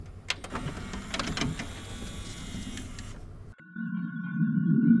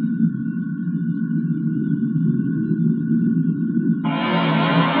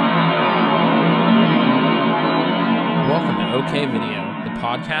Day Video, the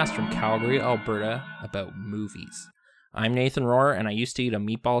podcast from Calgary, Alberta, about movies. I'm Nathan Rohr, and I used to eat a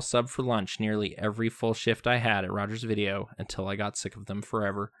meatball sub for lunch nearly every full shift I had at Rogers Video until I got sick of them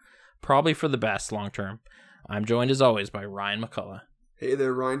forever. Probably for the best long term. I'm joined as always by Ryan McCullough. Hey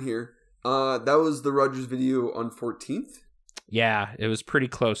there, Ryan here. That was the Rogers Video on 14th? Yeah, it was pretty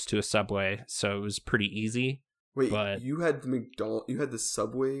close to a Subway, so it was pretty easy. Wait, but you had the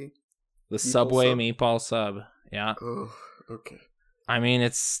Subway? The Subway meatball sub, yeah. Oh, okay. I mean,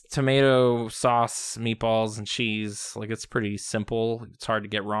 it's tomato sauce, meatballs, and cheese. Like, it's pretty simple. It's hard to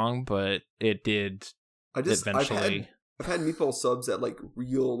get wrong, but it did eventually. I've had meatball subs at, like,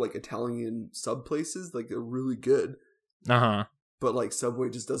 real, like, Italian sub places. Like, they're really good. Uh-huh. But, like, Subway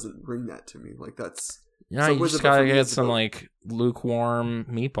just doesn't bring that to me. Like, that's... Yeah, you just gotta get some, like, lukewarm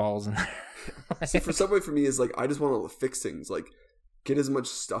meatballs in there. See, for Subway for me is, like, I just want to fix things. Like, get as much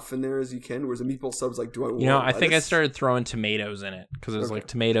stuff in there as you can. Whereas a meatball sub's like, do I want I think I started throwing tomatoes in it. Because it was, like,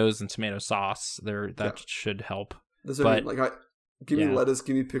 tomatoes and tomato sauce. Should help. That's what I mean. Like, give me lettuce,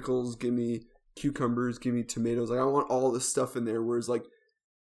 give me pickles, give me cucumbers, give me tomatoes. Like, I want all this stuff in there. Whereas, like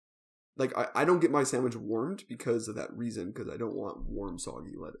I don't get my sandwich warmed because of that reason. Because I don't want warm,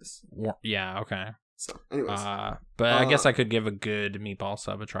 soggy lettuce. Yeah, okay. So, anyways. But I guess I could give a good meatball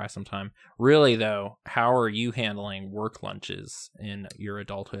sub a try sometime. Really, though, how are you handling work lunches in your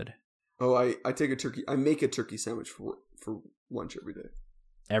adulthood? Oh, I take a turkey. I make a turkey sandwich for lunch every day.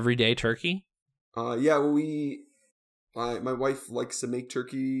 Every day turkey? Yeah, well, my wife likes to make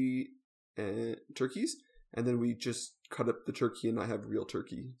turkeys, and then we just cut up the turkey, and I have real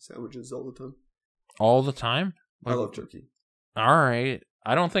turkey sandwiches all the time. All the time? I love turkey. All right.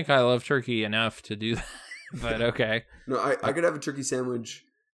 I don't think I love turkey enough to do that, but okay. No, I could have a turkey sandwich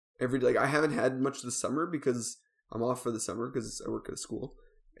every day. Like, I haven't had much this summer because I'm off for the summer because I work at a school,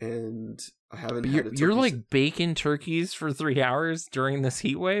 and I haven't had a turkey. You're like baking turkeys for 3 hours during this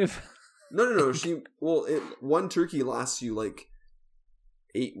heat wave? No. One turkey lasts you like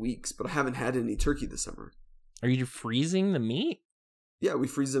 8 weeks, but I haven't had any turkey this summer. Are you freezing the meat? Yeah, we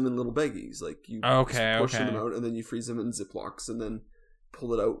freeze them in little baggies. Like, you push them out, and then you freeze them in Ziplocs, and then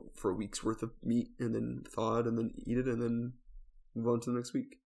pull it out for a week's worth of meat, and then thaw it, and then eat it, and then move on to the next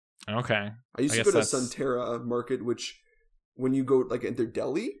week. Okay. I used to go to Sunterra Market, which when you go like at their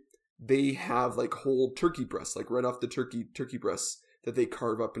deli, they have like whole turkey breasts, like right off the turkey breasts that they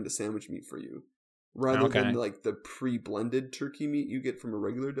carve up into sandwich meat for you, rather than like the pre-blended turkey meat you get from a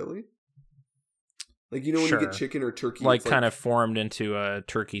regular deli. Like, when you get chicken or turkey, like kind of formed into a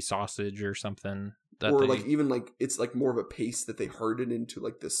turkey sausage or something. It's like more of a paste that they harden into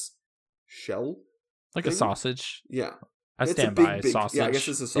like this shell. Like thing. A sausage. Yeah. I stand by sausage. Yeah, I guess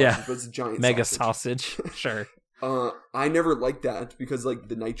it's a sausage, but it's a giant mega sausage. Sure. I never liked that because like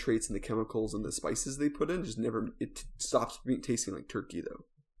the nitrates and the chemicals and the spices they put in it stops tasting like turkey though.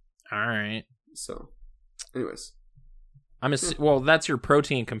 All right. So, anyways. Well, that's your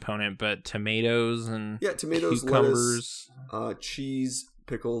protein component, but tomatoes and tomatoes, cucumbers, lettuce, cheese,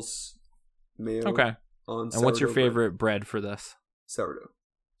 pickles, mayo. Okay. And what's your favorite bread for this? Sourdough.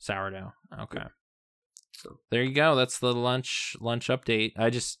 Okay. So there you go. That's the lunch update.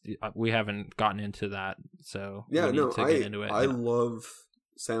 We haven't gotten into that, so yeah, we need to get into it. I love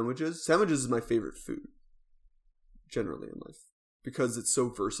sandwiches. Sandwiches is my favorite food, generally in life, because it's so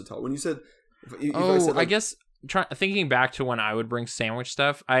versatile. When you said, I guess. Thinking back to when I would bring sandwich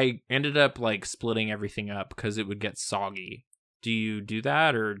stuff, I ended up like splitting everything up because it would get soggy. Do you do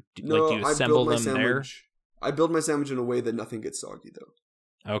that, or do you assemble them there? I build my sandwich in a way that nothing gets soggy,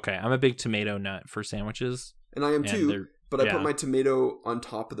 though. Okay, I'm a big tomato nut for sandwiches, and I am too. But I put my tomato on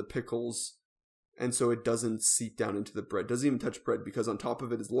top of the pickles, and so it doesn't seep down into the bread. It doesn't even touch bread because on top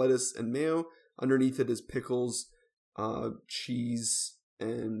of it is lettuce and mayo. Underneath it is pickles, cheese,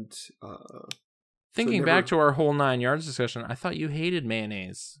 and. Thinking back to our whole 9 yards discussion, I thought you hated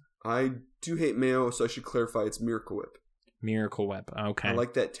mayonnaise. I do hate mayo, so I should clarify it's Miracle Whip. Miracle Whip, okay. I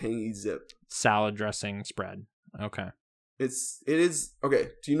like that tangy zip. Salad dressing spread, okay. It is, okay,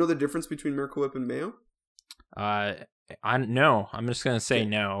 do you know the difference between Miracle Whip and mayo? No, I'm just going to say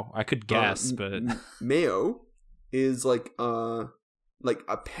no. I could guess, but... Mayo is like a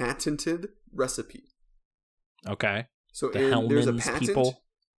patented recipe. Okay. So there's a patent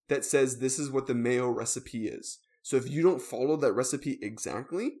that says this is what the mayo recipe is. So if you don't follow that recipe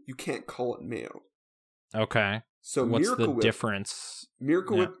exactly, you can't call it mayo. Okay. So what's the difference?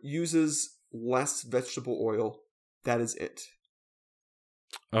 Miracle Whip uses less vegetable oil. That is it.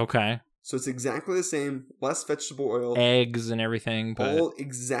 Okay. So it's exactly the same, less vegetable oil. Eggs and everything. But... all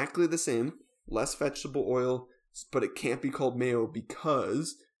exactly the same, less vegetable oil, but it can't be called mayo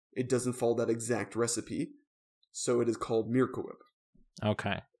because it doesn't follow that exact recipe. So it is called Miracle Whip.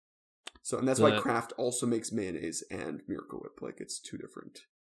 Okay. So, and that's why Kraft also makes mayonnaise and Miracle Whip. Like, it's two different.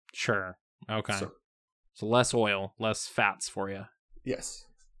 Sure. Okay. So less oil, less fats for you. Yes.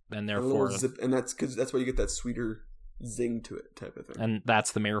 And therefore... and that's why you get that sweeter zing to it type of thing. And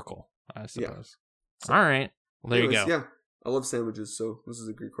that's the miracle, I suppose. Yeah. So, all right. Well, there you go. Yeah. I love sandwiches, so this is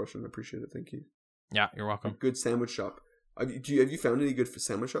a great question. I appreciate it. Thank you. Yeah, you're welcome. A good sandwich shop. Have you found any good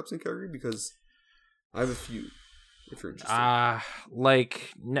sandwich shops in Calgary? Because I have a few, if you're interested.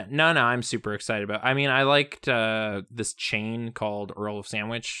 No, I'm super excited about. I mean, I liked this chain called Earl of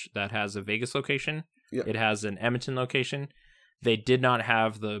Sandwich that has a Vegas location. Yeah. It has an Edmonton location. They did not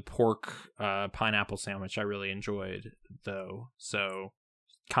have the pork pineapple sandwich I really enjoyed, though. So,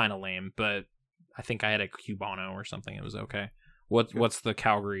 kind of lame, but I think I had a Cubano or something. It was okay. What's the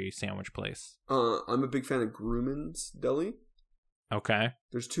Calgary sandwich place? I'm a big fan of Grumman's Deli. Okay.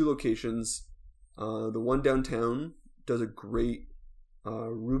 There's two locations. The one downtown does a great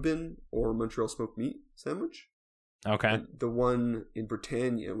Reuben or Montreal smoked meat sandwich. Okay. And the one in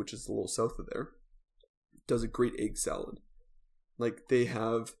Britannia, which is a little south of there, does a great egg salad. Like, they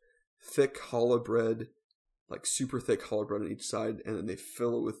have thick challah bread, like super thick challah bread on each side, and then they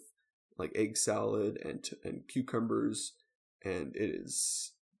fill it with like egg salad and cucumbers, and it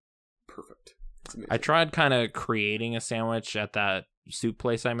is perfect. It's amazing. I tried kind of creating a sandwich at that soup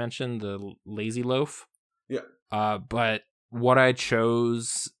place I mentioned, the Lazy Loaf. Yeah. But what I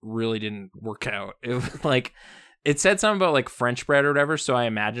chose really didn't work out. It was like, it said something about like French bread or whatever, so I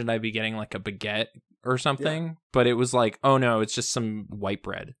imagined I'd be getting like a baguette or something, but it was like, oh no, it's just some white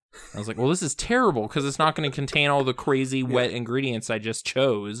bread. I was like, well, this is terrible because it's not going to contain all the crazy wet ingredients I just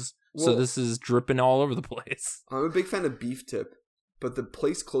chose. Well, so this is dripping all over the place. I'm a big fan of beef tip, but the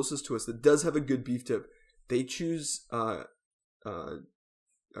place closest to us that does have a good beef tip, they choose, okay,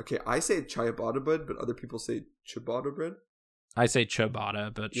 I say ciabatta bread, but other people say ciabatta bread. I say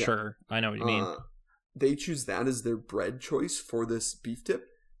ciabatta, but sure, I know what you mean. They choose that as their bread choice for this beef tip,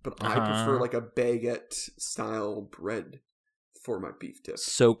 but I prefer like a baguette style bread for my beef tip.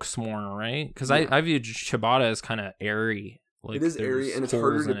 Soaks more, right? Because I view ciabatta as kind of airy. Like, it is airy, and it's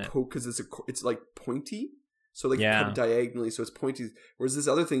harder to poke because it's like pointy. So like you cut it diagonally, so it's pointy. Whereas this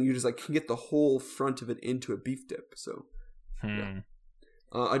other thing, you just like can get the whole front of it into a beef dip. So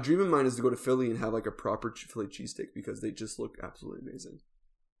a dream of mine is to go to Philly and have like a proper Philly cheesesteak because they just look absolutely amazing.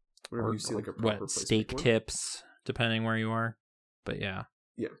 Whenever you see like a proper steak tips, depending where you are. But yeah.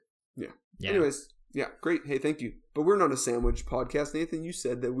 Anyways, great. Hey, thank you. But we're not a sandwich podcast, Nathan. You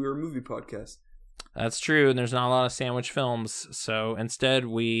said that we were a movie podcast. That's true, and there's not a lot of sandwich films, so instead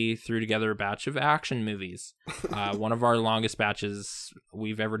we threw together a batch of action movies. One of our longest batches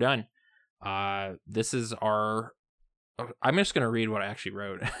we've ever done. This is our... I'm just going to read what I actually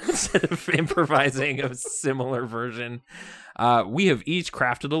wrote instead of improvising a similar version. We have each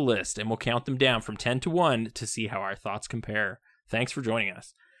crafted a list, and we'll count them down from 10 to 1 to see how our thoughts compare. Thanks for joining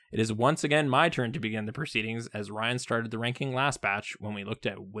us. It is once again my turn to begin the proceedings, as Ryan started the ranking last batch when we looked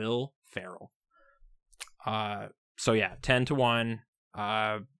at Will Ferrell. So yeah, 10 to 1.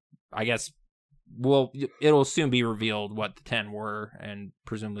 I guess it'll soon be revealed what the 10 were, and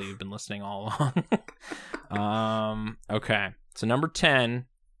presumably you've been listening all along. Okay. So number 10,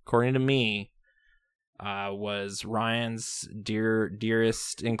 according to me, was Ryan's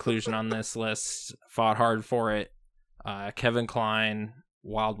dearest inclusion on this list. Fought hard for it. Kevin Kline,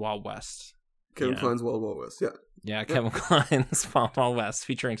 Wild Wild West. Kevin Kline's Wild Wild West, yeah. Yeah, Kevin Kline's Wild Wild West,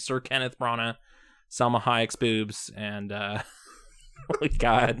 featuring Sir Kenneth Branagh, Salma Hayek's boobs, and holy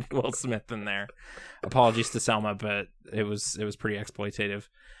God, Will Smith in there. Apologies to Salma, but it was pretty exploitative.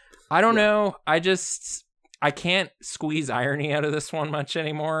 I don't know. I can't squeeze irony out of this one much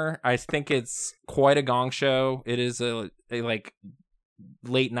anymore. I think it's quite a gong show. It is a like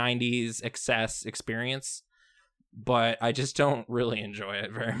late 90s excess experience, but I just don't really enjoy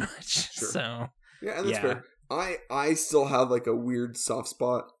it very much. Sure. So yeah, that's fair. I still have like a weird soft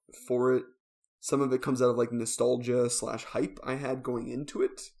spot for it. Some of it comes out of like nostalgia / hype I had going into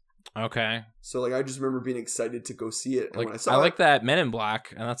it. Okay. So like I just remember being excited to go see it. And like, when I saw like that Men in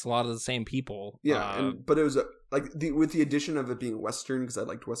Black, and that's a lot of the same people. Yeah, but it was with the addition of it being Western, because I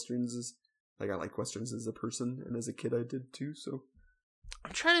liked Westerns I like Westerns as a person, and as a kid I did too. So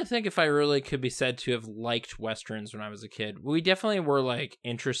I'm trying to think if I really could be said to have liked Westerns when I was a kid. We definitely were like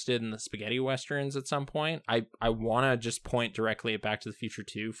interested in the spaghetti Westerns at some point. I want to just point directly at Back to the Future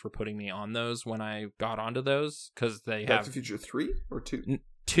 2 for putting me on those when I got onto those, because they Back to the Future 3 or 2?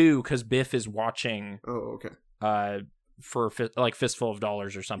 2, because Biff is watching. Oh, okay. For like Fistful of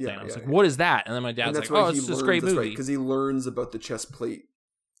Dollars or something. I was like, what is that? And then my dad's like, oh, it's this great movie. Because he learns about the chest plate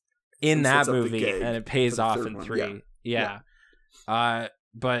in and that sets up the movie, gag and it for pays the off third in one. 3. Yeah.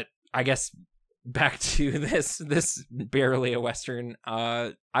 But I guess back to this barely a Western.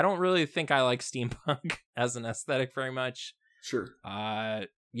 I don't really think I like steampunk as an aesthetic very much. Sure.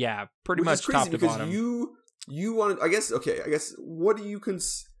 Yeah, pretty Which much is crazy top to because bottom. you wanted, I guess, what do you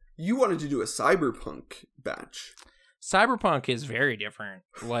you wanted to do a cyberpunk batch. Cyberpunk is very different.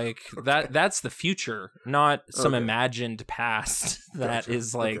 Like that's the future, not some imagined past that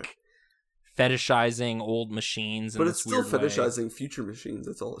is like fetishizing old machines. But in it's this still weird way. fetishizing future machines.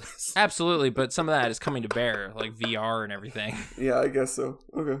 That's all it is. Absolutely, but some of that is coming to bear, like VR and everything. Yeah, I guess so.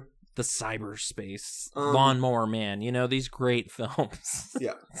 Okay. The cyberspace, Lawnmower Man, these great films.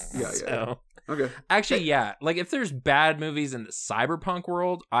 Yeah. So, okay. Actually, yeah. Like, if there's bad movies in the cyberpunk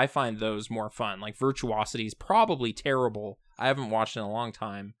world, I find those more fun. Like, Virtuosity is probably terrible. I haven't watched it in a long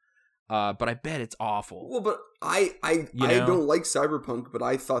time, but I bet it's awful. Well, but I don't like cyberpunk, but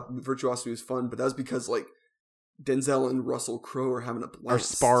I thought Virtuosity was fun. But that's because like Denzel and Russell Crowe are having a blast. Are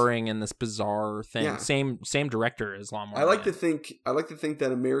sparring in this bizarre thing. Yeah. Same director as Lawnmower I like Man. to think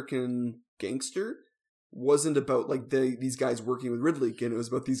that American Gangster wasn't about like these guys working with Ridley again. It was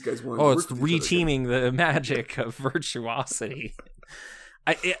about these guys wanting to work it's with each other again. reteaming the magic of Virtuosity.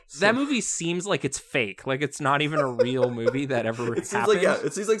 That movie seems like it's fake. Like it's not even a real movie that ever happened.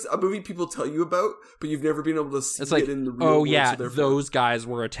 It seems like a movie people tell you about, but you've never been able to see it's like, it in the real world. Yeah, so therefore... those guys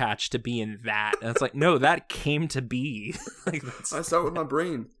were attached to be in that. And it's like, no, that came to be. Like, I saw it with my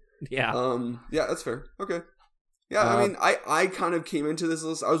brain. Yeah. Yeah, that's fair. Okay. Yeah, I mean, I kind of came into this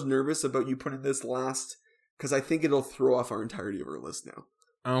list. I was nervous about you putting this last because I think it'll throw off our entirety of our list now.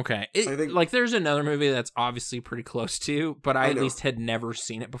 Okay. I think, like, there's another movie that's obviously pretty close to, but I at least had never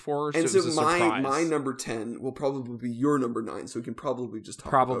seen it before, so and it was a surprise. my number 10 will probably be your number 9, so we can probably just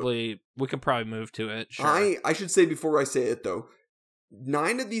talk about it. We could probably move to it. Sure. I should say before I say it, though,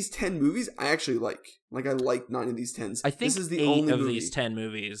 9 of these 10 movies I actually like. Like, I like 9 of these 10s. I think this is the 8 only of movie. these 10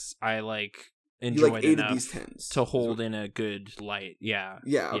 movies I enjoyed like 8 enough of these 10s. to hold in a good light. Yeah.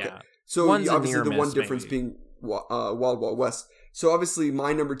 Yeah, okay. Yeah. So One's obviously a the near one miss, difference maybe. being Wild Wild West. So obviously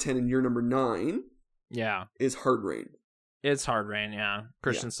my number 10 and your number 9 is Hard Rain. It's Hard Rain, yeah.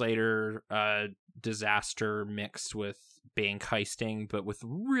 Christian Slater, disaster mixed with bank heisting, but with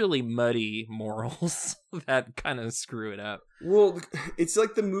really muddy morals that kind of screw it up. Well, it's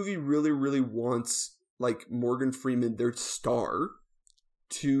like the movie really, really wants like Morgan Freeman, their star,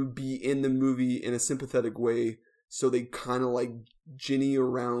 to be in the movie in a sympathetic way. So they kind of like ginny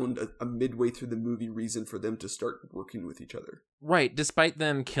around a midway through the movie reason for them to start working with each other. Right, despite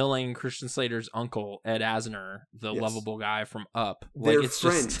them killing Christian Slater's uncle, Ed Asner, the lovable guy from Up. Their like, it's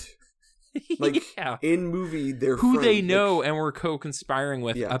friend. Just... Like, in movie, their who friend. they know like, and were co-conspiring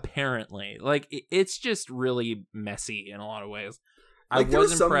with, apparently. Like, it's just really messy in a lot of ways. Like, I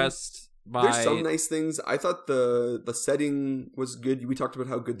was impressed by... There's some nice things. I thought the setting was good. We talked about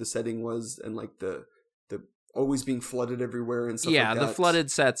how good the setting was and, like, the always being flooded everywhere and stuff like that. Yeah, the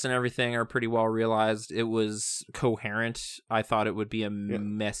flooded sets and everything are pretty well realized. It was coherent. I thought it would be a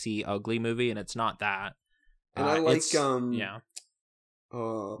messy, ugly movie, and it's not that. And I like,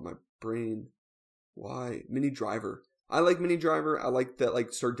 oh, my brain. Why? Minnie Driver. I like Minnie Driver. I like that,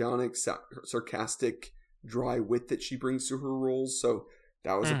 like, sardonic, sarcastic, dry wit that she brings to her roles. So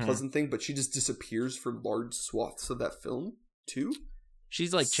that was a pleasant thing. But she just disappears for large swaths of that film, too.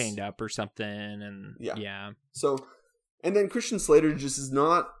 She's like chained up or something, and yeah. So, and then Christian Slater just is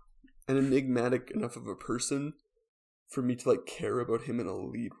not an enigmatic enough of a person for me to like care about him in a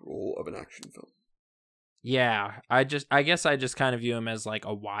lead role of an action film. Yeah, I guess I just kind of view him as like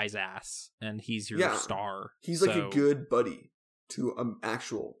a wise ass, and he's your star. He's like a good buddy to an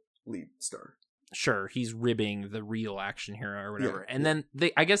actual lead star. Sure, he's ribbing the real action hero or whatever. And then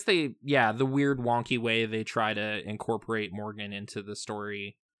the weird wonky way they try to incorporate Morgan into the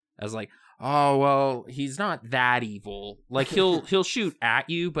story as like, oh, well, he's not that evil. Like he'll shoot at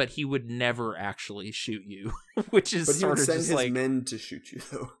you, but he would never actually shoot you, which is sort of just like... But he would send his men to shoot you,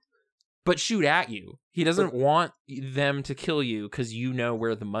 though. But shoot at you. He doesn't want them to kill you because you know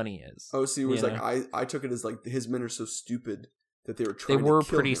where the money is. Oh, so he was like, I took it as like his men are so stupid that they were trying to kill him. They were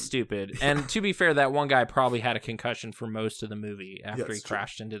pretty stupid. And to be fair, that one guy probably had a concussion for most of the movie after he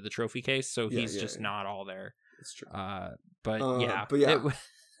crashed into the trophy case, so he's just not all there. That's true.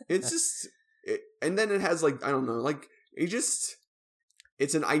 It's just... and then it has, like, I don't know, like, it's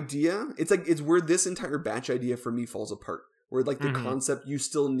an idea. It's like, it's where this entire batch idea for me falls apart. Where, like, the concept, you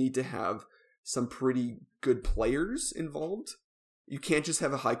still need to have some pretty good players involved. You can't just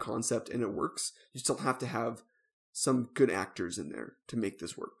have a high concept and it works. You still have to have some good actors in there to make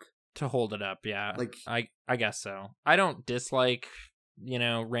this work. To hold it up, yeah. Like, I guess so. I don't dislike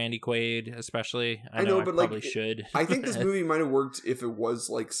Randy Quaid, especially. I know, I but probably should. I think this movie might have worked if it was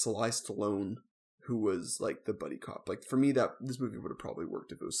like Sly Stallone, who was like the buddy cop. Like for me, this movie would have probably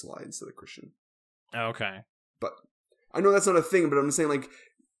worked if it was Sly instead of Christian. Okay. But I know that's not a thing, but I'm saying like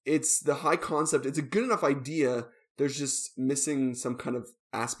it's the high concept. It's a good enough idea. There's just missing some kind of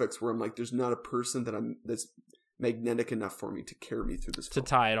aspects where I'm like, there's not a person that's magnetic enough for me to carry me through this film. To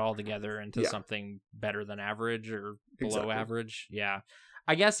tie it all together into something better than average or below average. Yeah.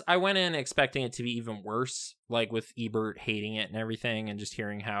 I guess I went in expecting it to be even worse, like with Ebert hating it and everything and just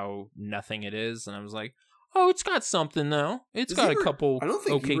hearing how nothing it is. And I was like, oh, it's got something though. It's got a couple I don't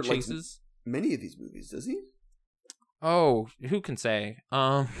think okay Ebert chases. Many of these movies, does he? Oh, who can say?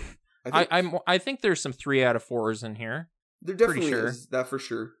 I think there's some 3 out of 4s in here. There definitely is, that for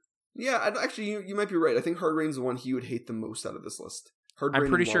sure. Yeah, actually, you might be right. I think Hard Rain's the one he would hate the most out of this list. I'm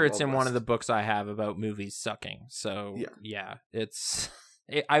pretty sure it's in one of the books I have about movies sucking. So yeah,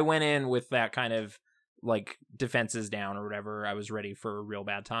 I went in with that kind of like defenses down or whatever. I was ready for a real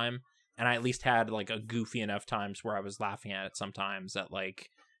bad time, and I at least had like a goofy enough times where I was laughing at it sometimes at like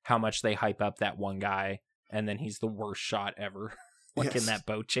how much they hype up that one guy, and then he's the worst shot ever. Like in that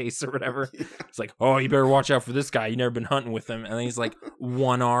boat chase or whatever. Yeah. It's like, oh, you better watch out for this guy. You never been hunting with him. And then he's like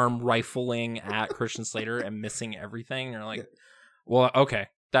one arm rifling at Christian Slater and missing everything. And you're like, well, okay,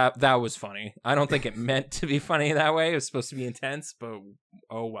 that was funny. I don't think it meant to be funny that way. It was supposed to be intense, but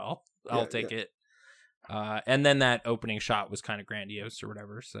oh well, I'll take it. And then that opening shot was kind of grandiose or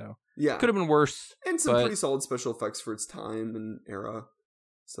whatever. So yeah, could have been worse. And some pretty solid special effects for its time and era.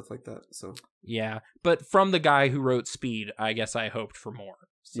 Stuff like that. So yeah, but from the guy who wrote Speed, I guess I hoped for more.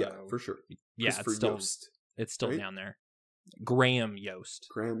 So, yeah, for sure. Yeah, it's still down there. Graham Yost.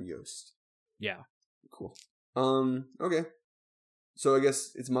 Yeah. Cool. Okay. So I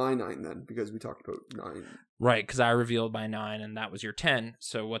guess it's my 9 then, because we talked about 9. Right, because I revealed my 9, and that was your 10.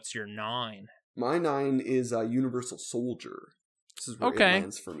 So what's your 9? My 9 is Universal Soldier. This is where it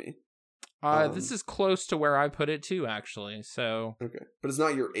lands for me. This is close to where I put it too, actually. So okay, but it's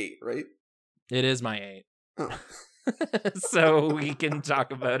not your 8, right? It is my 8. Oh. So we can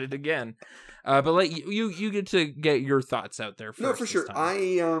talk about it again. But you get to get your thoughts out there first. No, for sure.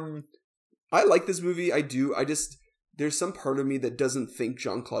 I like this movie. I do. There's some part of me that doesn't think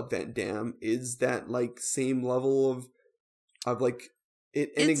Jean-Claude Van Damme is that like same level of like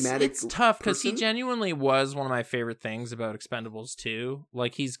enigmatic. It's tough because he genuinely was one of my favorite things about Expendables 2.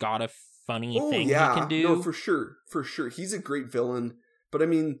 Like he's got a funny thing he can do. No, for sure. He's a great villain, but I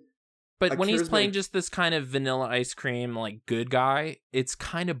mean, but when he's playing just this kind of vanilla ice cream like good guy, it's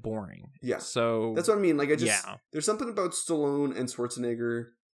kind of boring. Yeah, so that's what I mean. Like there's something about Stallone and Schwarzenegger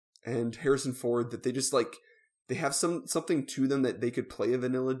and Harrison Ford that they just like they have something to them that they could play a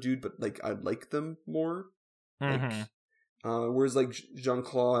vanilla dude, but like I'd like them more. Mm-hmm. Whereas like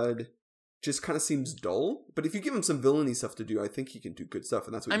Jean-Claude just kind of seems dull, but if you give him some villainy stuff to do, I think he can do good stuff,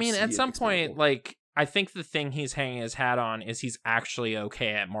 and that's what at some point, like I think the thing he's hanging his hat on is he's actually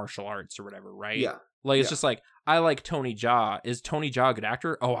okay at martial arts or whatever, right? Yeah. Like it's just like I like Tony Jaa. Is Tony Jaa a good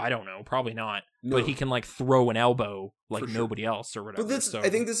actor? Oh, I don't know, probably not. No. But he can like throw an elbow like nobody else or whatever. But I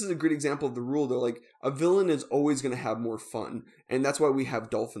think this is a great example of the rule though. Like a villain is always going to have more fun, and that's why we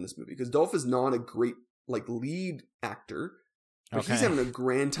have Dolph in this movie, because Dolph is not a great like lead actor. But he's having a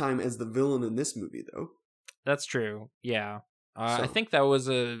grand time as the villain in this movie, though. That's true. Yeah. I think that was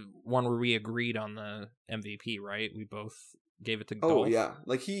a one where we agreed on the MVP, right? We both gave it to Dolph. Oh, yeah.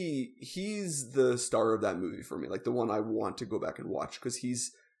 Like, he's the star of that movie for me. Like, the one I want to go back and watch, because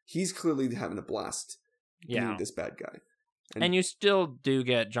he's clearly having a blast being this bad guy. And you still do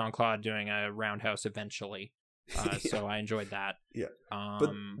get Jean-Claude doing a roundhouse eventually. So I enjoyed that. Yeah.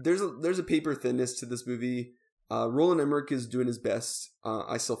 But there's a paper thinness to this movie. Roland Emmerich is doing his best.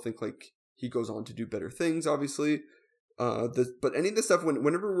 I still think like he goes on to do better things, obviously. But any of the stuff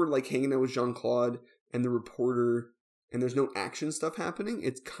whenever we're like hanging out with Jean-Claude and the reporter, and there's no action stuff happening,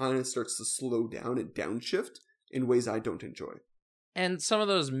 it kind of starts to slow down and downshift in ways I don't enjoy. And some of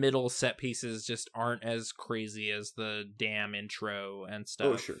those middle set pieces just aren't as crazy as the damn intro and stuff.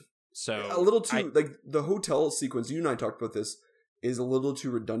 Oh, sure. So a little too like the hotel sequence. You and I talked about this. Is a little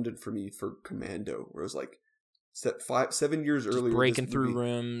too redundant for me for Commando, where it was like 7 years just earlier, breaking through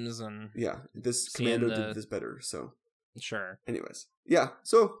rooms and this Commando did this better. So sure. Anyways,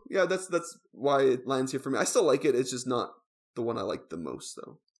 so that's why it lands here for me. I still like it. It's just not the one I like the most,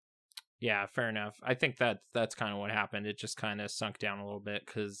 though. Yeah, fair enough. I think that's kind of what happened. It just kind of sunk down a little bit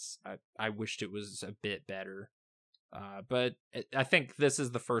because I wished it was a bit better. But I think this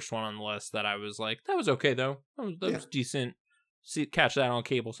is the first one on the list that I was like, that was okay though. That was decent. Catch that on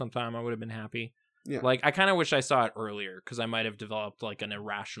cable sometime. I would have been happy. Yeah. Like, I kind of wish I saw it earlier because I might have developed like an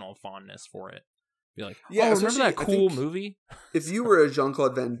irrational fondness for it. Be like, Yeah, oh, remember especially, that I cool think movie? if you were a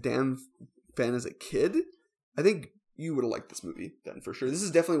Jean-Claude Van Damme fan as a kid, I think you would have liked this movie then for sure. This is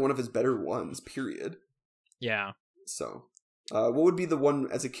definitely one of his better ones, period. Yeah. So, what would be the one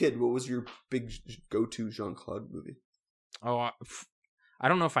as a kid? What was your big go-to Jean-Claude movie? Oh, I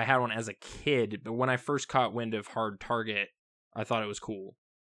don't know if I had one as a kid, but when I first caught wind of Hard Target, I thought it was cool.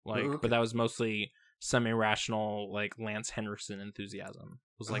 Like, okay. but that was mostly some irrational, like, Lance Henriksen enthusiasm.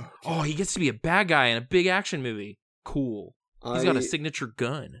 It was like, oh, he gets to be a bad guy in a big action movie. Cool. He's got a signature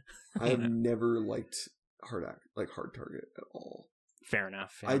gun. I have never liked Hard Target at all. Fair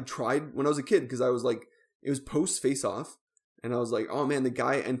enough. Yeah. I tried when I was a kid because I was like, it was post Face Off, and I was like, oh man, the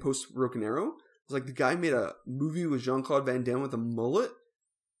guy, and post Broken Arrow, I was like, the guy made a movie with Jean-Claude Van Damme with a mullet,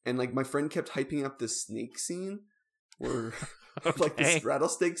 and like my friend kept hyping up this snake scene, or like this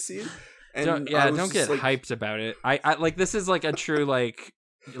rattlesnake scene. And don't get hyped about it. I like, this is like a true like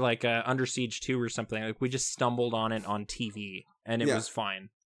Under Siege 2 or something. Like, we just stumbled on it on TV and it was fine.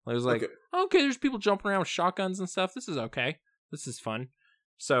 It was like, okay, there's people jumping around with shotguns and stuff. This is okay. This is fun.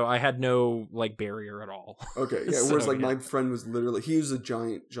 So I had no like barrier at all. Okay, yeah. Whereas my friend was literally, he was a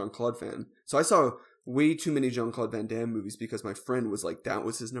giant Jean-Claude fan. So I saw way too many Jean-Claude Van Damme movies because my friend was like, that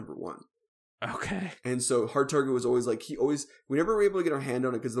was his number one. Okay. And so Hard Target was always like, we never were able to get our hand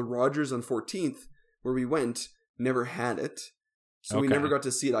on it because the Rogers on 14th, where we went, never had it. So we never got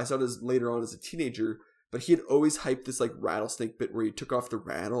to see it. I saw it later on as a teenager, but he had always hyped this like rattlesnake bit where he took off the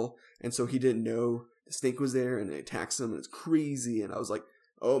rattle. And so he didn't know the snake was there and it attacks him and it's crazy. And I was like,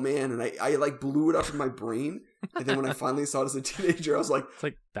 oh man. And I like blew it up in my brain. And then when I finally saw it as a teenager, I was like, it's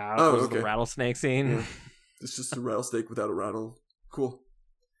like, that was the rattlesnake scene. Yeah. It's just a rattlesnake without a rattle. Cool.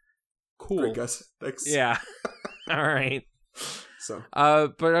 Great, guys. Thanks. Yeah. All right. So.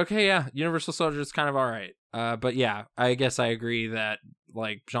 But okay, yeah. Universal Soldier is kind of all right. But yeah, I guess I agree that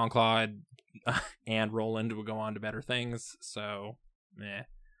like Jean-Claude and Roland would go on to better things. So, meh.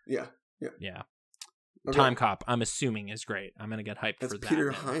 Yeah. Okay. Time Cop, I'm assuming, is great. I'm gonna get hyped for that.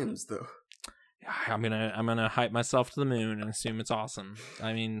 Peter Hyams, though. I'm gonna hype myself to the moon and assume it's awesome.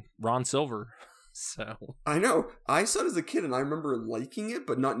 I mean, Ron Silver. So I know. I saw it as a kid and I remember liking it,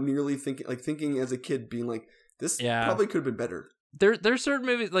 but not nearly thinking as a kid being like, this probably could have been better. There's certain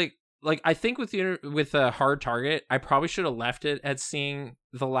movies like I think with Hard Target, I probably should have left it at seeing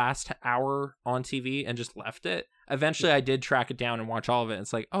the last hour on TV and just left it. Eventually I did track it down and watch all of it.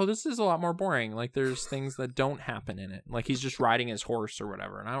 It's like, oh, this is a lot more boring. Like, there's things that don't happen in it. Like, he's just riding his horse or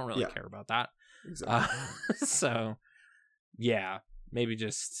whatever, and I don't really care about that. Exactly. So yeah, maybe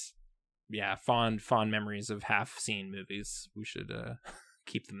just fond memories of half-seen movies. We should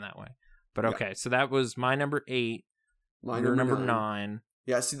keep them that way. But okay, so that was my number 8. Your number 9.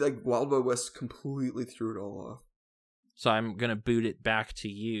 Yeah, see, like, Wild Wild West completely threw it all off. So I'm going to boot it back to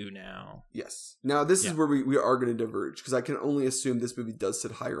you now. Yes. Now, this is where we are going to diverge, because I can only assume this movie does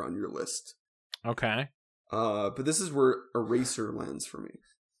sit higher on your list. Okay. But this is where Eraser lands for me.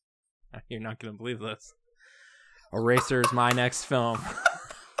 You're not going to believe this. Eraser is my next film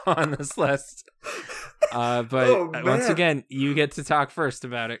on this list. But once again, you get to talk first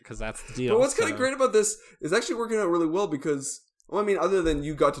about it because that's the deal. But what's kind of great about this is actually working out really well because, well, I mean, other than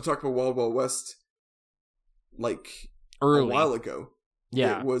you got to talk about Wild Wild West like early, a while ago,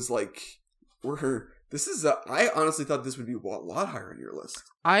 it was like I honestly thought this would be a lot higher on your list.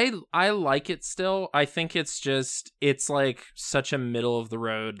 I like it still. I think it's like such a middle of the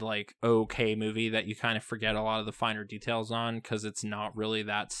road, like, okay movie that you kind of forget a lot of the finer details on because it's not really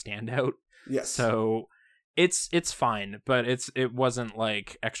that standout. Yes. So it's fine, but it wasn't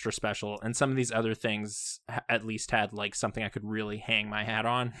like extra special. And some of these other things at least had like something I could really hang my hat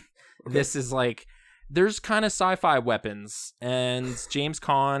on. Okay. This is like, there's kind of sci-fi weapons, and James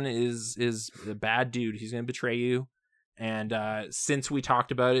Caan is a bad dude. He's gonna betray you. And since we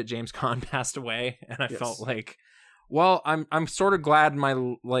talked about it, James Caan passed away, and I felt like, well, I'm sort of glad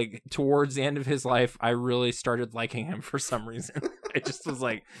towards the end of his life, I really started liking him for some reason. I just was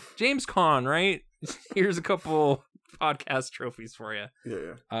like, James Caan, right? Here's a couple podcast trophies for you.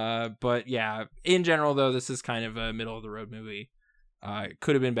 Yeah. But yeah, in general though, this is kind of a middle of the road movie. It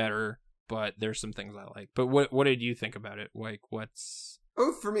could have been better, but there's some things I like. But what did you think about it? Like, what's...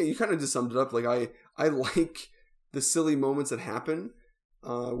 Oh, for me, you kind of just summed it up. Like, I like the silly moments that happen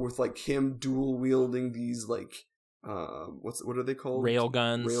with like him dual wielding these like what are they called?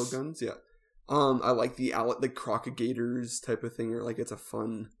 Railguns, yeah. I like the crocodigators type of thing, or like it's a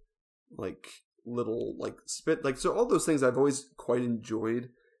fun like little like spit, like, so all those things I've always quite enjoyed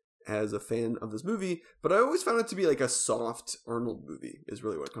as a fan of this movie, but I always found it to be like a soft Arnold movie is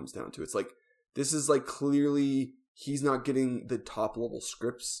really what it comes down to. It's like This is like clearly he's not getting the top level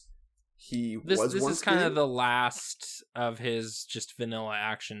scripts. This once is kind getting. of the last of his just vanilla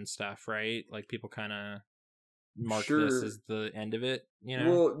action stuff, right? Like people kind of mark this as the end of it, you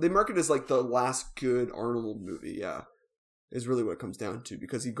know? Well, they mark it as like the last good Arnold movie, yeah. Is really what it comes down to,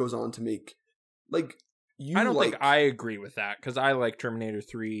 because he goes on to make like I don't think I agree with that, because I like Terminator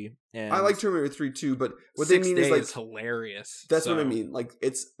 3 and I like Terminator 3 too, but what 6 they mean Day is like is hilarious. That's what I mean. Like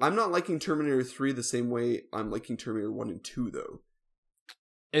I'm not liking Terminator 3 the same way I'm liking Terminator 1 and 2 though.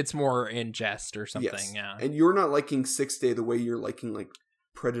 It's more in jest or something, yes. yeah. And you're not liking 6 Day the way you're liking like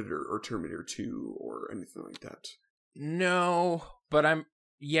Predator or Terminator 2 or anything like that. No, but I'm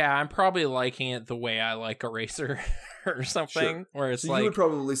probably liking it the way I like Eraser or something, Sure. where it's so like... you would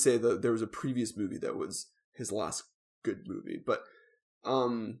probably say that there was a previous movie that was his last good movie, but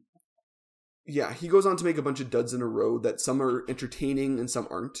yeah, he goes on to make a bunch of duds in a row that some are entertaining and some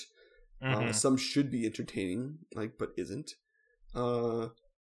aren't. Mhm. Some should be entertaining, like, but isn't.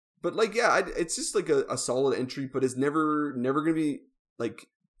 But like, yeah, it's just like a solid entry, but it's never gonna be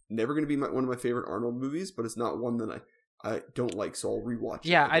one of my favorite Arnold movies. But it's not one that I don't like, so I'll rewatch.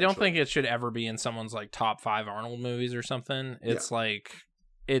 Yeah, it I don't think it should ever be in someone's like top 5 Arnold movies or something. It's like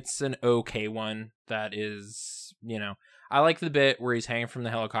it's an okay one that is, you know. I like the bit where he's hanging from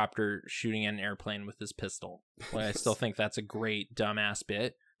the helicopter shooting at an airplane with his pistol. Like, I still think that's a great dumbass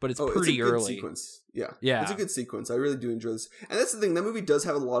bit, but it's pretty it's a good early. Sequence. Yeah, yeah, it's a good sequence. I really do enjoy this, and that's the thing. That movie does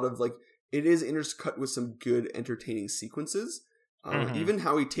have a lot of like, it is intercut with some good, entertaining sequences. Even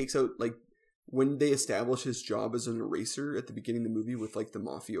how he takes out like when they establish his job as an eraser at the beginning of the movie with like the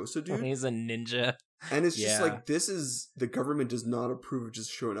mafioso dude. When he's a ninja. And it's just like, the government does not approve of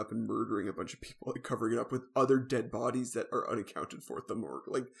just showing up and murdering a bunch of people, like covering it up with other dead bodies that are unaccounted for at the morgue.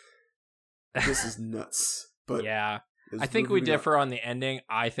 Like, this is nuts. But yeah, I think we differ on the ending.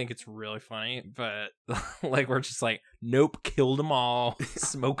 I think it's really funny, but like, we're just like, nope, killed them all,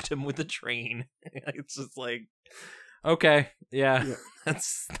 smoked him with a train. It's just like, okay, yeah.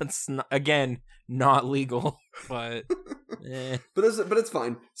 That's not, again, not legal, but but it's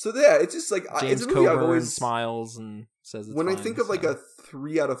fine. So yeah, it's just like James it's a movie I've Coburn always smiles and says it's when fine, I think of like a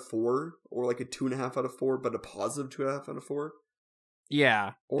 3 out of 4 or like a 2.5 out of 4, but a positive 2.5 out of 4.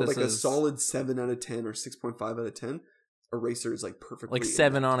 Yeah, or like a solid 7 out of 10 or 6.5 out of 10. Eraser is like perfectly like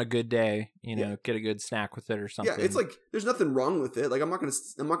 7 on a good day, you know, get a good snack with it or something. Yeah, it's like there's nothing wrong with it. Like I'm not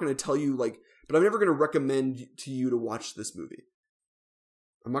gonna tell you like, but I'm never gonna recommend to you to watch this movie.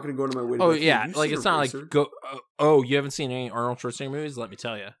 I'm not gonna go into my way to. Oh yeah, like it's not like go. Oh, you haven't seen any Arnold Schwarzenegger movies? Let me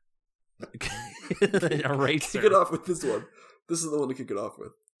tell you. Eraser. Kick it off with this one. This is the one to kick it off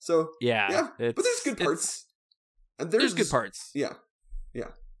with. So yeah, but there's good parts. And there's good parts. Yeah.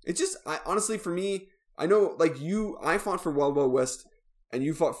 It's just honestly for me. I know, like I fought for Wild Wild West, and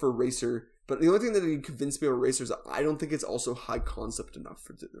you fought for Eraser. But the only thing that convinced me of Eraser is that I don't think it's also high concept enough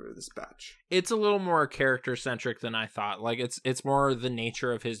for this batch. It's a little more character centric than I thought. Like it's more the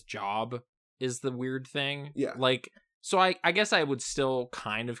nature of his job is the weird thing. Yeah. Like, so I guess I would still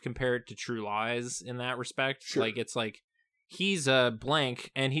kind of compare it to True Lies in that respect. Sure. Like it's like he's a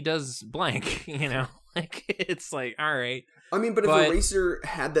blank and he does blank. You know, like it's like all right. I mean, but if Eraser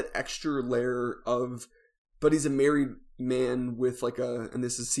had that extra layer of, but he's a married man with like and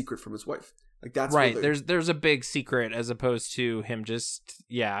this is secret from his wife. Like that's right. There's a big secret as opposed to him just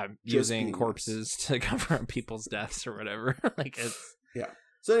using corpses to cover up people's deaths or whatever. Like it's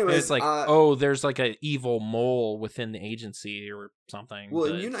So anyways, it's like there's like an evil mole within the agency or something. Well,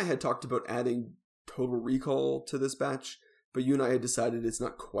 and you and I had talked about adding Total Recall to this batch, but you and I had decided it's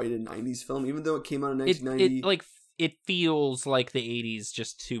not quite a 90s film, even though it came out in 1990. It feels like the 80s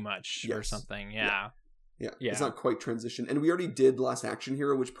just too much or something. Yeah. It's not quite transition. And we already did Last Action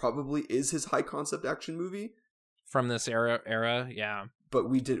Hero, which probably is his high concept action movie from this era. Yeah. But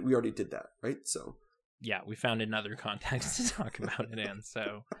we already did that, right? So yeah, we found another context to talk about it in.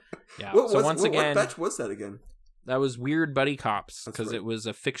 So yeah. What batch was that again? That was Weird Buddy Cops, because it was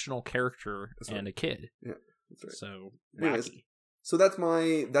a fictional character and a kid. Yeah, that's right. So anyways, wacky. So that's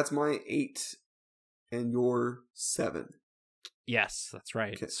my 8 and your 7. Yes, that's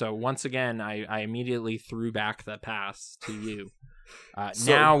right. Okay. So once again, I immediately threw back the pass to you.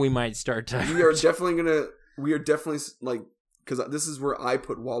 Now we might start to. We are definitely like, because this is where I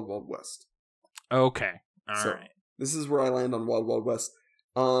put Wild Wild West. Okay, all right. This is where I land on Wild Wild West.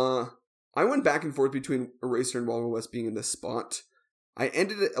 I went back and forth between Eraser and Wild Wild West being in this spot. I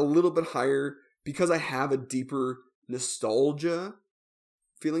ended it a little bit higher because I have a deeper nostalgia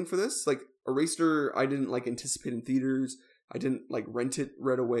feeling for this. Like Eraser, I didn't like anticipate in theaters. I didn't like rent it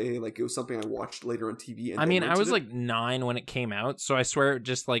right away. Like it was something I watched later on TV. And I mean, I was it. like 9 when it came out, so I swear it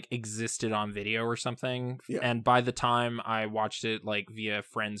just like existed on video or something. Yeah. And by the time I watched it like via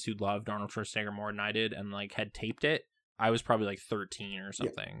friends who loved Arnold Schwarzenegger more than I did and like had taped it, I was probably like 13 or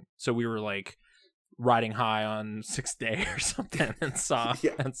something. Yeah. So we were like riding high on 6th Day or something and saw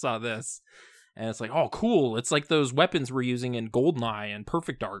this. And it's like, oh, cool. It's like those weapons we're using in GoldenEye and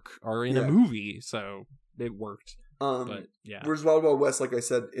Perfect Dark are in a movie. So it worked. But yeah. Whereas Wild Wild West, like I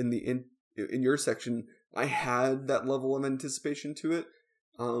said in your section, I had that level of anticipation to it.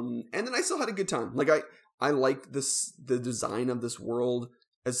 And then I still had a good time. Like I liked the design of this world.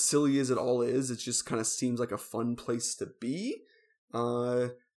 As silly as it all is, it just kind of seems like a fun place to be. Bo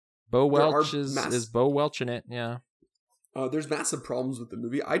Welch is Bo Welch in it, yeah. There's massive problems with the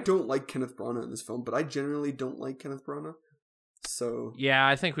movie. I don't like Kenneth Branagh in this film, but I generally don't like Kenneth Branagh. So yeah,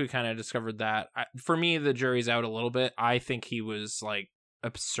 I think we kind of discovered that. For me, the jury's out a little bit. I think he was like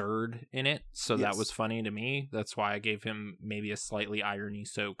absurd in it, so that was funny to me. That's why I gave him maybe a slightly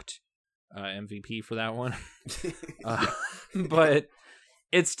irony-soaked MVP for that one. But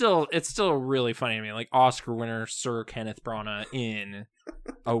it's still really funny to me. Like Oscar winner Sir Kenneth Branagh in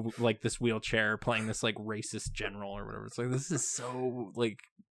like this wheelchair playing this like racist general or whatever. It's like, this is so like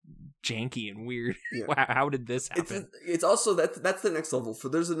janky and weird. Yeah. Wow, how did this happen? It's also that's the next level.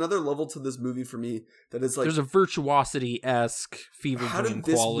 There's another level to this movie for me that is like there's a virtuosity-esque fever dream quality. How did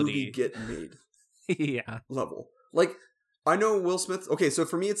this movie get made? Yeah. Level. Like I know Will Smith. Okay, so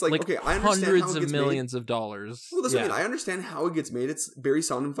for me it's like okay, I understand hundreds how it of gets millions made. Of dollars. Well, that's what I mean. I understand how it gets made. It's Barry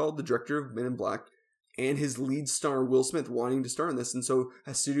Sonnenfeld, the director of Men in Black, and his lead star Will Smith wanting to star in this, and so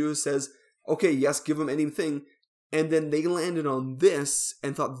a studio says, okay, yes, give him anything. And then they landed on this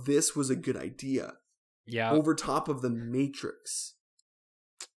and thought this was a good idea. Yeah. Over top of The Matrix.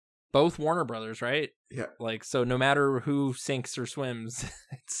 Both Warner Brothers, right? Yeah. Like, so no matter who sinks or swims,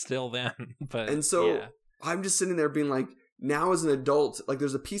 it's still them. But and so I'm just sitting there being like, now as an adult, like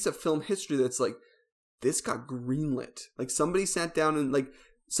there's a piece of film history that's like, this got greenlit. Like somebody sat down and like,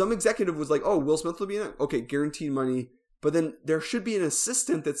 some executive was like, oh, Will Smith will be in it? Okay, guaranteed money. But then there should be an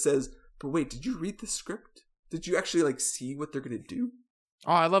assistant that says, but wait, did you read the script? Did you actually like see what they're gonna do?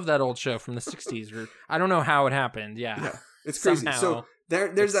 Oh, I love that old show from the 60s. I don't know how it happened. Yeah. It's crazy. So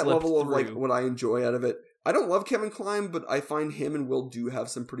there's that level of like what I enjoy out of it. I don't love Kevin Kline, but I find him and Will do have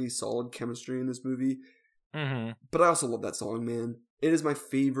some pretty solid chemistry in this movie. Mm-hmm. But I also love that song, man. It is my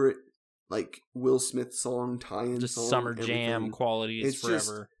favorite like Will Smith song, tie-in just song. Summer jam qualities it's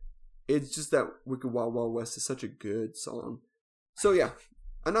forever. It's just that Wicked Wild Wild West is such a good song. So yeah.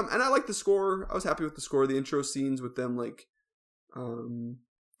 And I like the score. I was happy with the score. The intro scenes with them, like,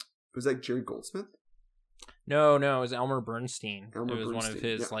 was that Jerry Goldsmith? No, it was Elmer Bernstein. It was one of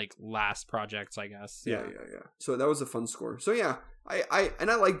his like last projects, I guess. Yeah. So that was a fun score. So yeah, I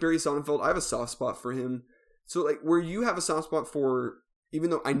like Barry Sonnenfeld. I have a soft spot for him. So like, where you have a soft spot for,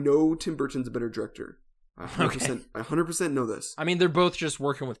 even though I know Tim Burton's a better director, I 100% know this. I mean, they're both just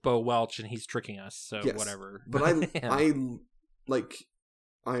working with Bo Welch, and he's tricking us. So yes, whatever. But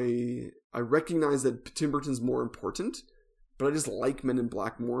I recognize that Tim Burton's more important, but I just like Men in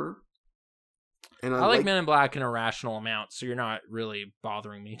Black more. And I like Men in Black in a rational amount, so you're not really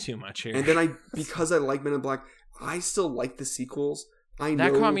bothering me too much here. And then because I like Men in Black, I still like the sequels.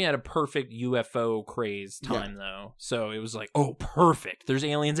 That caught me at a perfect UFO craze time, though. So it was like, oh, perfect. There's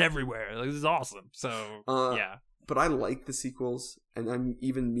aliens everywhere. Like, this is awesome. So, yeah. But I like the sequels, and I'm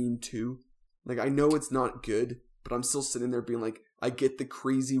even Mean 2. Like, I know it's not good, but I'm still sitting there being like, I get the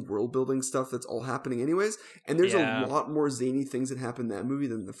crazy world building stuff that's all happening anyways. And there's a lot more zany things that happen in that movie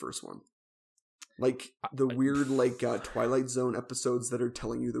than the first one. Like the weird Twilight Zone episodes that are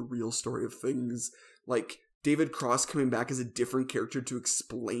telling you the real story of things. Like David Cross coming back as a different character to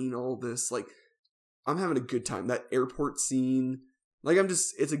explain all this. Like I'm having a good time. That airport scene. Like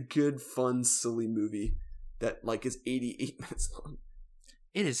it's a good, fun, silly movie that like is 88 minutes long.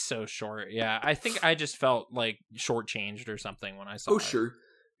 It is so short. Yeah, I think I just felt like shortchanged or something when I saw it. Oh, sure.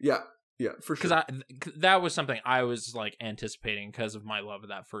 Yeah, for sure. Because that was something I was like anticipating because of my love of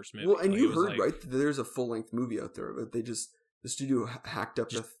that first movie. Well, and you heard right that there's a full-length movie out there, but the studio hacked up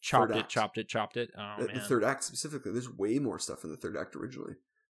the chopped third act. chopped it. Oh, man. The third act specifically. There's way more stuff in the third act originally.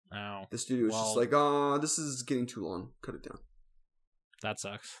 Oh. The studio was just like, this is getting too long. Cut it down. That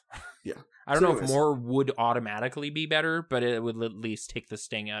sucks. Yeah. I don't know if more would automatically be better, but it would at least take the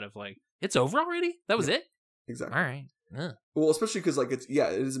sting out of like, it's over already? That was it? Exactly. All right. Well, especially because like it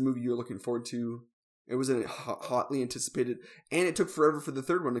is a movie you're looking forward to. It was a hotly anticipated, and it took forever for the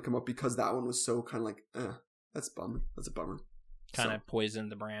third one to come up because that one was so kind of like, that's a bummer. That's a bummer. Kind of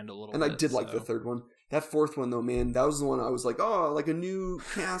poisoned the brand a little bit. And I did like the third one. That fourth one, though, man, that was the one I was like, oh, like a new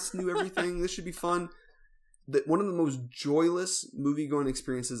cast, new everything. This should be fun. One of the most joyless movie-going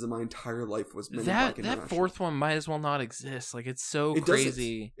experiences of my entire life was Men in Black International. That fourth one might as well not exist. Like, it's so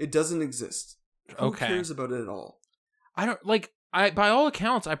crazy. It doesn't exist. Who cares about it at all? I don't, like, by all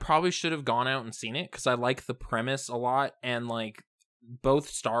accounts, I probably should have gone out and seen it, because I like the premise a lot, and, like, both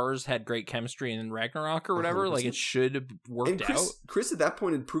stars had great chemistry in Ragnarok or whatever. 100%. Like, it should have worked out. Chris, at that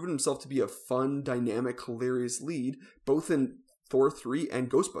point, had proven himself to be a fun, dynamic, hilarious lead, both in Thor 3 and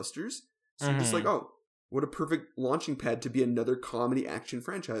Ghostbusters. So I'm just like, oh, what a perfect launching pad to be another comedy action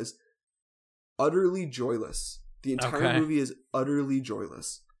franchise. Utterly joyless. The entire movie is utterly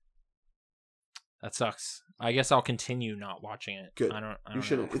joyless. That sucks. I guess I'll continue not watching it. Good. I don't you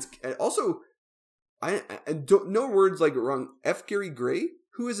shouldn't. It's also, I don't, no words like wrong. F. Gary Gray,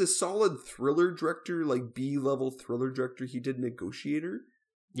 who is a solid thriller director, like B-level thriller director. He did Negotiator.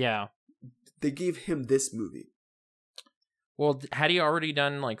 Yeah. They gave him this movie. Well, had he already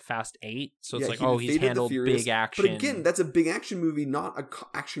done like Fast 8? So it's he's handled big action. But again, that's a big action movie, not a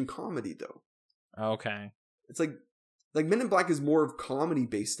action comedy, though. Okay. It's like Men in Black is more of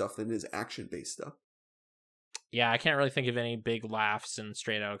comedy-based stuff than it is action-based stuff. Yeah, I can't really think of any big laughs in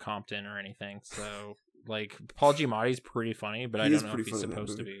Straight Outta Compton or anything. So, like, Paul Giamatti's pretty funny, but I don't know if he's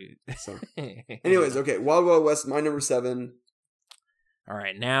supposed to be. So. Anyways, okay, Wild Wild West, my number 7. All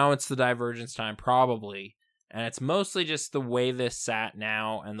right, now it's the Divergence time, probably. And it's mostly just the way this sat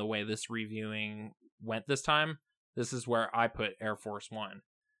now and the way this reviewing went this time. This is where I put Air Force One,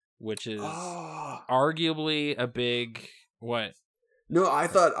 which is arguably a big... What? No, I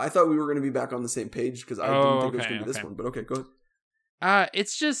thought we were going to be back on the same page because I didn't think it was going to be this one. But okay, go ahead.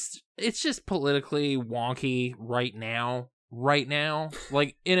 It's just politically wonky right now.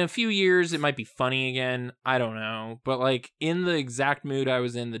 Like, in a few years, it might be funny again. I don't know. But, like, in the exact mood I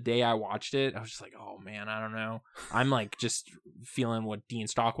was in the day I watched it, I was just like, oh, man, I don't know. I'm, like, just feeling what Dean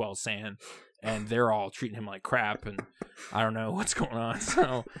Stockwell's saying, and they're all treating him like crap, and I don't know what's going on.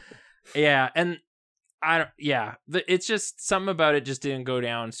 So, yeah, and it's just something about it just didn't go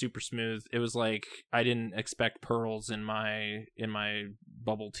down super smooth. It was like I didn't expect pearls in my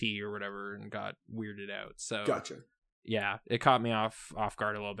bubble tea or whatever and got weirded out. So gotcha. Yeah, it caught me off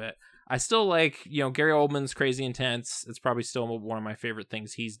guard a little bit. I still like, Gary Oldman's Crazy Intense. It's probably still one of my favorite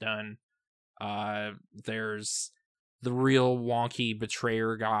things he's done. There's the real wonky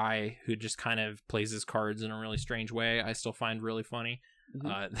betrayer guy who just kind of plays his cards in a really strange way. I still find really funny.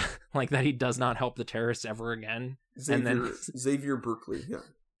 Mm-hmm. Like that he does not help the terrorists ever again. Xavier Berkeley, yeah.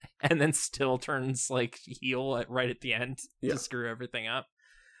 And then still turns like heel right at the end to screw everything up.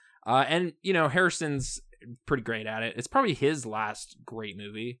 And Harrison's pretty great at it. It's probably his last great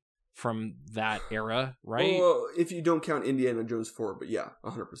movie from that era, right? Well, if you don't count Indiana Jones 4, but yeah,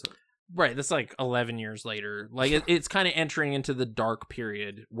 100%. Right, that's like 11 years later. Like it's kind of entering into the dark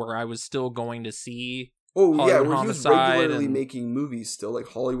period where I was still going to see Hollywood where Homicide, he was regularly making movies still, like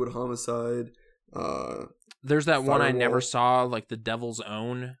Hollywood Homicide. There's that one I never saw, like The Devil's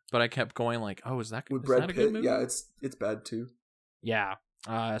Own, but I kept going like, oh, is that with Brad a Pitt? good movie? Yeah, it's bad too. Yeah.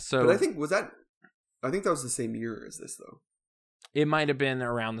 But I think that was the same year as this though. It might have been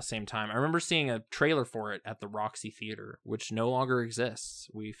around the same time. I remember seeing a trailer for it at the Roxy Theater, which no longer exists.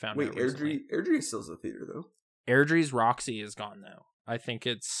 We found out recently. Airdrie still is a theater though. Airdrie's Roxy is gone though. I think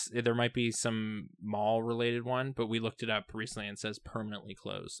there might be some mall related one, but we looked it up recently and it says permanently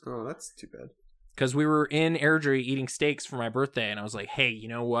closed. Oh, that's too bad. Because we were in Airdrie eating steaks for my birthday, and I was like, hey, you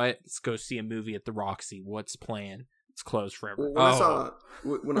know what? Let's go see a movie at the Roxy. What's playing? It's closed forever. Well,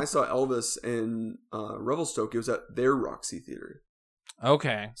 when I saw Elvis and Revelstoke, it was at their Roxy Theater.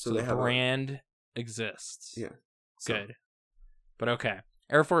 Okay, so the brand exists. Yeah, good. But okay,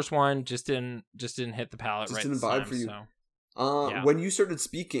 Air Force One just didn't hit the palate right. Just didn't vibe for you. So. When you started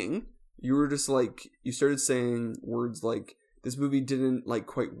speaking, you were just like you started saying words like this movie didn't like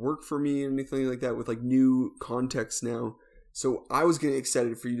quite work for me and anything like that with like new context now. So I was getting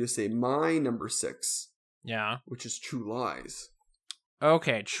excited for you to say my number 6. Yeah. Which is True Lies.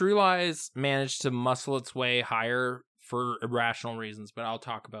 Okay, True Lies managed to muscle its way higher for irrational reasons, but I'll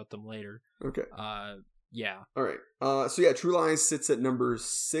talk about them later. Okay. Yeah. All right. So yeah, True Lies sits at number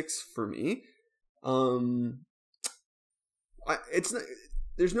 6 for me.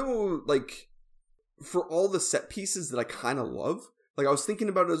 There's no like for all the set pieces that I kind of love. Like I was thinking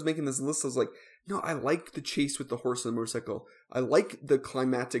about it, I was making this list. I was like, no, I like the chase with the horse and the motorcycle. I like the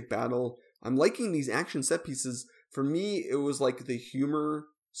climactic battle. I'm liking these action set pieces. For me, it was like the humor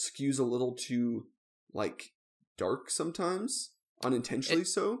skews a little too like dark sometimes. unintentionally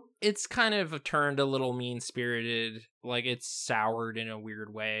so. It's kind of turned a little mean-spirited, like it's soured in a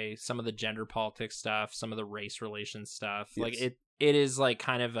weird way. Some of the gender politics stuff, some of the race relations stuff, Yes. like it is like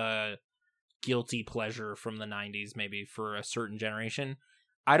kind of a guilty pleasure from the 90s maybe for a certain generation.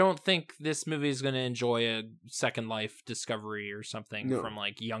 I don't think this movie is going to enjoy a Second Life discovery or something from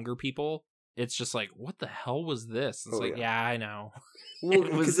like younger people. It's just like, what the hell was this? It's yeah, I know. Well,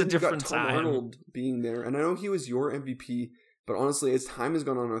 it was a different Tom time. Arnold being there, and I know he was your MVP. But honestly, as time has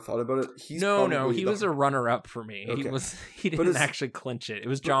gone on, I thought about it. He was a runner-up for me. Okay. He didn't actually clinch it. It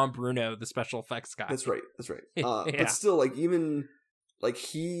was John Bruno, the special effects guy. That's right. Yeah. But still, like even like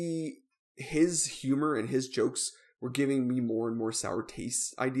his humor and his jokes were giving me more and more sour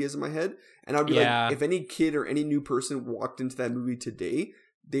taste ideas in my head. And I'd be like, if any kid or any new person walked into that movie today,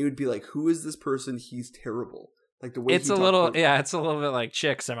 they would be like, "Who is this person? He's terrible." Like the way it's a little bit like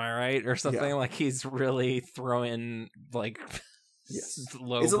Chicks, am I right, or something? Yeah. Like he's really throwing like low it's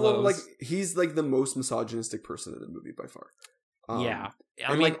blows. A little like he's like the most misogynistic person in the movie by far.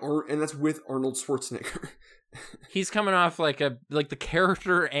 I mean, and that's with Arnold Schwarzenegger. He's coming off like the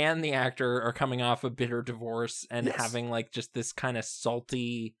character and the actor are coming off a bitter divorce and having like just this kind of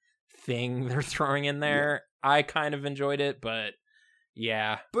salty thing they're throwing in there. Yeah. I kind of enjoyed it, but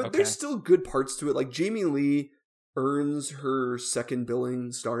there's still good parts to it. Like Jamie Lee earns her second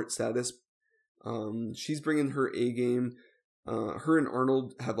billing status. She's bringing her A game. Her and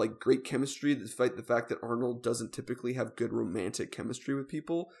Arnold have like great chemistry, despite the fact that Arnold doesn't typically have good romantic chemistry with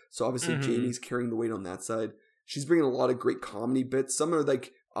people. So obviously Jamie's carrying the weight on that side. She's bringing a lot of great comedy bits. Some are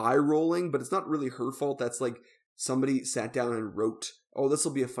like eye rolling, but it's not really her fault. That's like somebody sat down and wrote, "Oh, this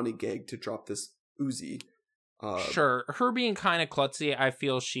will be a funny gag to drop this Uzi." Sure, her being kind of klutzy, I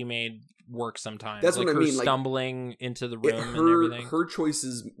feel she made work sometimes. That's like what I mean. Stumbling into the room and everything. Her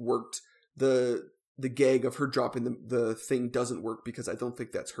choices worked. The gag of her dropping the thing doesn't work because I don't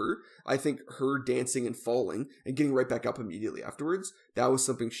think that's her. I think her dancing and falling and getting right back up immediately afterwards, that was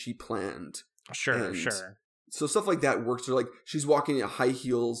something she planned. Sure. So stuff like that works. Or like she's walking in high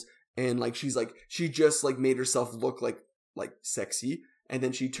heels and like she just like made herself look like sexy. And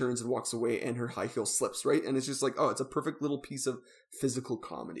then she turns and walks away and her high heel slips, right? And it's just like, oh, it's a perfect little piece of physical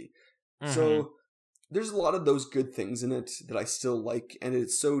comedy. Mm-hmm. So there's a lot of those good things in it that I still like. And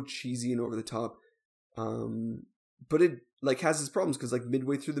it's so cheesy and over the top. But it like has its problems because like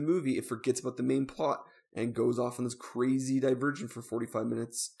midway through the movie, it forgets about the main plot and goes off on this crazy diversion for 45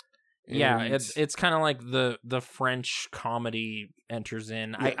 minutes. And it's kind of like the French comedy enters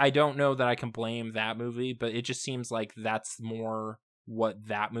in. Yeah. I don't know that I can blame that movie, but it just seems like that's more what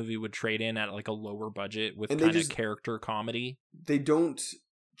that movie would trade in at like a lower budget with kind of character comedy.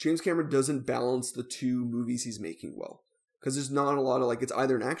 James Cameron doesn't balance the two movies he's making well because there's not a lot of like, it's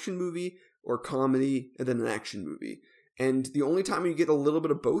either an action movie or comedy and then an action movie. And the only time you get a little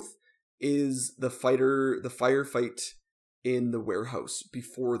bit of both is the firefight in the warehouse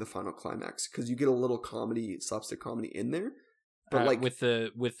before the final climax because you get a little slapstick comedy in there. But like with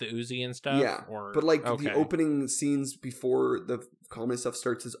the Uzi and stuff, but like the opening scenes before the comedy stuff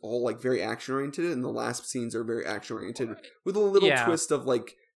starts is all like very action oriented, and the last scenes are very action oriented with a little twist of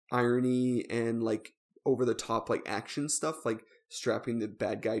like irony and like over the top like action stuff, like strapping the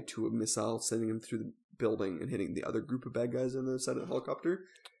bad guy to a missile, sending him through the building, and hitting the other group of bad guys on the side of the helicopter.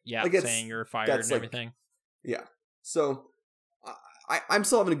 Yeah, like saying you're fired and everything. Yeah, so I'm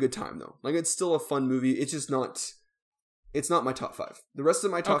still having a good time though. Like it's still a fun movie. It's just not. It's not my top 5. The rest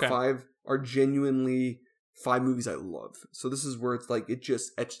of my top 5 are genuinely 5 movies I love. So this is where it's like, it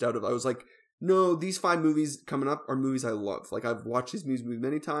just etched out of, I was like, no, these 5 movies coming up are movies I love. Like I've watched these movies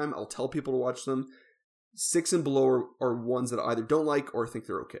many times. I'll tell people to watch them. 6 and below are ones that I either don't like or think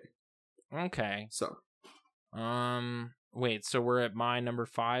they're okay. Okay. So. Wait, so we're at my number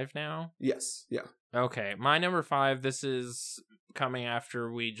 5 now? Yes. Yeah. Okay. My number 5, this is coming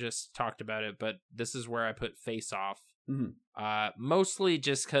after we just talked about it, but this is where I put Face Off. Mm-hmm. Mostly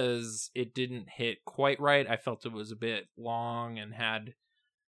just because it didn't hit quite right. I felt it was a bit long and had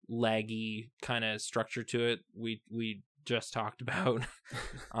laggy kind of structure to it. We just talked about.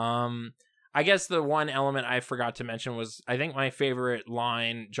 I guess the one element I forgot to mention was I think my favorite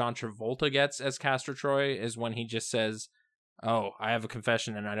line John Travolta gets as Castor Troy is when he just says, "Oh, I have a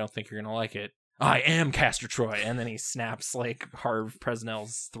confession and I don't think you're gonna like it. I am Castor Troy," and then he snaps like Harv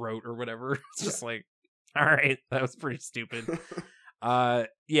Presnell's throat or whatever. It's just like. All right, that was pretty stupid.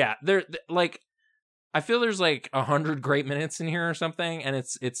 They're like I feel there's like 100 great minutes in here or something, and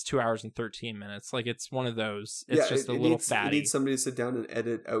it's 2 hours and 13 minutes. Like, it's one of those. It's just a little fatty. It needs somebody to sit down and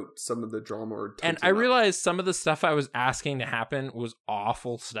edit out some of the drama or and I realized some of the stuff I was asking to happen was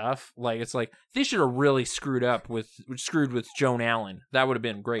awful stuff. Like, it's like they should have really screwed with Joan Allen. That would have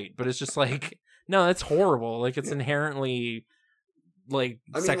been great. But it's just like, no, that's horrible. Like, it's inherently like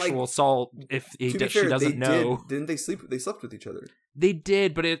sexual assault if she doesn't know. Didn't they sleep? They slept with each other. They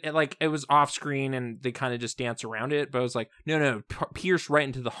did, but it was off screen and they kind of just dance around it. But I was like, no, pierce right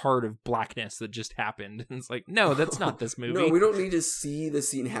into the heart of blackness that just happened. And it's like, no, that's not this movie. No, we don't need to see the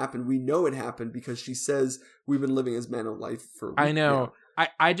scene happen. We know it happened because she says we've been living as man of life for a week. I know. Now.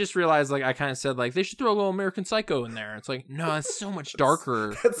 I just realized, like, I kind of said, like, they should throw a little American Psycho in there. It's like, no, it's so much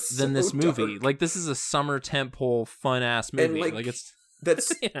darker than this movie. Like, this is a summer tentpole fun ass movie. And, like it's.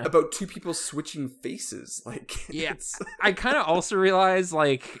 That's about two people switching faces. Like, yeah, I kind of also realized,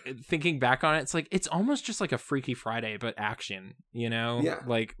 like, thinking back on it, it's like it's almost just like a Freaky Friday, but action. You know,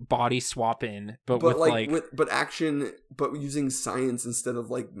 like body swapping, but with action, but using science instead of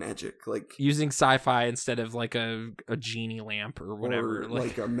like magic, like using sci-fi instead of like a genie lamp or whatever, or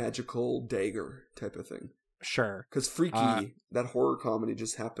like a magical dagger type of thing. Sure, because Freaky, that horror comedy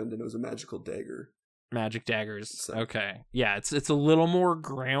just happened, and it was a magical dagger. Magic daggers. So. Okay. Yeah, it's a little more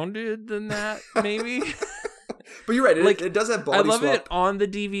grounded than that, maybe. But you're right. It does have body swap. I love it on the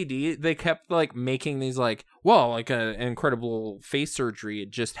DVD. They kept like making these like, well, like an incredible face surgery.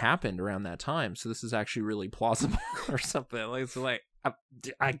 It just happened around that time, so this is actually really plausible or something. Like it's like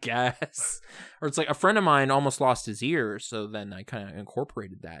I guess, or it's like a friend of mine almost lost his ear, so then I kind of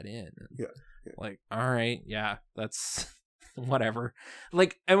incorporated that in. Yeah. Like, all right, yeah, that's. Whatever.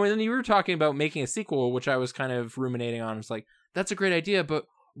 Like, and when you were talking about making a sequel, which I was kind of ruminating on, I was like, that's a great idea, but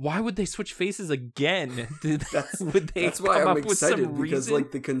why would they switch faces again? That's why I'm excited, because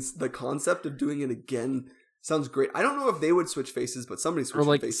like the concept of doing it again sounds great. I don't know if they would switch faces, but somebody switches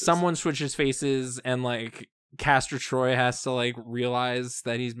faces. Or like someone switches faces and like Castor Troy has to like realize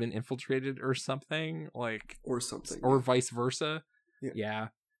that he's been infiltrated or something, like, or something, or vice versa. Yeah.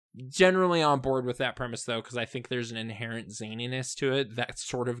 Generally on board with that premise, though, because I think there's an inherent zaniness to it that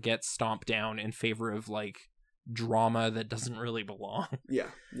sort of gets stomped down in favor of like drama that doesn't really belong. Yeah.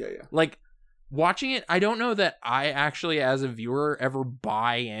 Like watching it, I don't know that I actually, as a viewer, ever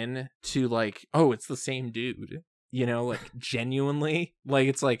buy in to like, oh, it's the same dude. You know, like genuinely, like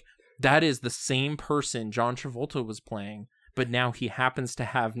it's like that is the same person John Travolta was playing, but now he happens to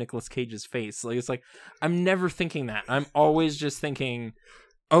have Nicolas Cage's face. Like it's like I'm never thinking that. I'm always just thinking,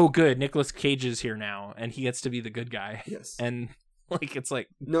 oh, good, Nicolas Cage is here now, and he gets to be the good guy. Yes. And, like, it's like,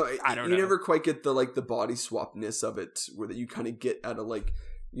 no, I don't know. You never quite get the, like, the body swapness of it, where that you kind of get out of, like,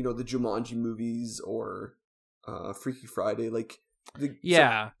 you know, the Jumanji movies or Freaky Friday. Like, you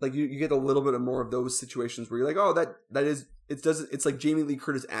get a little bit of more of those situations where you're like, oh, that is, it's like Jamie Lee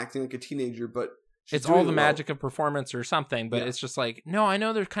Curtis acting like a teenager, but it's all the magic of performance or something, but it's just like, no, I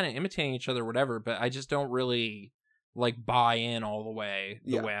know they're kind of imitating each other or whatever, but I just don't really like buy in all the way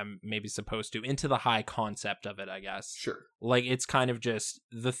way I'm maybe supposed to into the high concept of it, I guess. Sure. Like it's kind of just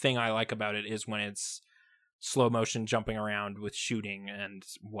the thing I like about it is when it's slow motion jumping around with shooting and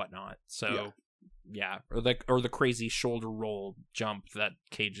whatnot. So or the crazy shoulder roll jump that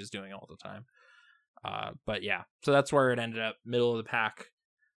Cage is doing all the time. But yeah, so that's where it ended up, middle of the pack,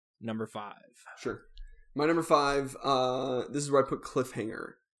 number 5. Sure. My number 5, this is where I put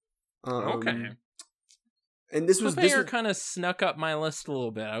Cliffhanger. Okay. And this kind of snuck up my list a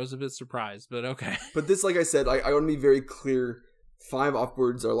little bit. I was a bit surprised, but okay. But this, like I said, I want to be very clear. 5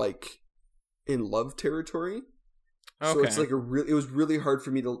 upwards are like in love territory. Okay. So it's like it was really hard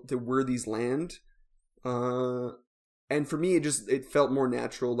for me to where these land. And for me, it felt more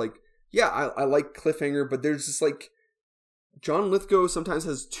natural. Like, yeah, I like Cliffhanger, but there's just like John Lithgow sometimes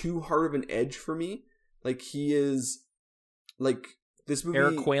has too hard of an edge for me. Like he is like. This movie,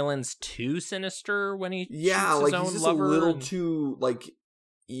 Eric Quaylen's too sinister when he shoots like his own he's just lover a little too like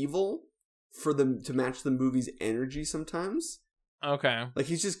evil for them to match the movie's energy sometimes. Okay, like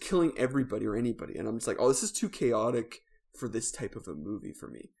he's just killing everybody or anybody, and I'm just like, oh, this is too chaotic for this type of a movie for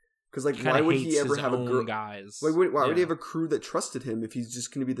me. Because like, why would he ever have a girl? Guys. Why would he have a crew that trusted him if he's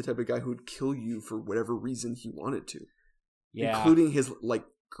just going to be the type of guy who would kill you for whatever reason he wanted to? Yeah, including his like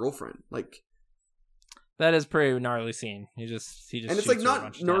girlfriend, like. That is pretty gnarly scene. He just and it's like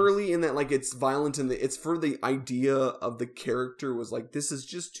not gnarly in that like it's violent and it's for the idea of the character was like this is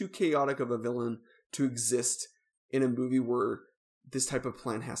just too chaotic of a villain to exist in a movie where this type of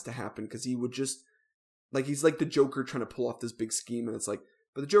plan has to happen because he would just like he's like the Joker trying to pull off this big scheme and it's like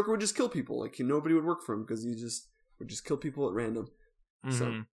but the Joker would just kill people nobody would work for him because he just would just kill people at random. Mm-hmm.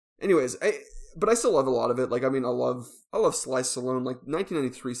 So anyways, but I still love a lot of it. Like, I mean, I love Sly Stallone. Like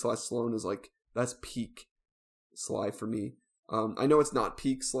 1993 Sly Stallone is like, that's peak Sly for me. I know it's not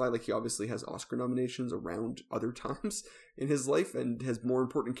peak Sly. Like, he obviously has Oscar nominations around other times in his life and has more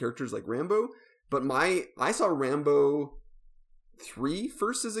important characters like Rambo. But I saw Rambo 3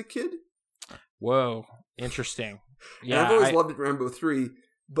 first as a kid. Whoa, interesting. Yeah, and I've always loved Rambo 3,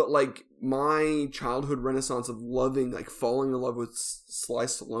 but like my childhood renaissance of loving, like falling in love with Sly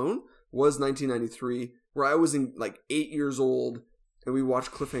Stallone was 1993, where I was in like 8 years old and we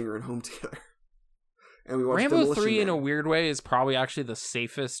watched Cliffhanger at home together. And we watched Rambo Demolition 3 Man. in a weird way is probably actually the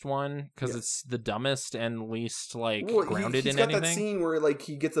safest one because Yes. it's the dumbest and least like Well, grounded he's in got anything. that scene where like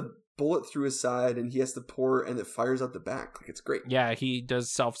he gets a bullet through his side and he has to pour and it fires out the back. Like, it's great. Yeah, he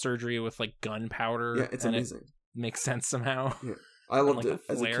does self-surgery with like gunpowder. Yeah, it's and amazing. It makes sense somehow. Yeah. I loved like it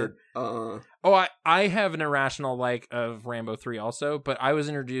a as a flare. kid. Oh, I have an irrational like of Rambo 3 also, but I was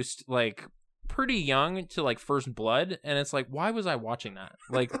introduced like pretty young to like First Blood, and it's like, why was I watching that?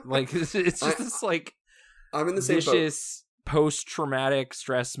 Like it's just this like I'm in the same boat. vicious post-traumatic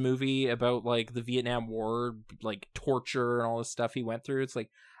stress movie about like the Vietnam War, like torture and all this stuff he went through. It's like,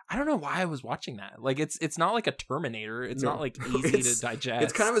 I don't know why I was watching that. Like, it's not like a Terminator. It's not like easy to digest.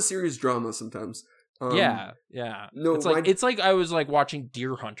 It's kind of a serious drama sometimes. Yeah. No, it's like I was like watching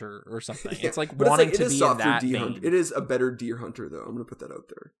Deer Hunter or something. Yeah, It's like but wanting it's to like, it is be in softer that Deer vein. Hunter. It is a better Deer Hunter, though. I'm gonna put that out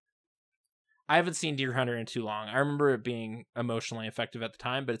there. I haven't seen Deer Hunter in too long. I remember it being emotionally effective at the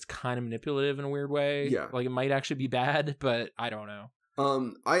time, but it's kind of manipulative in a weird way. Yeah. Like, it might actually be bad, but I don't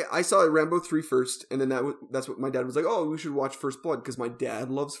know. I saw Rambo 3 first, and then that's what my dad was like, oh, we should watch First Blood, because my dad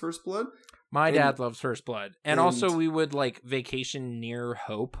loves First Blood. My dad loves First Blood. And also we would like vacation near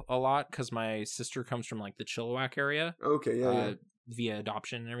Hope a lot because my sister comes from like the Chilliwack area. Okay, yeah. Via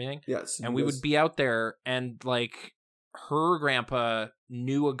adoption and everything. Yes. And we would be out there, and like her grandpa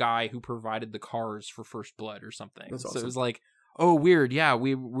knew a guy who provided the cars for First Blood or something. That's So awesome. it was like, oh, weird. Yeah,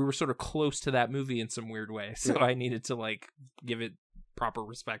 we were sort of close to that movie in some weird way. So Yeah. I needed to like give it proper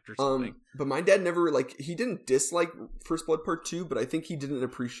respect or something. But my dad never like, he didn't dislike First Blood Part 2, but I think he didn't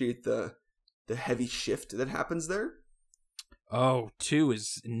appreciate the heavy shift that happens there. Oh, 2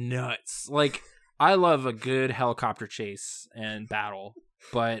 is nuts. Like, I love a good helicopter chase and battle,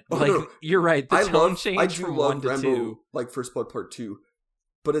 but Oh, like no. you're right, the tone I change do from love 1 to Rambo, 2. like First Blood Part 2,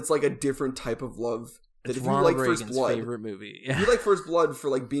 but it's like a different type of love. That It's if you Ronald like First Reagan's Blood, favorite movie. if you like First Blood for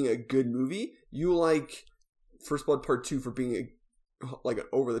like being a good movie, you like First Blood Part 2 for being like an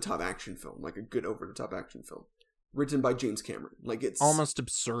over-the-top action film, like a good over-the-top action film. Written by James Cameron. Like, it's Almost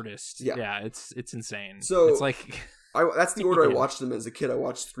absurdist. Yeah. Yeah, it's insane. So- it's like that's the order I Yeah. watched them as a kid. I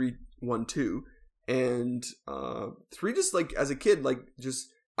watched 3, 1, 2, and 3 just like as a kid, like just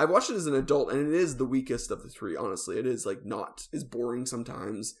I watched it as an adult, and it is the weakest of the 3. Honestly, it is like it's boring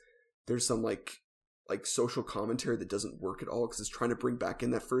sometimes. There's some like social commentary that doesn't work at all because it's trying to bring back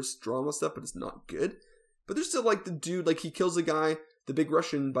in that first drama stuff, but it's not good. But there's still like the dude, like he kills a guy, the big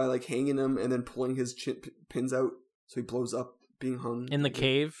Russian, by like hanging him and then pulling his pins out so he blows up being hung in the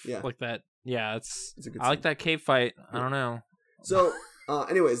cave. Yeah. Like that. Yeah, it's It's a good I like scene. that cave fight. I Yeah. don't know. So,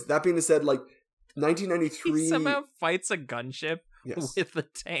 anyways, that being said, like 1993. He somehow fights a gunship Yes, with the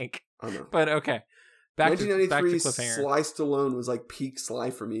tank. I know. But okay. Back to 1993 Cliffhanger. Sly Stallone was like peak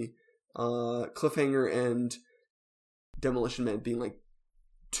Sly for me. Cliffhanger and Demolition Man being like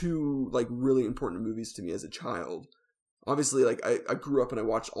 2 like really important movies to me as a child. Obviously, like I grew up and I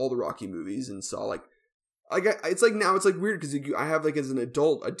watched all the Rocky movies and saw like it's like now it's like weird because I have like as an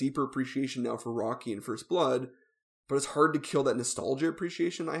adult a deeper appreciation now for Rocky and First Blood, but it's hard to kill that nostalgia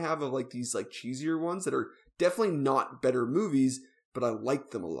appreciation I have of like these like cheesier ones that are definitely not better movies, but I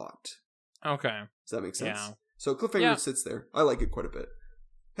like them a lot. Okay. Does that make sense? Yeah. So Cliffhanger Yeah. sits there. I like it quite a bit.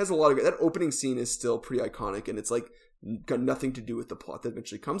 Has a lot of that opening scene is still pretty iconic, and it's like got nothing to do with the plot that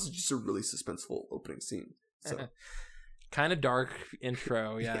eventually comes. It's just a really suspenseful opening scene. So, Kind of dark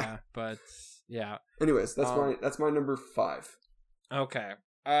intro, yeah, Yeah. but yeah. anyways, that's my number 5. Okay.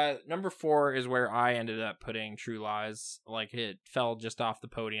 Number 4 is where I ended up putting True Lies. Like, it fell just off the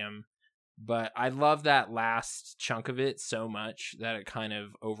podium, but I love that last chunk of it so much that it kind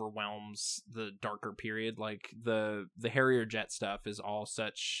of overwhelms the darker period. Like the Harrier jet stuff is all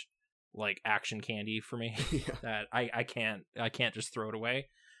such like action candy for me Yeah. that I can't just throw it away.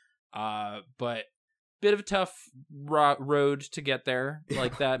 But bit of a tough road to get there.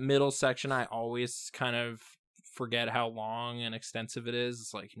 Like that middle section, I always kind of forget how long and extensive it is.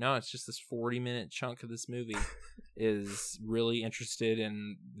 It's like, no, it's just this 40-minute chunk of this movie is really interested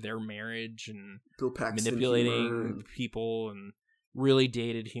in their marriage and Bill Paxton manipulating humor and people and really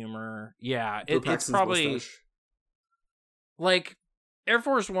dated humor. Yeah, Bill it's Paxton's probably mustache. like Air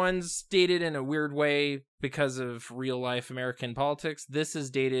Force One's dated in a weird way because of real life American politics. This is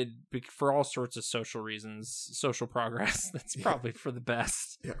dated for all sorts of social reasons, social progress. That's probably for the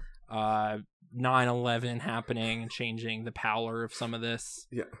best. Yeah. 9/11 happening and changing the power of some of this.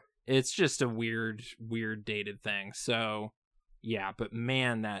 Yeah. It's just a weird dated thing. So, yeah, but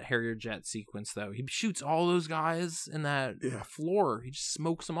man, that Harrier jet sequence, though, he shoots all those guys in that floor. He just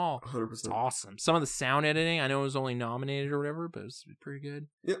smokes them all. 100%. It's awesome. Some of the sound editing, I know it was only nominated or whatever, but it was pretty good.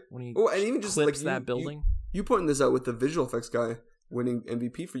 Yeah. When he and even just clips like that building. You pointing this out with the visual effects guy winning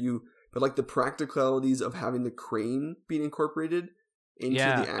MVP for you, but like the practicalities of having the crane being incorporated into the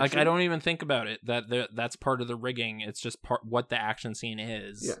action. Like I don't even think about it. That's part of the rigging. It's just what the action scene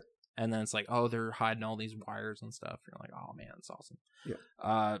is. Yeah. And then it's like, oh, they're hiding all these wires and stuff. You're like, oh man, it's awesome.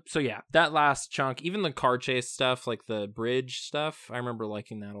 Yeah. So yeah, that last chunk, even the car chase stuff, like the bridge stuff, I remember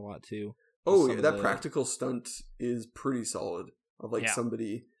liking that a lot too. Oh yeah, that practical stunt is pretty solid. Of like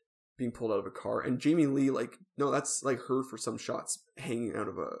somebody being pulled out of a car, and Jamie Lee, like, no, that's like her for some shots hanging out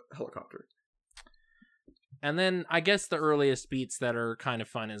of a helicopter. And then I guess the earliest beats that are kind of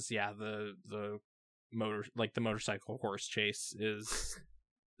fun is the motorcycle horse chase is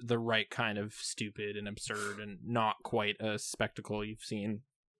the right kind of stupid and absurd and not quite a spectacle you've seen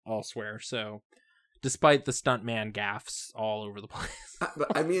elsewhere. So despite the stuntman gaffes all over the place.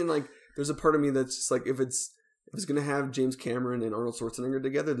 But I mean, like, there's a part of me that's just like, if it's gonna have James Cameron and Arnold Schwarzenegger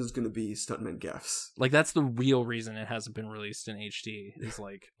together, there's gonna be stuntman gaffes. Like, that's the real reason it hasn't been released in HD. Is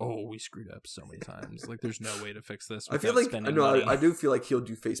like, oh, we screwed up so many times. Like, there's no way to fix this. I feel like I do feel like he'll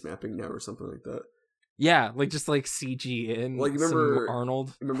do face mapping now or something like that. Yeah, like just like CG in. Like, remember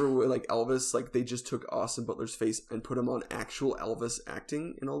Arnold? Remember with, like, Elvis? Like, they just took Austin Butler's face and put him on actual Elvis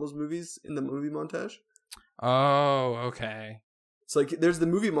acting in all those movies in the movie montage. Oh, okay. It's like there's the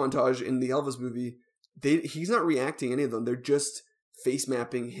movie montage in the Elvis movie. He's not reacting any of them. They're just face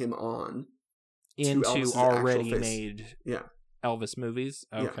mapping him on into already made Elvis movies.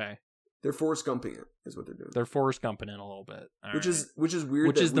 Okay. Yeah. They're Forrest Gumping it, is what they're doing. They're Forrest Gumping it a little bit. Which is weird.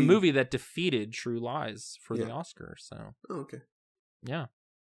 Which is the movie that defeated True Lies for the Oscar. So. Oh, okay. Yeah.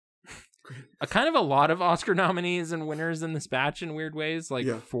 Kind of a lot of Oscar nominees and winners in this batch in weird ways, like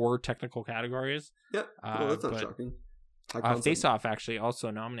 4 technical categories. Yep. Well, that's not shocking. Face Off actually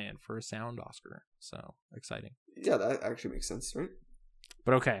also nominated for a sound Oscar. So exciting. Yeah, that actually makes sense, right?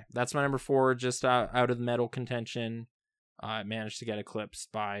 But okay, that's my number 4, just out of the medal contention. Managed to get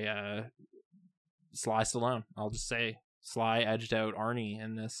eclipsed by Sly Stallone. I'll just say Sly edged out Arnie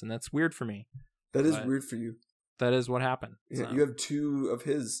in this, and that's weird for me. That is weird for you. That is what happened. Yeah, so. You have 2 of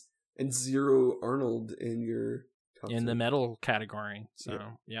his and 0 Arnold in your top 10. The medal category. So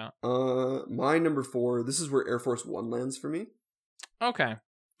yeah. My number 4. This is where Air Force One lands for me. Okay.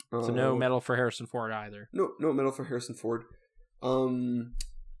 So no medal for Harrison Ford either. No medal for Harrison Ford.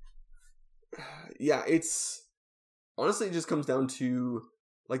 Yeah, it's. Honestly, it just comes down to,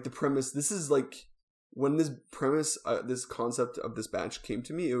 like, the premise. This is, like, when this premise, this concept of this batch came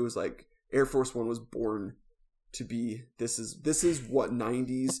to me, it was like Air Force One was born to be, this is what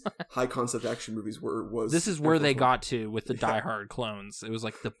 90s high concept action movies were. This is where they got to with the Die Hard clones. It was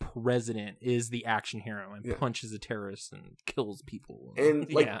like the president is the action hero and punches a terrorist and kills people.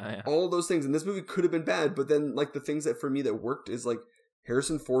 And, like, all those things. And this movie could have been bad, but then, like, the things that for me that worked is, like,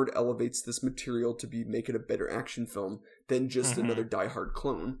 Harrison Ford elevates this material to make it a better action film than just another Die Hard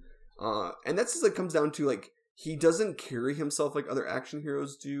clone. And that's just, like, comes down to, like, he doesn't carry himself like other action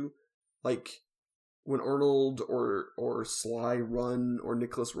heroes do. Like, when Arnold or Sly run or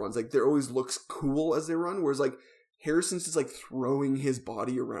Nicholas runs, like, there always looks cool as they run, whereas, like, Harrison's just, like, throwing his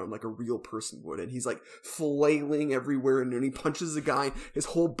body around like a real person would, and he's, like, flailing everywhere, and then he punches a guy, his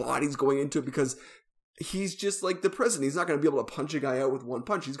whole body's going into it because he's just like the president. He's not going to be able to punch a guy out with one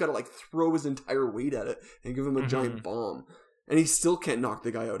punch. He's got to, like, throw his entire weight at it and give him a giant bomb. And he still can't knock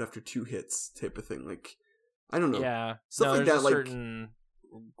the guy out after 2 hits type of thing. Like, I don't know. Yeah. Stuff like that, like, certain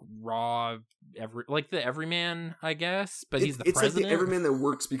raw, the everyman, I guess, but he's the president. It's like the everyman that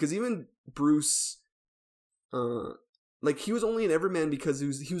works, because even Bruce, like, he was only an everyman because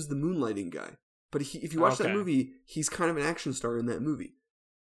he was the moonlighting guy. But if you watch that movie, he's kind of an action star in that movie.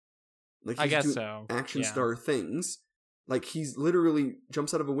 Like, he's doing action star things. Like, he's literally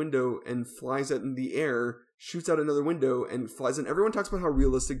jumps out of a window and flies out in the air, shoots out another window, and flies in. Everyone talks about how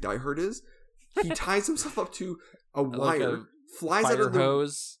realistic Die Hard is. He ties himself up to a wire, flies out of the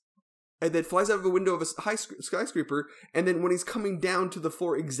hose, and then flies out of the window of a high skyscraper. And then when he's coming down to the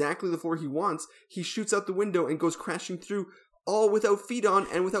floor, exactly the floor he wants, he shoots out the window and goes crashing through, all without feet on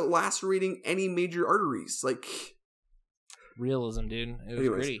and without lacerating any major arteries. Like, realism, dude. It was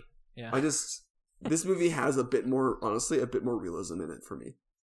gritty. Yeah. This movie has a bit more realism in it for me.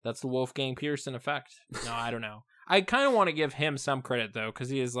 That's the Wolfgang Peterson effect. No, I don't know. I kind of want to give him some credit, though, because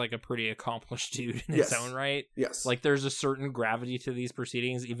he is like a pretty accomplished dude in his own right. Yes. Like, there's a certain gravity to these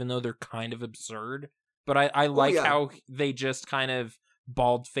proceedings, even though they're kind of absurd. But I like how they just kind of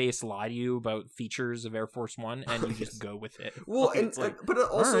bald-faced lie to you about features of Air Force One, and you just go with it. Well, like, and like, but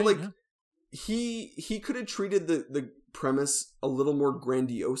also, right, like, yeah. he could have treated the premise a little more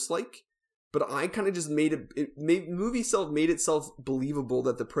grandiose-like. But I kind of just made movie itself made itself believable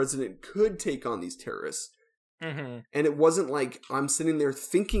that the president could take on these terrorists. Mm-hmm. And it wasn't like I'm sitting there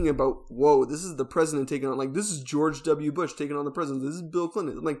thinking about, whoa, this is the president taking on, like, this is George W. Bush taking on the president. This is Bill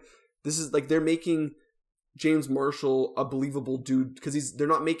Clinton. I'm like, this is like, they're making James Marshall a believable dude because they're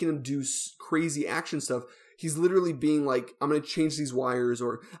not making him do crazy action stuff. He's literally being like, I'm going to change these wires,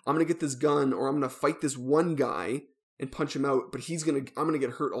 or I'm going to get this gun, or I'm going to fight this one guy and punch him out, but I'm gonna get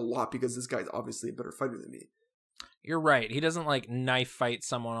hurt a lot because this guy's obviously a better fighter than me. You're right. He doesn't like knife fight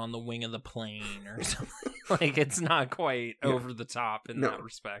someone on the wing of the plane or something. Like, it's not quite over the top in that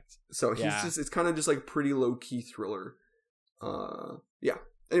respect. So it's kind of just like pretty low key thriller.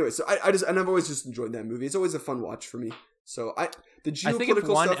 Anyway, so I've always just enjoyed that movie. It's always a fun watch for me. So I think if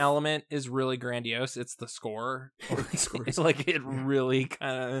one element is really grandiose, it's the score. It's like, it really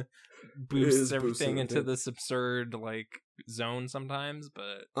kind of boosts everything into this absurd like zone sometimes,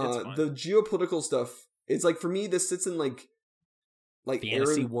 but it's fun. The geopolitical stuff, it's like, for me, this sits in like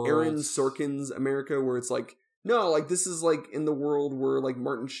Aaron Sorkin's America, where it's like, no, like, this is like in the world where like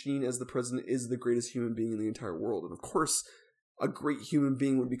Martin Sheen as the president is the greatest human being in the entire world, and of course a great human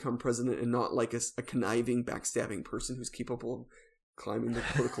being would become president and not like a conniving, backstabbing person who's capable of climbing the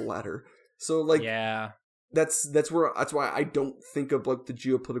political ladder. So like, that's why I don't think of like the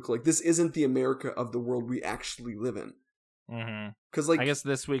geopolitical, like, this isn't the America of the world we actually live in. Because like, I guess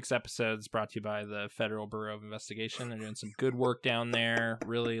this week's episode is brought to you by the Federal Bureau of Investigation. They're doing some good work down there.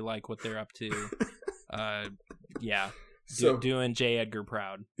 Really like what they're up to. Doing J. Edgar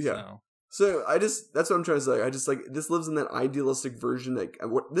proud. So that's what I'm trying to say. I just like, this lives in that idealistic version. Like,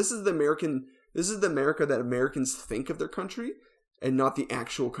 this is the America that Americans think of their country, and not the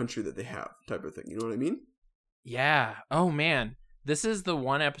actual country that they have, type of thing. You know what I mean? Yeah. Oh man, this is the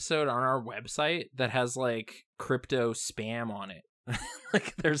one episode on our website that has like crypto spam on it.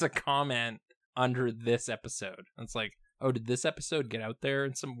 Like, there's a comment under this episode. It's like, oh, did this episode get out there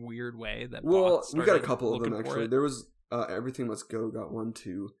in some weird way? We got a couple of them actually. There was Everything Must Go got one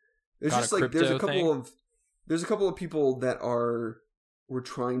too. There's just like, there's a couple of people that were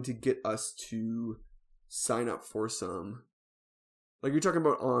trying to get us to sign up for some. Like, you're talking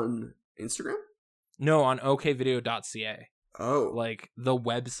about on Instagram? No, on okvideo.ca. Oh. Like, the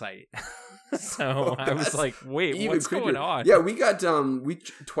website. So I was like, wait, what's going on? Yeah, we got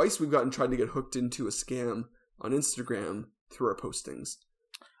twice we've tried to get hooked into a scam on Instagram through our postings.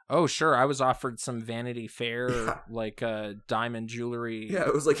 Oh, sure. I was offered some Vanity Fair, like diamond jewelry. Yeah,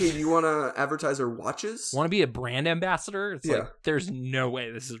 it was like, hey, do you want to advertise our watches? Want to be a brand ambassador? It's like, there's no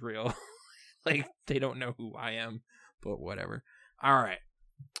way this is real. Like, they don't know who I am, but whatever. All right.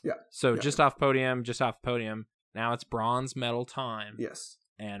 Yeah. So just off podium. Now it's bronze medal time. Yes.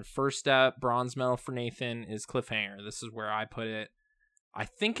 And first up, bronze medal for Nathan is Cliffhanger. This is where I put it. I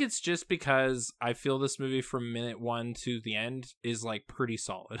think it's just because I feel this movie from minute 1 to the end is like pretty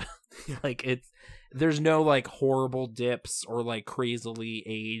solid. Like, there's no like horrible dips or like crazily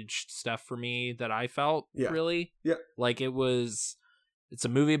aged stuff for me that I felt really. Yeah. Like, it's a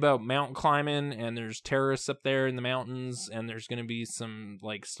movie about mountain climbing, and there's terrorists up there in the mountains, and there's going to be some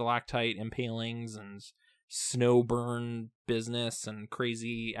like stalactite impalings and snow burn business and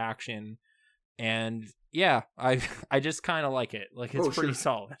crazy action. And yeah, I just kind of like it. Like, it's pretty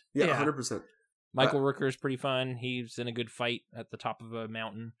solid. Yeah, 100%. Michael Rooker is pretty fun. He's in a good fight at the top of a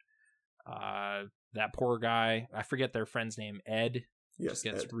mountain. That poor guy, I forget their friend's name, Ed. Yes, just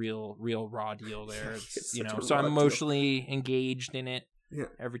gets Ed. real raw deal there. It's, so I'm emotionally engaged in it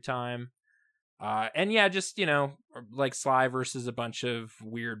every time. And yeah, just, like Sly versus a bunch of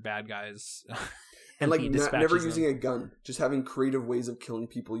weird bad guys. And like never using a gun, just having creative ways of killing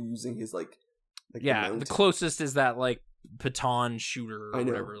people using his like the closest is that like baton shooter or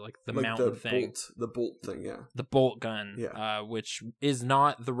whatever, like the mountain thing, the bolt thing, the bolt gun, which is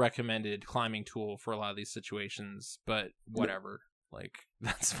not the recommended climbing tool for a lot of these situations, but whatever, like,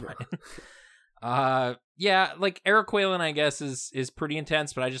 that's fine. Like Eric Whalen, I guess, is pretty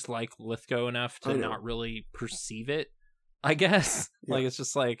intense, but I just like Lithgow enough to not really perceive it, I guess. Like, it's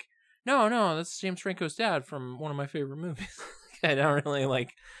just like, no, that's James Franco's dad from one of my favorite movies. I don't really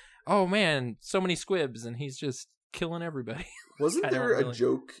like, oh man, so many squibs, and he's just killing everybody. Wasn't I don't there a really-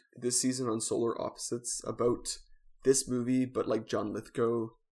 joke this season on Solar Opposites about this movie, but like John Lithgow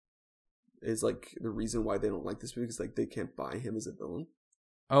is like the reason why they don't like this movie because like they can't buy him as a villain?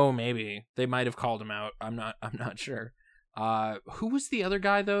 Oh, maybe they might have called him out. I'm not sure. Who was the other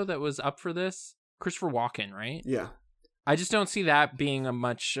guy though that was up for this? Christopher Walken, right? Yeah. I just don't see that being a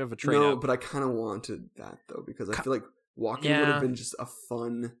much of a trade No, up. but I kind of wanted that though because I feel like Walken would Yeah. have been just a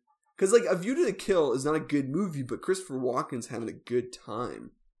fun. Because like A View to a Kill is not a good movie, but Christopher Walken's having a good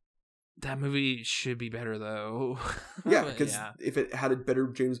time. That movie should be better though. Yeah, because if it had a better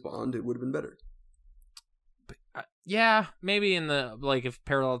James Bond, it would have been better. Yeah, maybe in the like if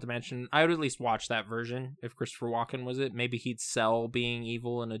parallel dimension, I would at least watch that version if Christopher Walken was it. Maybe he'd sell being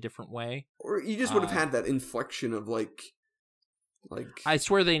evil in a different way. Or you just would have had that inflection of like. I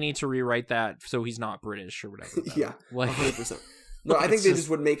swear they need to rewrite that so he's not British or whatever. Yeah, like 100%. No, I think they just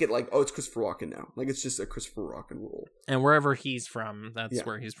would make it like, oh, it's Christopher Walken now. Like it's just a Christopher Walken role. And wherever he's from, that's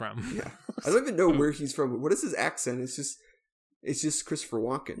where he's from. Yeah, I don't even know where he's from. What is his accent? It's just Christopher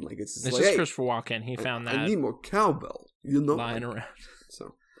Walken. Like it's just like, hey, Christopher Walken. He found that I need more cowbell. You know, lying around.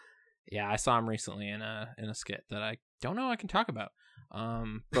 So yeah, I saw him recently in a skit that I don't know I can talk about.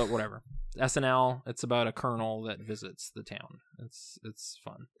 But whatever. SNL. It's about a colonel that visits the town. It's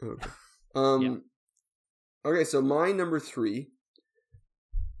fun. Okay. Okay, so my number 3.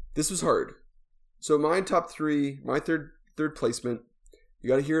 This was hard. So my top 3, my third placement. You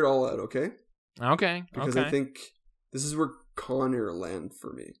got to hear it all out, okay? Okay. Because I think this is where Con Air land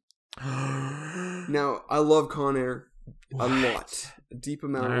for me. Now I love Con Air a lot, a deep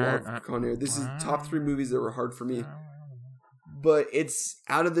amount of love for Con Air. This is top 3 movies that were hard for me. But it's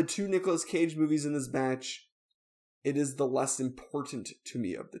out of the 2 Nicolas Cage movies in this batch, it is the less important to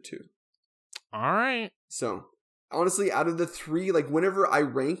me of the 2. All right. So, honestly, out of the 3, like whenever I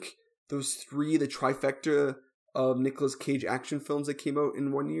rank those 3, the trifecta of Nicolas Cage action films that came out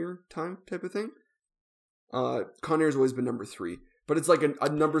in 1 year time type of thing, Con Air's always been number 3. But it's like a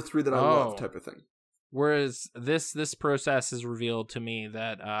number 3 that I love type of thing. Whereas this process has revealed to me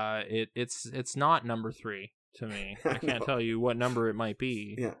that it's not number 3. To me, I can't tell you what number it might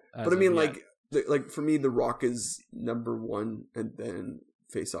be. Yeah, but I mean, like for me, The Rock is number 1, and then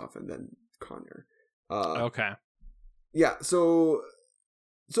Face Off, and then Con Air. Okay. Yeah. So,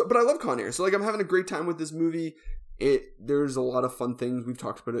 but I love Con Air. So, like, I'm having a great time with this movie. There's a lot of fun things. We've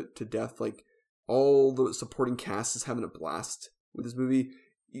talked about it to death. Like, all the supporting cast is having a blast with this movie.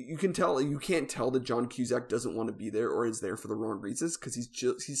 You can't tell that John Cusack doesn't want to be there or is there for the wrong reasons because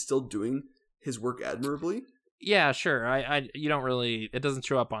he's still doing his work admirably. Yeah, sure. You don't really. It doesn't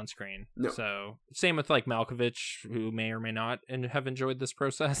show up on screen. No. So same with like Malkovich, who may or may not have enjoyed this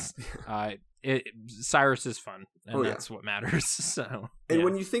process. Cyrus is fun, and that's what matters. So. And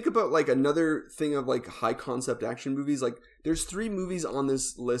when you think about like another thing of like high concept action movies, like there's 3 movies on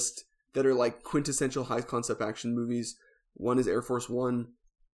this list that are like quintessential high concept action movies. One is Air Force One.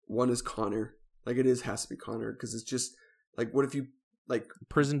 One is Con Air. Like has to be Con Air because it's just like what if you like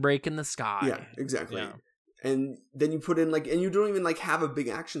Prison Break in the Sky. Yeah, exactly. Yeah. And then you put in like, and you don't even like have a big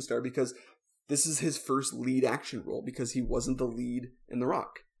action star because this is his first lead action role because he wasn't the lead in The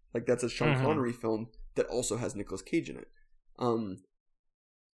Rock. Like that's a Sean Connery film that also has Nicolas Cage in it.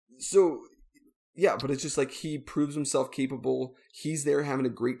 So yeah, but it's just like he proves himself capable. He's there having a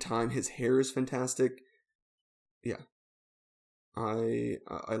great time. His hair is fantastic. Yeah, I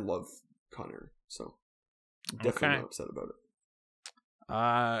love Con Air, so definitely not upset about it.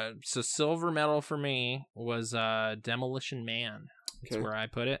 So silver medal for me was Demolition Man. That's where I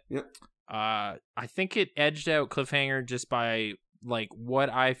put it. Yep. I think it edged out Cliffhanger just by like what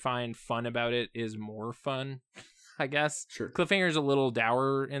I find fun about it is more fun, I guess. Sure. Cliffhanger's a little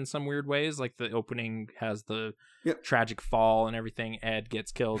dour in some weird ways. Like the opening has the tragic fall and everything. Ed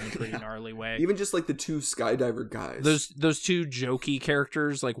gets killed in a pretty gnarly way. Even just like the 2 skydiver guys. Those 2 jokey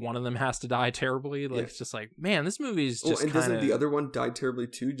characters, like one of them has to die terribly. Like it's just like, man, this movie's just and doesn't the other one die terribly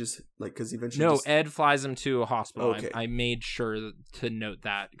too? Just like because eventually. No, Ed flies him to a hospital. Okay. I made sure to note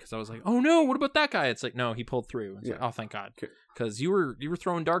that because I was like, oh no, what about that guy? It's like, no, he pulled through. It's like, oh, thank God. Because you were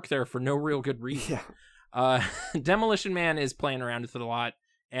throwing dark there for no real good reason. Yeah. Demolition Man is playing around with it a lot,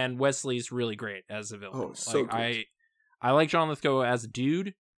 and Wesley's really great as a villain. Oh, so good. I like John Lithgow as a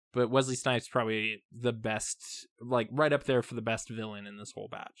dude, but Wesley Snipes probably the best, like right up there for the best villain in this whole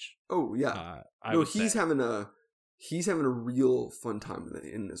batch. Oh yeah. He's having a real fun time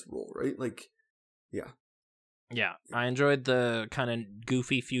in this role, right? Like, yeah. Yeah, I enjoyed the kind of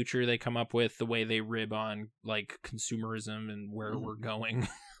goofy future they come up with, the way they rib on like consumerism and where we're going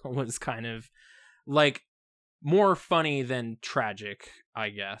was kind of like more funny than tragic, I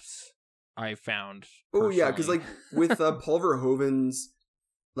guess. I found. Oh yeah, because personally. like with Paul Verhoeven's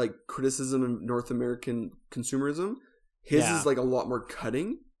like criticism of North American consumerism, his Yeah. is like a lot more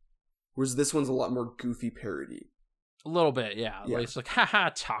cutting, whereas this one's a lot more goofy parody. A little bit, yeah. Yeah. Like, it's like, haha,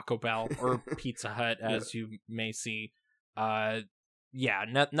 Taco Bell or Pizza Hut, as you may see. Yeah,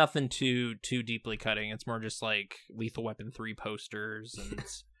 nothing too deeply cutting. It's more just like Lethal Weapon 3 posters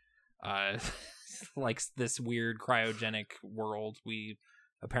and like this weird cryogenic world we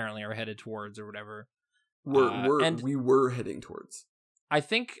apparently are headed towards or whatever. We were heading towards. I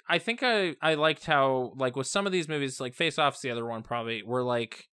think I liked how, like, with some of these movies, like Face Off's the other one probably, where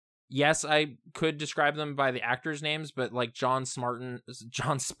like, yes, I could describe them by the actors' names, but like John Spartan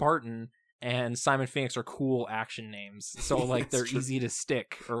and Simon Phoenix are cool action names, so like they're true. easy to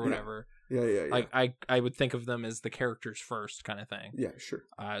stick or whatever. Yeah. Like I would think of them as the characters first kind of thing. Yeah, sure.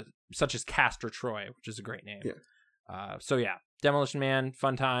 Such as Castor Troy, which is a great name. Yeah. So yeah, Demolition Man,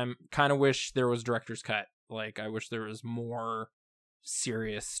 fun time. Kind of wish there was director's cut. Like, I wish there was more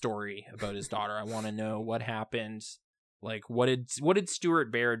serious story about his daughter. I want to know what happened. Like, what did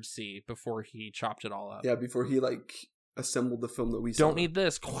Stuart Baird see before he chopped it all up? Yeah, before he like assembled the film that we Don't saw. need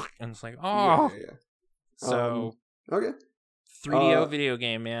this, and it's like, oh, Yeah. So Okay. 3DO video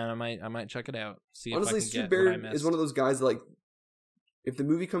game, man. I might check it out. See Honestly, if I can Stuart get what I Baird missed. is one of those guys that, like, if the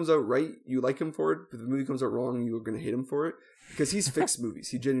movie comes out right, you like him for it. If the movie comes out wrong, you're going to hate him for it. Because he's fixed movies.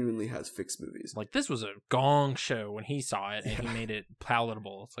 He genuinely has fixed movies. Like, this was a gong show when he saw it, and he made it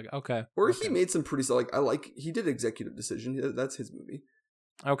palatable. It's like, okay. Or okay. he made some pretty solid, he did Executive Decision. That's his movie.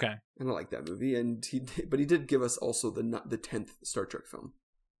 Okay. And I like that movie. And but he did give us also the 10th Star Trek film.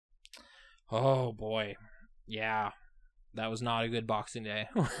 Oh, boy. Yeah. That was not a good Boxing Day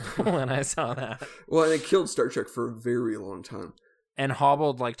when I saw that. Well, and it killed Star Trek for a very long time. And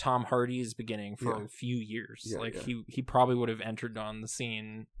hobbled like Tom Hardy's beginning for Yeah. a few years. Yeah, like yeah. he probably would have entered on the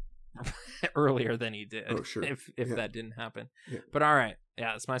scene earlier than he did. Oh, sure. If Yeah. that didn't happen. Yeah. But all right.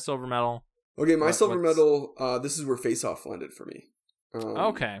 Yeah, it's my silver medal. Okay, my silver what's- medal, this is where Face Off landed for me.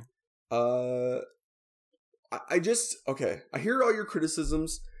 Okay. I hear all your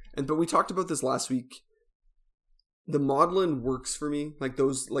criticisms, but we talked about this last week. The maudlin works for me. Like,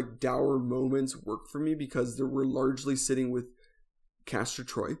 those like dour moments work for me because we're largely sitting with Castor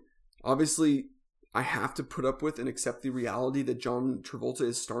Troy. Obviously, I have to put up with and accept the reality that John Travolta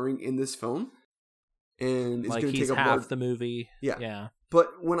is starring in this film, and is Like, going to he's take up half the movie. Yeah. Yeah.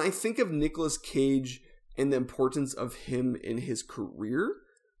 But when I think of Nicolas Cage and the importance of him in his career,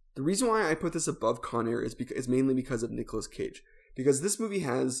 the reason why I put this above Con Air is mainly because of Nicolas Cage. Because this movie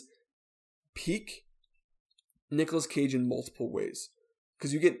has peak Nicolas Cage in multiple ways.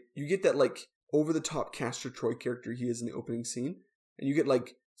 Because you get that like over the top Castor Troy character he is in the opening scene, and you get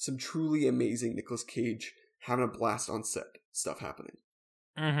like some truly amazing Nicolas Cage having a blast on set stuff happening.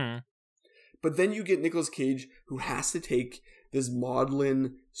 Mm-hmm. But then you get Nicolas Cage who has to take this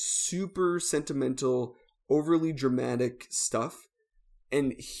maudlin, super sentimental, overly dramatic stuff,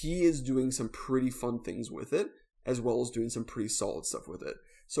 and he is doing some pretty fun things with it, as well as doing some pretty solid stuff with it.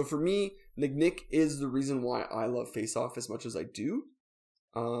 So for me, Nick is the reason why I love Face Off as much as I do.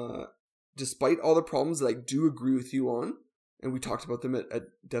 Despite all the problems that I do agree with you on, and we talked about them at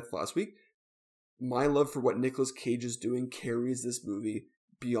depth last week, my love for what Nicolas Cage is doing carries this movie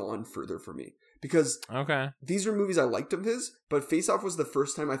beyond further for me. Because Okay. these are movies I liked of his, but Face Off was the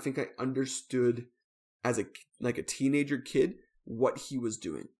first time I think I understood as a teenager kid what he was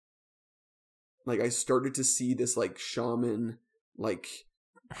doing. Like, I started to see this like shaman, like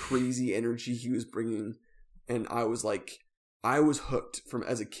crazy energy he was bringing, and I was hooked from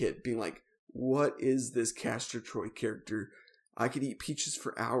as a kid, being like, what is this Castor Troy character? I could eat peaches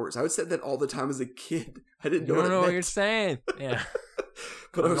for hours. I would say that all the time as a kid. I didn't know You what don't it know what meant. you're saying. Yeah.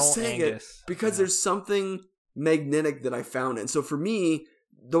 But I was Colonel saying Angus. it because there's something magnetic that I found. And so for me,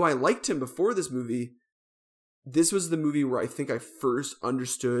 though I liked him before this movie, this was the movie where I think I first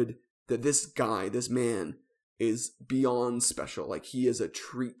understood that this guy, this man, is beyond special. Like, he is a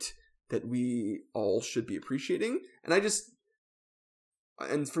treat that we all should be appreciating. And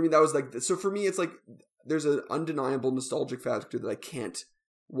for me, that was like, so for me, it's like, there's an undeniable nostalgic factor that I can't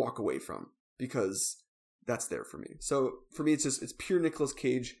walk away from because that's there for me. So for me, it's pure Nicolas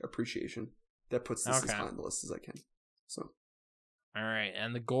Cage appreciation that puts this as high on the list as I can. So, All right.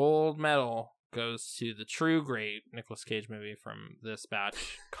 And the gold medal goes to the true great Nicolas Cage movie from this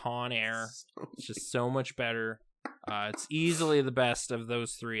batch, Con Air. It's just so much better. It's easily the best of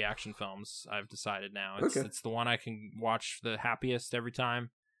those three action films, I've decided now. It's the one I can watch the happiest every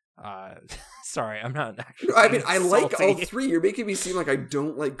time. Sorry, I'm not actually. I mean, I like all salty. three. You're making me seem like I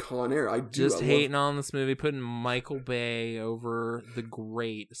don't like Con Air. I do. Just hating on this movie, putting Michael Bay over the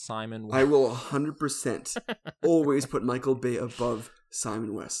great Simon West. I will 100% always put Michael Bay above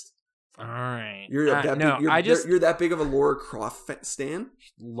Simon West. All right. You're that big of a Laura Croft stan?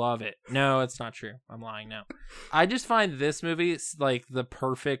 Love it. No, it's not true. I'm lying now. I just find this movie like the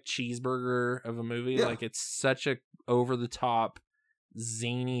perfect cheeseburger of a movie. Yeah. Like, it's such a over the top,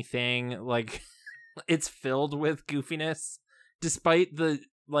 zany thing. Like, it's filled with goofiness, despite the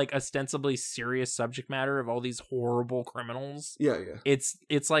like ostensibly serious subject matter of all these horrible criminals. Yeah.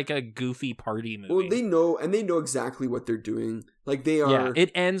 It's like a goofy party movie. Well, they know exactly what they're doing. Like, they are. Yeah, it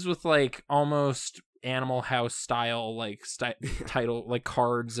ends with like almost Animal House style like title, like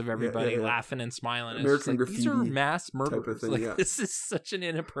cards of everybody laughing and smiling. American It's Graffiti these are mass murderers. type of thing, like, yeah. This is such an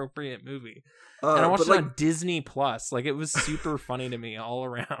inappropriate movie. And I watched it on Disney Plus. Like, it was super funny to me all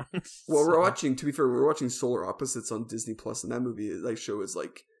around. Well, we're watching. To be fair, we're watching Solar Opposites on Disney Plus, and that movie, like, show is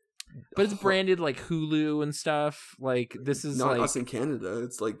like. But it's branded like Hulu and stuff. Like, this is not like us in Canada.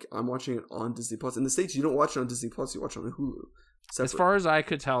 It's like I'm watching it on Disney Plus. In the States, you don't watch it on Disney Plus. You watch it on Hulu. Separate. As far as I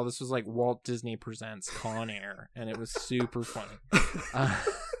could tell, this was like Walt Disney Presents Con Air, and it was super funny.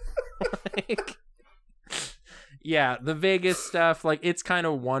 Like, yeah, the Vegas stuff, like, it's kind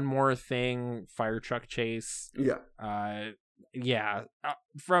of one more thing. Fire truck chase. Yeah.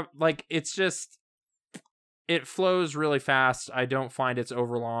 From like, it's just, it flows really fast. I don't find it's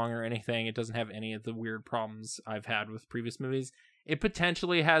overlong or anything. It doesn't have any of the weird problems I've had with previous movies. It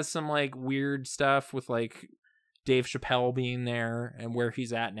potentially has some like weird stuff with like Dave Chappelle being there and where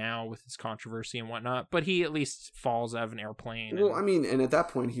he's at now with his controversy and whatnot, but he at least falls out of an airplane. Well, I mean, and at that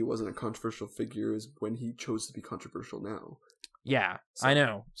point, he wasn't a controversial figure, is when he chose to be controversial now. Yeah, so. I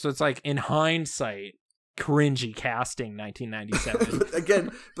know. So it's like, in hindsight, cringy casting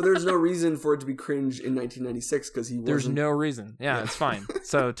 1997. but there's no reason for it to be cringe in 1996 because he wasn't. There's no reason. Yeah, it's fine.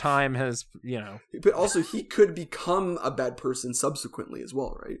 So time has, But also, he could become a bad person subsequently as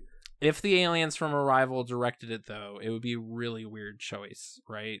well, right? If the aliens from Arrival directed it, though, it would be a really weird choice,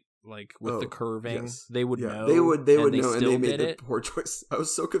 right? Like, with the curving, yes. They would know. They would know, and they made the poor choice. I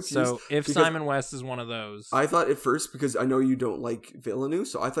was so confused. So, if Simon West is one of those... I thought at first, because I know you don't like Villeneuve,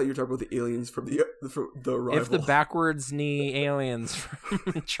 so I thought you were talking about the aliens from the Arrival. If the backwards knee aliens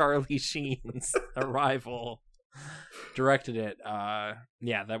from Charlie Sheen's Arrival directed it,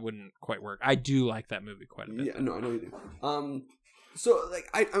 that wouldn't quite work. I do like that movie quite a bit. Yeah, no, I know you do. So, like,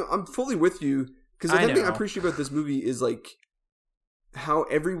 I'm fully with you, because the thing I appreciate about this movie is, like, how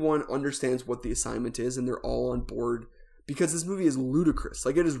everyone understands what the assignment is, and they're all on board, because this movie is ludicrous.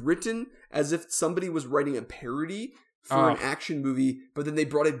 Like, it is written as if somebody was writing a parody for an action movie, but then they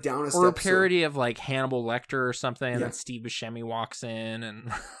brought it down a step. Or a parody of, like, Hannibal Lecter or something, and Steve Buscemi walks in,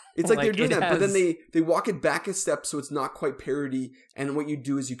 and... It's like they're doing that, but then they walk it back a step so it's not quite parody, and what you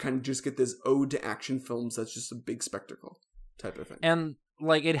do is you kind of just get this ode to action films that's just a big spectacle type of thing. And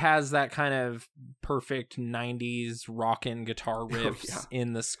like, it has that kind of perfect 90s rockin' guitar riffs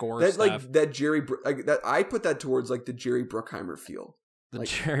in the score that, stuff. Like that Jerry that I put that towards like the Jerry Bruckheimer feel. The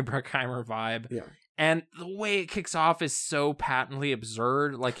Jerry Bruckheimer vibe. Yeah. And the way it kicks off is so patently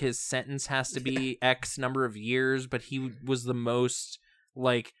absurd. Like, his sentence has to be X number of years, but he was the most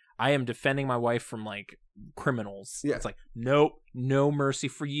like, I am defending my wife from like criminals. Yeah. It's like, nope, no mercy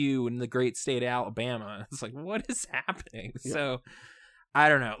for you in the great state of Alabama. It's like, what is happening? Yeah. So I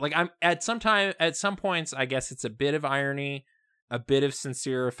don't know. Like, I'm at some points, I guess it's a bit of irony, a bit of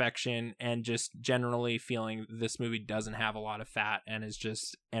sincere affection, and just generally feeling this movie doesn't have a lot of fat and is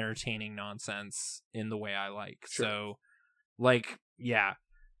just entertaining nonsense in the way I like. Sure. So, like, yeah.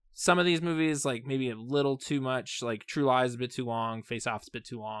 Some of these movies, like, maybe a little too much. Like, True Lies a bit too long. Face Off's a bit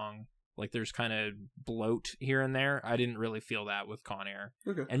too long. Like, there's kind of bloat here and there. I didn't really feel that with Con Air.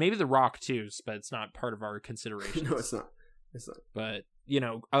 Okay. And maybe The Rock, too, but it's not part of our consideration. No, it's not. It's not. But,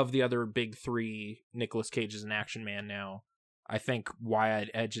 of the other big three, Nicolas Cage is an action man now. I think why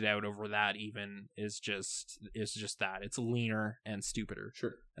I'd edge it out over that even is just that. It's leaner and stupider.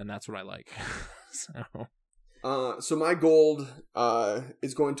 Sure. And that's what I like. So my gold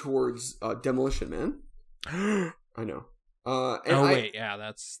is going towards Demolition Man. I know.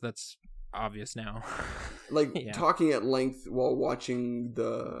 That's obvious now. Like, talking at length while watching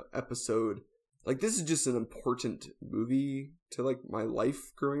the episode, like, this is just an important movie to, like, my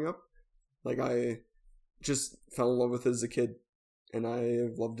life growing up. Like, I just fell in love with it as a kid, and I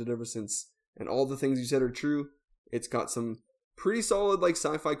have loved it ever since. And all the things you said are true. It's got some pretty solid, like,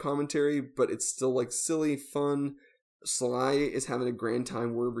 sci-fi commentary, but it's still, like, silly, fun. Sly is having a grand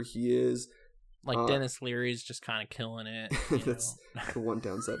time wherever he is. Like Dennis Leary's just kind of killing it. That's the one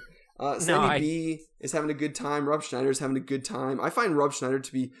downside. No, Sandy B is having a good time. Rob Schneider's having a good time. I find Rob Schneider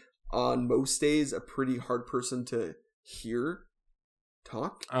to be, on most days, a pretty hard person to hear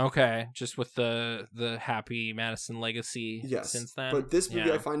talk. Okay, just with the Happy Madison legacy since then. But this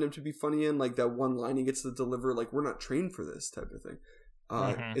movie I find him to be funny in, like that one line he gets to deliver, like, we're not trained for this type of thing,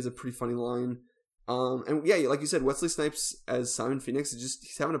 is a pretty funny line. And yeah, like you said, Wesley Snipes as Simon Phoenix,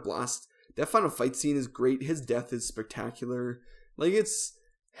 he's having a blast. That final fight scene is great. His death is spectacular. Like, it's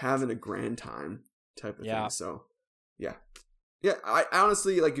having a grand time type of thing. So yeah. I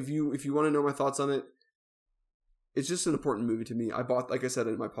honestly, like, if you want to know my thoughts on it, it's just an important movie to me. I bought, like I said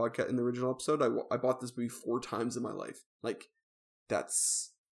in my podcast in the original episode, I bought this movie 4 times in my life. Like,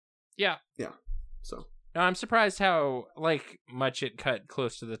 that's yeah. So no, I'm surprised how like much it cut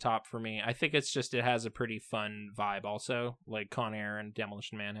close to the top for me. I think it's just it has a pretty fun vibe. Also, like Con Air and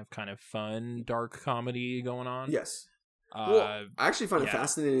Demolition Man have kind of fun dark comedy going on. Yes. Well, I actually find it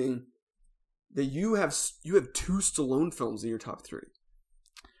fascinating that you have 2 Stallone films in your top 3.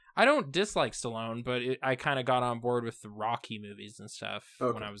 I don't dislike Stallone, but I kind of got on board with the Rocky movies and stuff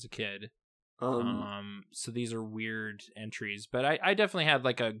when I was a kid. So these are weird entries, but I definitely had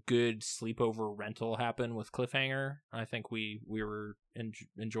like a good sleepover rental happen with Cliffhanger. I think we were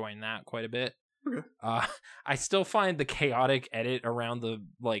enjoying that quite a bit. Okay. I still find the chaotic edit around the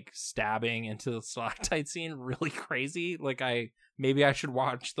like stabbing into the stalactite scene really crazy. Like maybe I should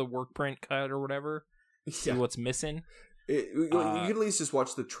watch the work print cut or whatever, see what's missing. You can at least just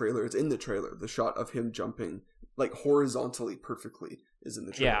watch the trailer. It's in the trailer. The shot of him jumping like horizontally perfectly is in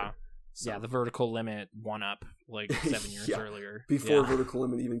the trailer. Yeah. So. Yeah, the Vertical Limit 1-up like 7 years earlier. Before Vertical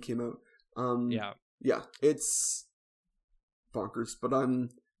Limit even came out. Yeah, it's bonkers, but I'm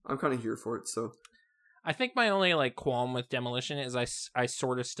kind of here for it. So I think my only like qualm with Demolition is I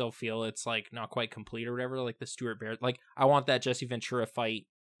sort of still feel it's like not quite complete or whatever. Like the Stuart Baird, like I want that Jesse Ventura fight.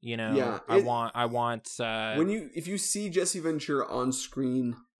 You know, yeah, I want. If you see Jesse Ventura on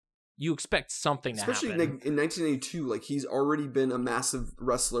screen, you expect something to happen. Especially in 1982, like he's already been a massive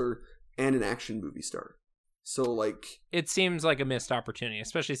wrestler and an action movie star. So like it seems like a missed opportunity,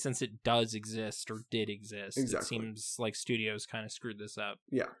 especially since it does exist or did exist. Exactly. It seems like studios kind of screwed this up.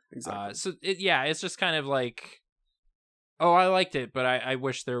 Yeah, exactly. It's just kind of like, oh, I liked it, but I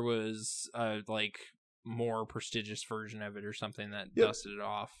wish there was like more prestigious version of it or something that dusted it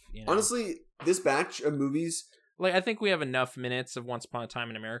off. You know? Honestly, this batch of movies, like I think we have enough minutes of Once Upon a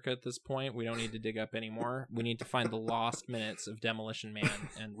Time in America at this point. We don't need to dig up anymore. We need to find the lost minutes of Demolition Man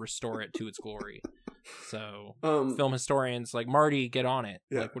and restore it to its glory. So film historians like Marty, get on it.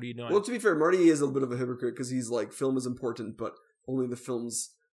 Yeah. Like, what are you doing? Well, to be fair, Marty is a bit of a hypocrite because he's like, film is important, but only the films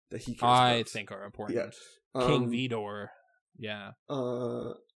that he cares about. I think are important. Yeah. King Vidor. Yeah.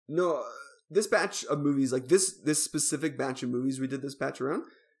 No, this batch of movies, like this specific batch of movies we did this batch around,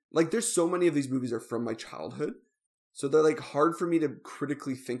 like there's so many of these movies are from my childhood. So they're like hard for me to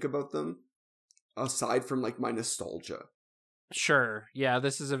critically think about them aside from like my nostalgia. Sure. Yeah,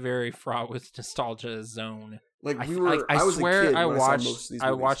 this is a very fraught with nostalgia zone. Like I swear I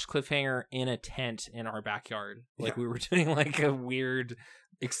watched Cliffhanger in a tent in our backyard. Like we were doing like a weird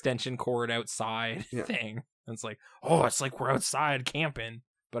extension cord outside thing. And it's like, oh, it's like we're outside camping,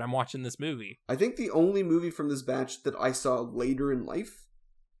 but I'm watching this movie. I think the only movie from this batch that I saw later in life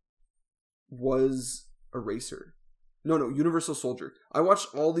was Eraser. No, Universal Soldier. I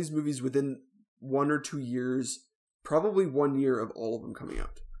watched all these movies within 1 or 2 years, probably 1 year of all of them coming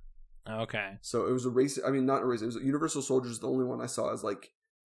out. Okay. So it was Eraser. I mean, not Eraser. It was Universal Soldier is the only one I saw as like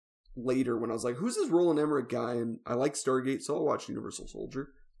later when I was like, who's this Roland Emmerich guy? And I like Stargate, so I'll watch Universal Soldier.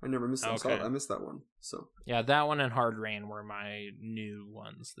 I never missed that. Okay. I missed that one. So yeah, that one and Hard Rain were my new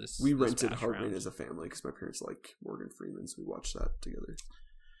ones. We rented Hard Rain as a family because my parents like Morgan Freeman, so we watched that together.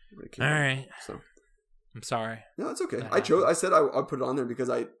 All right. So I'm sorry. No, it's okay. I said I put it on there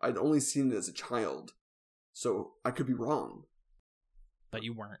because I'd only seen it as a child, so I could be wrong. But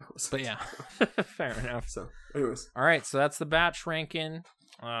you weren't. But yeah, fair enough. So, anyways, all right. So that's the batch ranking.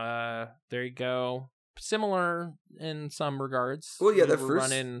 There you go. Similar in some regards. Well, yeah, the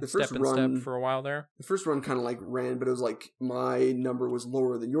first run for a while there. The first run kind of like ran, but it was like my number was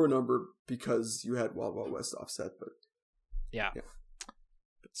lower than your number because you had Wild Wild West offset. But yeah. But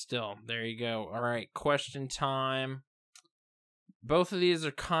still, there you go. All right, question time. Both of these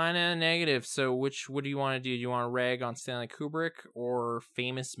are kind of negative. So, what do you want to do? Do you want to rag on Stanley Kubrick or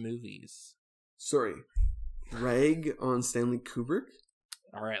famous movies? Sorry, rag on Stanley Kubrick.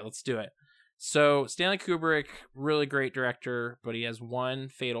 All right, let's do it. So, Stanley Kubrick, really great director, but he has one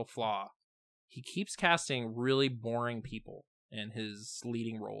fatal flaw. He keeps casting really boring people in his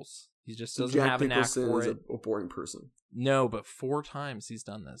leading roles. He just So doesn't Jack have a knack Nicholson for is it. a boring person. No, but 4 times he's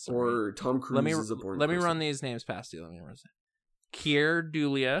done this. Or Tom Cruise is a boring person. Let me run these names past you. Let me run. Keir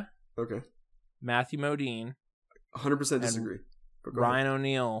Dullea. Okay. Matthew Modine. 100% disagree. Ryan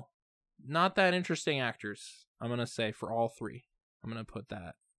O'Neal. Not that interesting actors, I'm going to say, for all 3. I'm going to put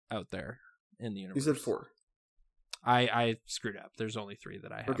that out there in the universe. You said 4. I screwed up. There's only 3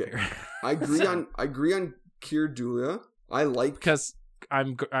 that I have here. I agree on Keir Dullea. I like... Because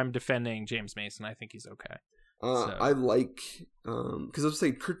I'm defending James Mason. I think he's okay. I like... Because I was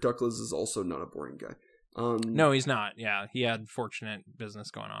saying Kirk Douglas is also not a boring guy. No, he's not. Yeah, he had fortunate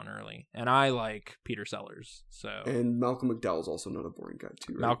business going on early, and I like Peter Sellers. So and Malcolm McDowell's also not a boring guy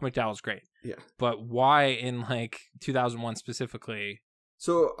too. Right? Malcolm McDowell's great. Yeah, but why in like 2001 specifically?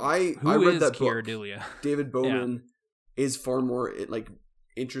 So I read that Keir book. Dullea? David Bowman is far more like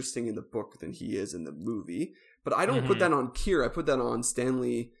interesting in the book than he is in the movie. But I don't put that on Keir. I put that on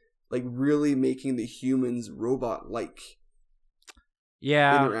Stanley, like really making the humans robot-like.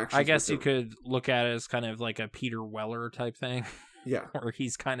 Yeah, I guess you could look at it as kind of like a Peter Weller type thing. Yeah. Or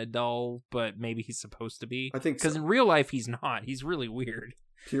he's kind of dull, but maybe he's supposed to be. I think because in real life he's not. He's really weird.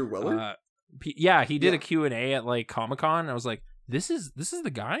 Peter Weller? Yeah, he did a Q&A at like Comic-Con. I was like, this is the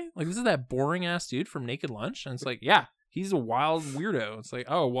guy? Like, this is that boring ass dude from Naked Lunch? And it's like, yeah, he's a wild weirdo. It's like,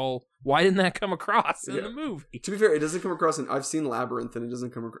 oh, well, why didn't that come across in the movie? To be fair, it doesn't come across I've seen Labyrinth and it doesn't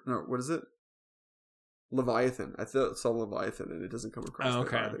come across. No, what is it? Leviathan. I saw Leviathan and it doesn't come across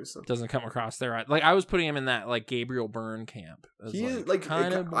there either. So. Doesn't come across there. Like, I was putting him in that like Gabriel Byrne camp. He is like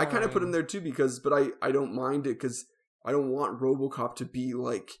I kind of put him there too but I don't mind it because I don't want RoboCop to be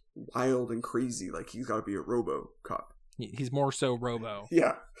like wild and crazy. Like he's got to be a RoboCop. He's more so Robo.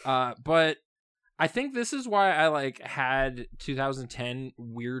 Yeah. But I think this is why I like had 2010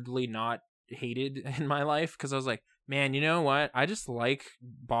 weirdly not hated in my life because I was like, man, you know what? I just like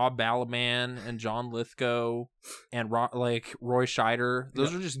Bob Balaban and John Lithgow and like Roy Scheider.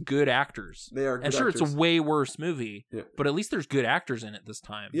 Those are just good actors. They are good and sure, actors. It's a way worse movie, yeah. but at least there's good actors in it this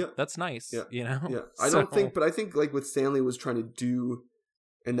time. Yeah. That's nice, you know? Yeah. I think like what Stanley was trying to do,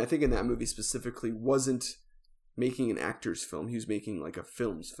 and I think in that movie specifically, wasn't making an actor's film. He was making like a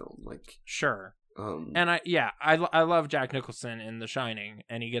film's film. Like sure. And I love Jack Nicholson in The Shining,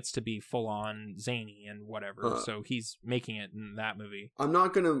 and he gets to be full on zany and whatever. So he's making it in that movie. I'm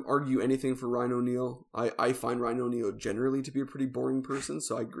not going to argue anything for Ryan O'Neal. I find Ryan O'Neal generally to be a pretty boring person,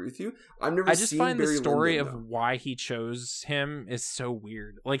 so I agree with you. I just find the story of why he chose him is so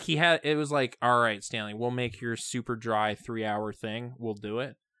weird. Like it was like, all right, Stanley, we'll make your super dry 3-hour thing. We'll do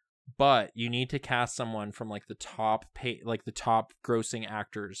it. But you need to cast someone from like the top grossing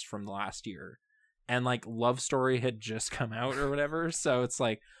actors from last year. And like Love Story had just come out or whatever. So it's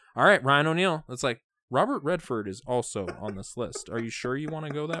like, all right, Ryan O'Neal. It's like, Robert Redford is also on this list. Are you sure you want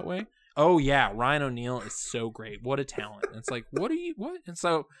to go that way? Oh yeah, Ryan O'Neal is so great. What a talent. And it's like, what? And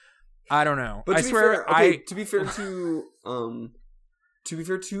so I don't know. But to be fair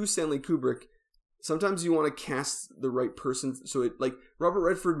to Stanley Kubrick, sometimes you want to cast the right person. So it like Robert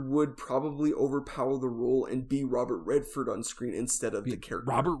Redford would probably overpower the role and be Robert Redford on screen instead of the character.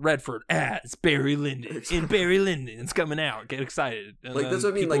 Robert Redford as Barry Lyndon. In Barry Lyndon. It's coming out. Get excited. And like that's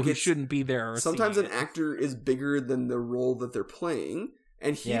what I mean. Like it shouldn't be there. Sometimes an actor is bigger than the role that they're playing,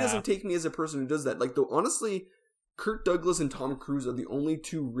 and he doesn't take me as a person who does that. Like though, honestly, Kirk Douglas and Tom Cruise are the only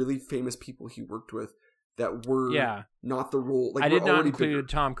 2 really famous people he worked with that were not the role. Like, I did not include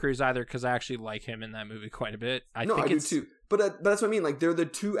Tom Cruise either because I actually like him in that movie quite a bit. I do too. But that's what I mean. Like they're the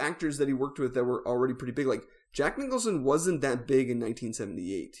 2 actors that he worked with that were already pretty big. Like Jack Nicholson wasn't that big in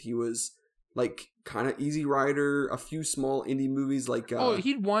 1978. He was like kind of Easy Rider, a few small indie movies like.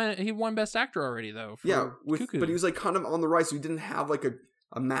 He won Best Actor already though. But he was like kind of on the rise, so he didn't have like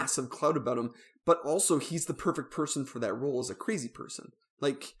a massive cloud about him. But also, he's the perfect person for that role as a crazy person.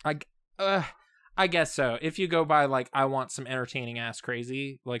 Like I guess so. If you go by like, I want some entertaining ass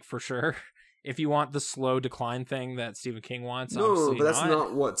crazy, like for sure. If you want the slow decline thing that Stephen King wants, no, but that's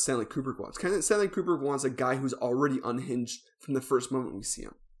not what Stanley Kubrick wants. Stanley Kubrick wants a guy who's already unhinged from the first moment we see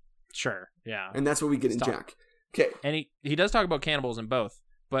him. Sure, yeah, and that's what we get in Jack. Okay, and he does talk about cannibals in both.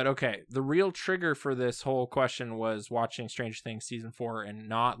 But okay, the real trigger for this whole question was watching Stranger Things season 4 and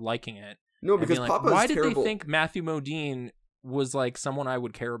not liking it. No, because like, Papa's why did terrible. they think Matthew Modine was like someone I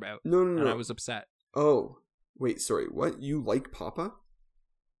would care about? No. And I was upset. Oh, wait, sorry. What? You like Papa?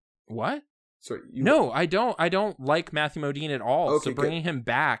 What? Sorry. No, I don't. I don't like Matthew Modine at all. Okay, so bringing him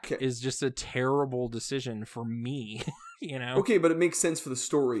back is just a terrible decision for me. You know? Okay, but it makes sense for the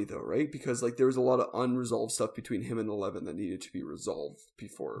story, though, right? Because like there was a lot of unresolved stuff between him and Eleven that needed to be resolved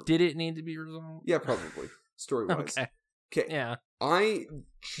before. Did it need to be resolved? Yeah, probably story-wise. Okay. Okay. Yeah. I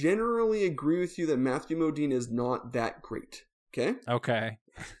generally agree with you that Matthew Modine is not that great. Okay? Okay.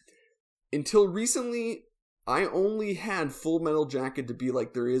 Until recently, I only had Full Metal Jacket to be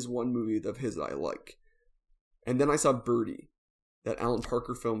like, there is one movie of his that I like. And then I saw Birdie, that Alan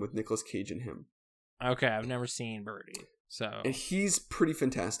Parker film with Nicolas Cage and him. Okay, I've never seen Birdie, so... And he's pretty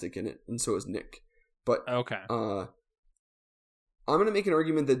fantastic in it, and so is Nick. But, okay. I'm going to make an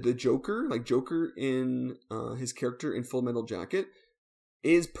argument that the Joker, like Joker in his character in Full Metal Jacket,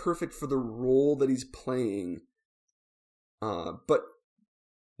 is perfect for the role that he's playing. But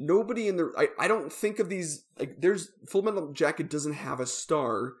nobody in the... I don't think of these... Like, there's... Full Metal Jacket doesn't have a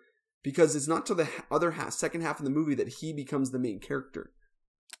star because it's not to the second half of the movie that he becomes the main character.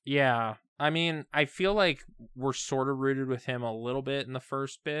 Yeah. I mean, I feel like we're sort of rooted with him a little bit in the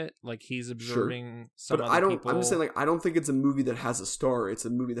first bit. Like, he's observing some but other people. I'm just saying, like, I don't think it's a movie that has a star. It's a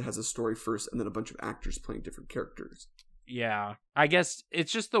movie that has a story first and then a bunch of actors playing different characters. Yeah. I guess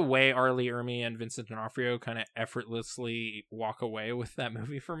it's just the way Arlie Ermy and Vincent D'Onofrio kind of effortlessly walk away with that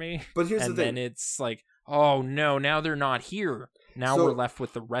movie for me. But here's the thing. And then it's like, oh no, now they're not here. Now we're left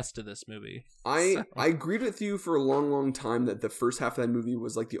with the rest of this movie. I agreed with you for a long, long time that the first half of that movie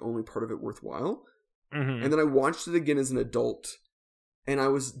was like the only part of it worthwhile. Mm-hmm. And then I watched it again as an adult, and I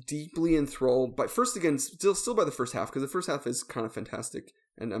was deeply enthralled by still by the first half, because the first half is kind of fantastic,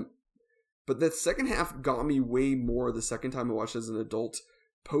 but the second half got me way more the second time I watched it as an adult.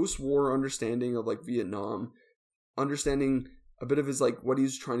 Post-war understanding of like Vietnam, understanding a bit of his like what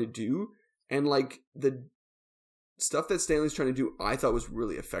he's trying to do, and like the stuff that Stanley's trying to do, I thought was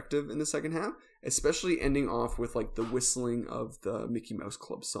really effective in the second half, especially ending off with like the whistling of the Mickey Mouse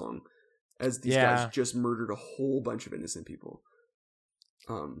Club song, as these guys just murdered a whole bunch of innocent people.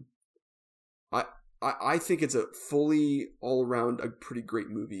 I think it's a fully all around a pretty great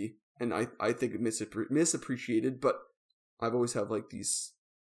movie, and I think it misappreciated, but I've always had like these.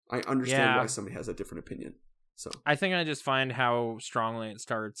 I understand why somebody has a different opinion. So I think I just find how strongly it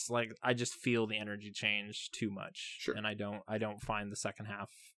starts. Like, I just feel the energy change too much, sure. And I don't find the second half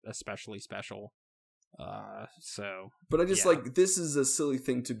especially special. But I just like, this is a silly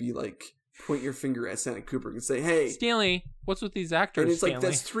thing to be like, point your finger at Stanley Kubrick and say, "Hey, Stanley, what's with these actors?" And it's Stanley? like,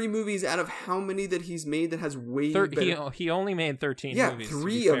 that's 3 movies out of how many that he's made that has way better. He only made 13 movies.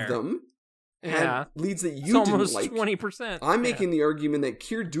 3 of them had leads that you didn't like. 20%. I'm making the argument that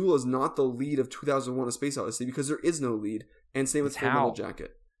Keir Dullea is not the lead of 2001: A Space Odyssey because there is no lead, and same with Full Metal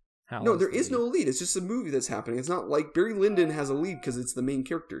Jacket. No, there is no lead. It's just a movie that's happening. It's not like Barry Lyndon has a lead because it's the main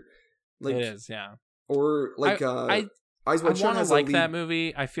character. Like, it is, yeah. Or like Eyes Wide Shut want to has like a lead. that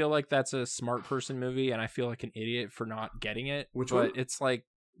movie. I feel like that's a smart person movie, and I feel like an idiot for not getting it. Which one? It's like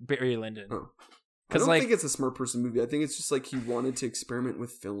Barry Lyndon. Oh. I don't think it's a smart person movie. I think it's just like he wanted to experiment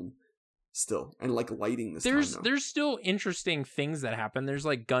with film still, and like lighting this time now. There's still interesting things that happen. There's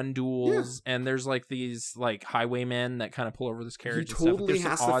like gun duels, and there's like these like highwaymen that kind of pull over this carriage. He totally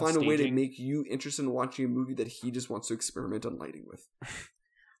has to find a way to make you interested in watching a movie that he just wants to experiment on lighting with.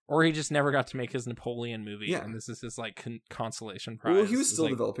 Or he just never got to make his Napoleon movie, and this is his like consolation prize. Well, he was still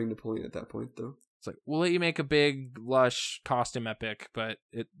developing Napoleon at that point, though. It's like, we'll let you make a big, lush costume epic, but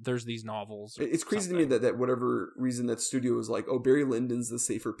there's these novels. It's crazy to me that whatever reason that studio was like, oh, Barry Lyndon's the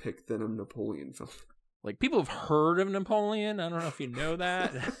safer pick than a Napoleon film. Like, people have heard of Napoleon. I don't know if you know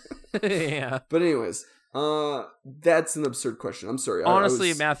that. Yeah. But anyways, that's an absurd question. I'm sorry.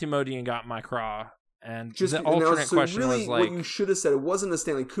 Honestly, Matthew Modine got my craw. And just the alternate question really, was like... what you should have said, it wasn't a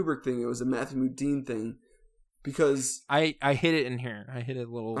Stanley Kubrick thing, it was a Matthew Modine thing. Because... I hit it in here. I hit it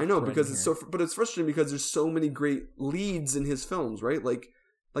a little... I know, because it's so... But it's frustrating because there's so many great leads in his films, right? Like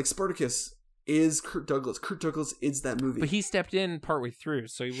Spartacus is Kirk Douglas. Kirk Douglas is that movie. But he stepped in partway through,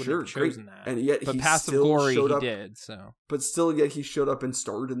 so he would have chosen that. And yet but he Passive still Glory showed up, he did, so... But still, yet he showed up and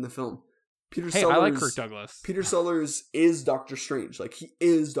starred in the film. I like Kirk Douglas. Peter Sellers is Doctor Strange. Like, he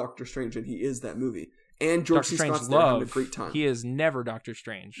is Doctor Strange, and he is that movie. And George C. Scott's there having a great time. He is never Doctor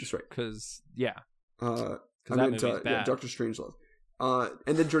Strange. That's right. Because, yeah. Because that movie's bad. Yeah, Doctor Strangelove.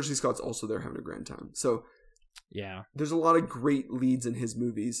 And then George C. Scott's also there having a grand time. So, yeah. There's a lot of great leads in his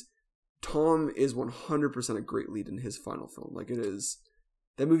movies. Tom is 100% a great lead in his final film. Like, it is...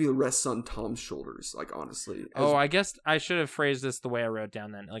 That movie rests on Tom's shoulders, like, honestly. I guess I should have phrased this the way I wrote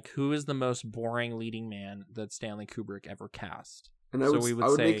down then. Like, who is the most boring leading man that Stanley Kubrick ever cast? And I would say,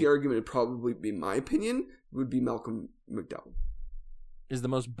 make the argument, it'd probably be, my opinion, would be Malcolm McDowell. Is the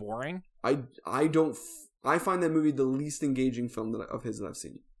most boring? I find that movie the least engaging film of his that I've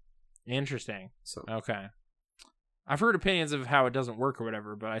seen. Interesting. So okay. I've heard opinions of how it doesn't work or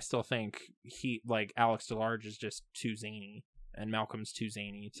whatever, but I still think Alex DeLarge is just too zany, and Malcolm's too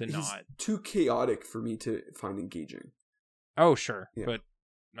zany to He's not. Too chaotic for me to find engaging. Oh, sure. Yeah. But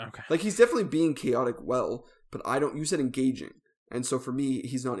okay. Like, he's definitely being chaotic well, but you said engaging. And so for me,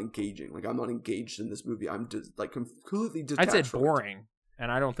 he's not engaging. Like, I'm not engaged in this movie. I'm just like completely detached. I said from it. boring, and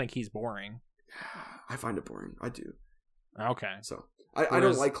I don't think he's boring. I find it boring. I do. Okay. So I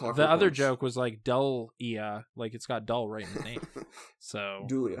don't like Clockwork The other Orange. joke was like dull-ia, like it's got dull right in the name. So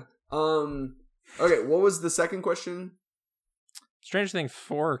Dulia. Okay, what was the second question? Stranger Things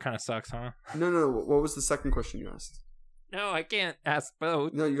 4 kind of sucks, huh? No. What was the second question you asked? No, I can't ask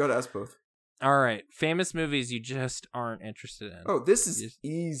both. No, you got to ask both. All right, famous movies you just aren't interested in. Oh, this is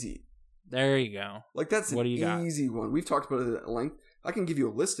easy. There you go. Like, that's What do you an got? easy one. We've talked about it at length. I can give you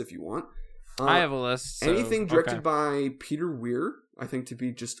a list if you want. I have a list. So, Anything directed okay. by Peter Weir, I think to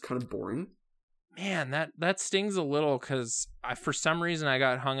be just kind of boring. Man, that stings a little because for some reason I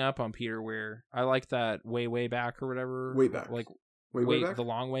got hung up on Peter Weir. I like that way back or whatever. Way Back. Like Way back? the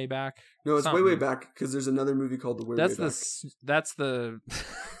long way back. No, it's something. way back because there's another movie called The Way That's Back. that's the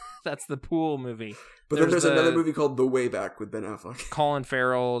that's the pool movie. But then there's another movie called The Way Back with Ben Affleck. Colin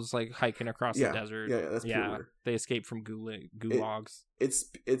Farrell's like hiking across Yeah, the desert. yeah, that's Peter Weir. They escape from gulags. It's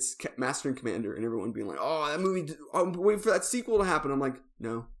Master and Commander, and everyone being like, "Oh, that movie! I'm waiting for that sequel to happen." I'm like,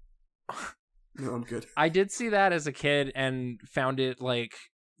 "No, no, I'm good." I did see that as a kid and found it like,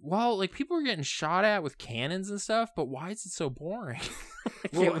 well, like people were getting shot at with cannons and stuff, but why is it so boring?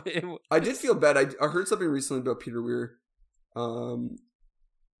 Well, I did feel bad. I heard something recently about Peter Weir,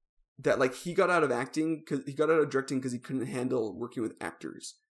 that like he got out of acting because he got out of directing because he couldn't handle working with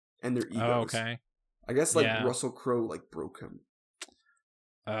actors and their egos. Oh, okay. I guess like Yeah. Russell Crowe like broke him.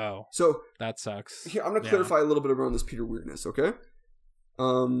 Oh, So that sucks. here, I'm gonna clarify a little bit around this Peter Weirdness, okay?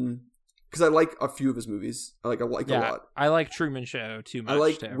 Because I like a few of his movies. I like a lot. I like Truman Show too much. I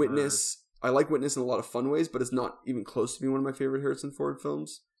like to ever- Witness. I like Witness in a lot of fun ways, but it's not even close to being one of my favorite Harrison Ford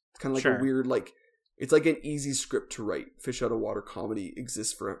films. It's kind of like Sure. a weird, like, it's like an easy script to write. Fish Out of Water comedy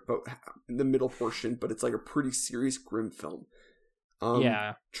exists for about in the middle portion, but it's like a pretty serious, grim film.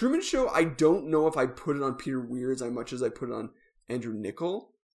 Yeah. Truman Show, I don't know if I'd put it on Peter Weir as much as I put it on Andrew Niccol.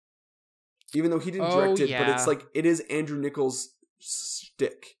 Even though he didn't direct it, but it's like, it is Andrew Niccol's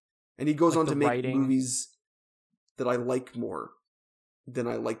shtick. And he goes Like on the to make writing. movies that I like more than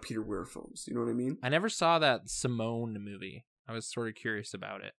I like Peter Weir films. You know what I mean? I never saw that Simone movie. I was sort of curious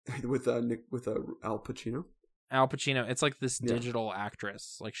about it. with Al Pacino. Al Pacino. It's like this Yeah. digital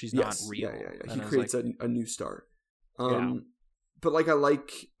actress. Like she's Yes, not real. yeah. And He I was creates like, a new star. Yeah. But like I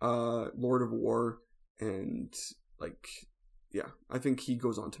like Lord of War and like yeah, I think he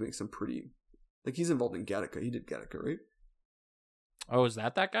goes on to make some pretty like he's involved in Gattaca. He did Gattaca, right? oh, is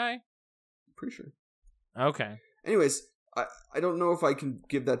that guy? Pretty sure. Okay. Anyways, I don't know if I can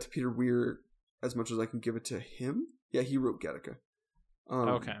give that to Peter Weir as much as I can give it to him. Yeah, he wrote Gattaca.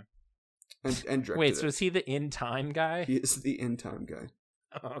 Okay. And directed Wait, it. so is he the in time guy? He is the end time guy.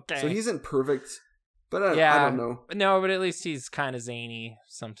 Okay. So he isn't perfect, but I don't know. No, but at least he's kind of zany.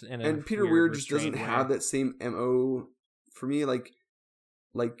 Something. And Peter Weir just doesn't have that same MO for me. Like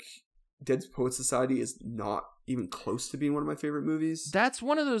Dead Poets Society is not even close to being one of my favorite movies. That's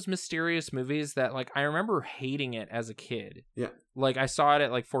one of those mysterious movies that, like, I remember hating it as a kid. Yeah. Like, I saw it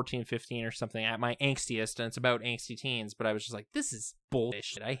at, like, 14, 15 or something at my angstiest, and it's about angsty teens, but I was just like, this is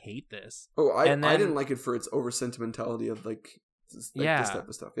bullshit. I hate this. Oh, I And then- didn't like it for its over sentimentality of, like this type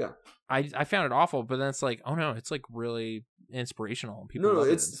of stuff. Yeah. I found it awful, but then it's like, oh, no, it's, like, really inspirational. People No, love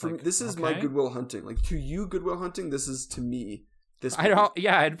it. it's for like, me, this is my okay. Good Will Hunting. Like, to you, Good Will Hunting, this is to me. This I don't.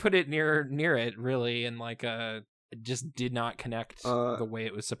 Yeah, I'd put it near it really, and like it just did not connect the way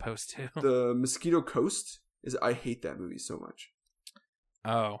it was supposed to. The Mosquito Coast is. I hate that movie so much.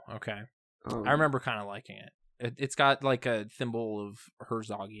 Oh, okay. I remember kind of liking it. It's got like a thimble of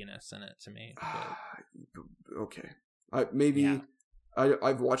Herzoginess in it to me. But Okay, maybe Yeah.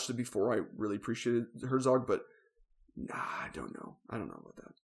 I've watched it before. I really appreciated Herzog, but I don't know. I don't know about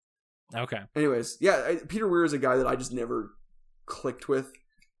that. okay. Anyways, yeah, Peter Weir is a guy that I just never clicked with,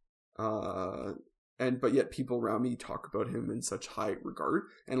 but yet people around me talk about him in such high regard,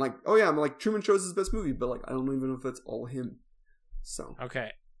 and like, oh yeah, I'm like Truman Show's his best movie, but like I don't even know if that's all him. So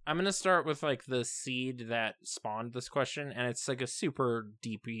Okay. I'm gonna start with like the seed that spawned this question, and it's like a super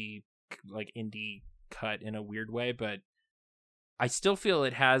deepy, like indie cut in a weird way, but I still feel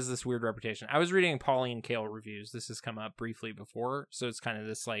it has this weird reputation. I was reading Pauline Kael reviews. This has come up briefly before, so it's kind of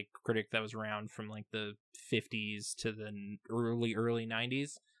this like critic that was around from like the 50s to the early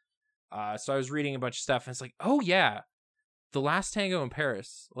 90s. So I was reading a bunch of stuff, and it's like, oh yeah, The Last Tango in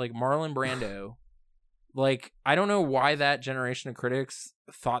Paris, like Marlon Brando. Like, I don't know why that generation of critics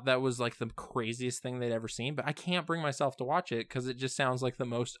thought that was like the craziest thing they'd ever seen, but I can't bring myself to watch it because it just sounds like the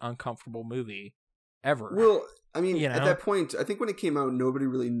most uncomfortable movie ever. Well, I mean, You know? at that point, I think when it came out, nobody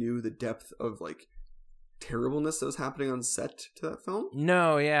really knew the depth of like terribleness that was happening on set to that film.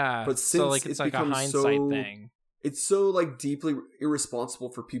 No, yeah. But so like since it's like a become hindsight so- thing. It's so like deeply irresponsible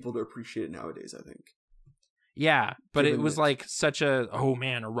for people to appreciate it nowadays, I think. Yeah, but it Given was it. like such a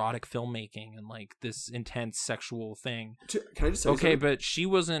erotic filmmaking and like this intense sexual thing. Can I just say Okay, something? but she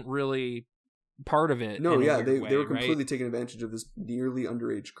wasn't really part of it. No, in a yeah, weird they way, were right? completely taking advantage of this nearly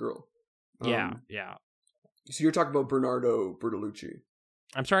underage girl. Yeah. So you're talking about Bernardo Bertolucci.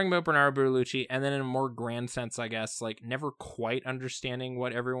 I'm talking about Bernardo Bertolucci, and then in a more grand sense, I guess, like never quite understanding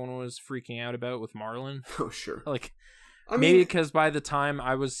what everyone was freaking out about with Marlon. Oh, sure. Like I maybe mean, because by the time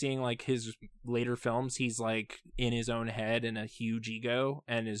I was seeing like his later films, he's like in his own head and a huge ego,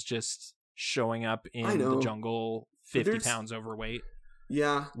 and is just showing up I in know. the jungle But 50 there's- pounds overweight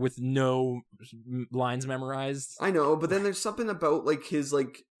yeah, with no lines memorized. I know, but then there's something about like his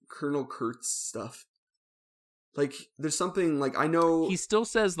like Colonel Kurtz stuff. Like there's something like I know He still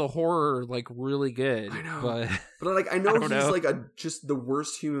says the horror like really good. I know. But like I know I he's don't know. like just the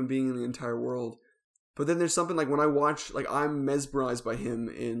worst human being in the entire world. But then there's something like when I watch like I'm mesmerized by him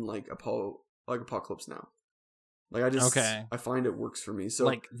in like Apocalypse Now. Like I find it works for me. So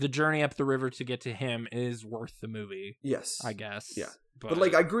like the journey up the river to get to him is worth the movie, yes. I guess. Yeah. But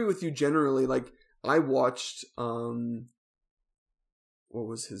like I agree with you generally. Like I watched what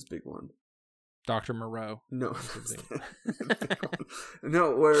was his big one? Dr. Moreau. No.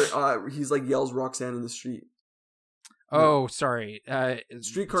 No, where he's like yells Roxanne in the street. Oh, sorry.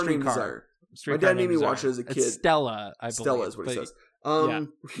 Streetcar Named Desire. Streetcar dad made Named me watch Desire. it as a kid. It's Stella, I believe. Stella is what he but- says.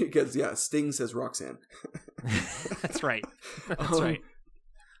 Because Sting says Roxanne. That's right. That's right.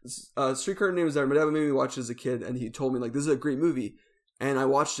 Streetcar Named Desire. My dad made me watch it as a kid, and he told me like this is a great movie, and I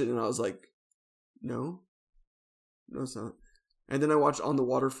watched it, and I was like, no, it's not. And then I watched On the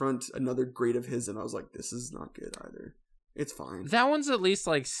Waterfront, another great of his, and I was like, this is not good either. It's fine. That one's at least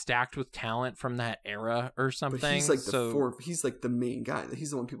like stacked with talent from that era or something. But he's like he's like the main guy.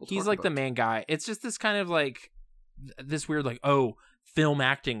 He's the one people talk about. He's like the main guy. It's just this kind of like this weird like, oh, film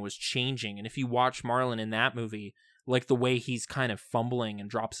acting was changing. And if you watch Marlon in that movie, like the way he's kind of fumbling and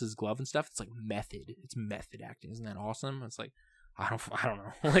drops his glove and stuff, it's like method. It's method acting. Isn't that awesome? It's like I don't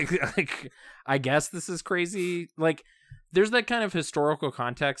know. like I guess this is crazy. Like there's that kind of historical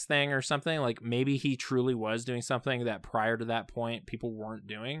context thing or something. Like maybe he truly was doing something that prior to that point people weren't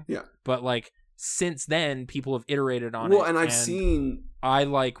doing. Yeah. But like since then people have iterated on it. Well, and I've seen I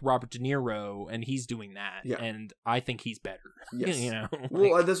like Robert De Niro and he's doing that. Yeah. And I think he's better. Yes. You know.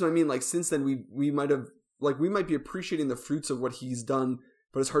 Well, that's what I mean. Like since then we might have like we might be appreciating the fruits of what he's done,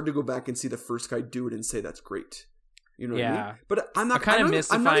 but it's hard to go back and see the first guy do it and say that's great. You know what I mean? But I'm not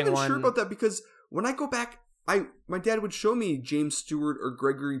even sure about that because when I go back, my dad would show me James Stewart or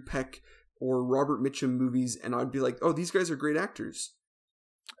Gregory Peck or Robert Mitchum movies, and I'd be like, "Oh, these guys are great actors."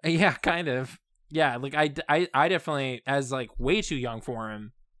 Yeah, kind of. Yeah, like I definitely, as like way too young for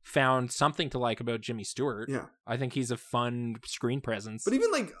him, found something to like about Jimmy Stewart. Yeah, I think he's a fun screen presence. But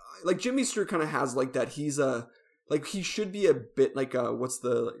even like Jimmy Stewart kind of has like that. He's like he should be a bit like what's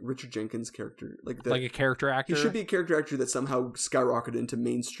the Richard Jenkins character like a character actor. He should be a character actor that somehow skyrocketed into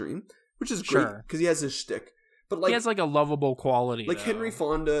mainstream, which is great because he has his shtick. But like he has like a lovable quality. Like though. Henry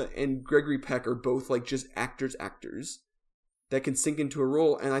Fonda and Gregory Peck are both like just actors that can sink into a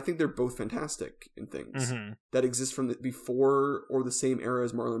role, and I think they're both fantastic in things that exist from the before or the same era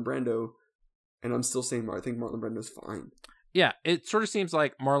as Marlon Brando. And I'm still saying I think Marlon Brando's fine. Yeah, it sort of seems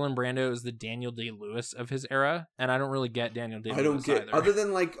like Marlon Brando is the Daniel Day-Lewis of his era, and I don't really get Daniel Day-Lewis. I don't get either. other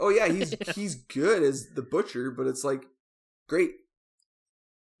than like, oh yeah, he's good as the Butcher, but it's like great.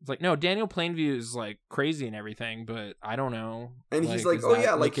 It's like no, Daniel Plainview is like crazy and everything, but I don't know. And he's like, is oh that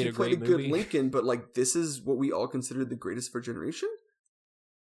yeah, like make it he played a good movie? Lincoln, but like this is what we all considered the greatest for a generation.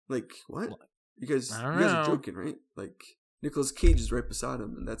 Like what? You guys are joking, right? Like Nicolas Cage is right beside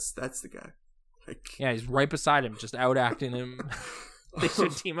him, and that's the guy. Like yeah, he's right beside him, just out acting him. They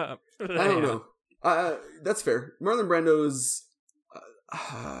should team up. I don't know. That's fair. Marlon Brando's,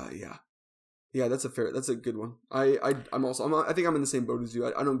 yeah, that's a good one. I think I'm in the same boat as you.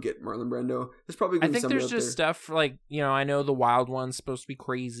 I don't get Marlon Brando. There's probably gonna be somebody there's out just there. stuff like I know the Wild One's supposed to be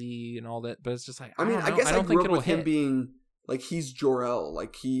crazy and all that, but it's just like I mean, don't I know. guess I don't grew think up with it'll him hit. being like he's Jor-El,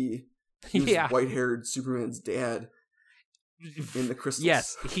 like he was white-haired Superman's dad in the Crystals.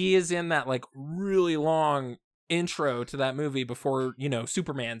 Yes, he is in that like really long intro to that movie before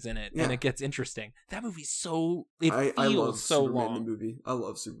Superman's in it, and it gets interesting. That movie's I love so Superman long. the movie. I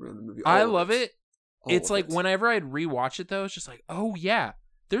love Superman the movie. I love it. All It's of like it. whenever I'd rewatch it though, it's just like, oh yeah,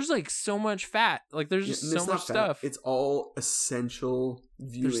 there's like so much fat. Like there's just and so it's much not fat. stuff. It's all essential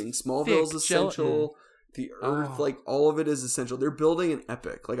viewing. There's Smallville's thick essential. gelatin. The Earth, Oh. like all of it is essential. They're building an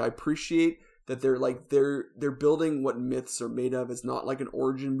epic. Like I appreciate that they're building what myths are made of. It's not like an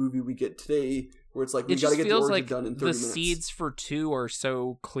origin movie we get today where it's like we It got to just get the feels origin like done in 30 the minutes. seeds for 2 are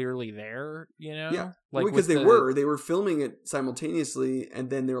so clearly there, you know? Yeah, Like because with they were filming it simultaneously, and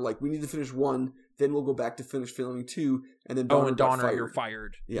then they were like, we need to finish 1, then we'll go back to finish filming 2, and then Donner and got Donner, fired. you're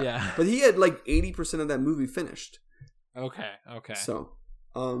fired. Yeah. Yeah. But he had like 80% of that movie finished. Okay. So,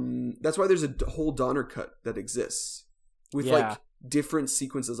 that's why there's a whole Donner cut that exists with Yeah. like different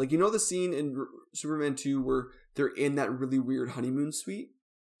sequences. Like, you know the scene in Superman 2 where they're in that really weird honeymoon suite?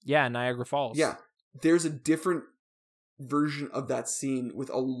 Yeah, Niagara Falls. Yeah. There's a different version of that scene with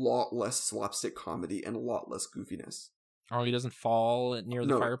a lot less slapstick comedy and a lot less goofiness. Oh, he doesn't fall near the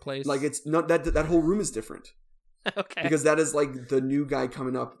No, fireplace? Like, it's not that whole room is different. Okay. Because that is like the new guy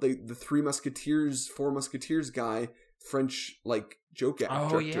coming up, the Four Musketeers guy, French like joke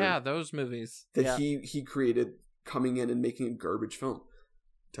actor. Oh, yeah, those movies. That Yeah. he created, coming in and making a garbage film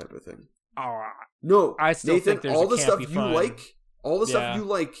type of thing. Oh, No, I still Nathan, think there's all a the stuff campy you fun. like, all the Yeah. stuff you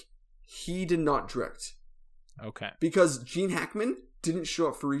like, he did not direct. okay. Because Gene Hackman didn't show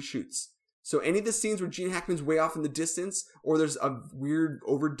up for reshoots. So any of the scenes where Gene Hackman's way off in the distance, or there's a weird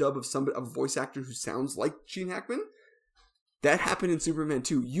overdub of a voice actor who sounds like Gene Hackman, that happened in Superman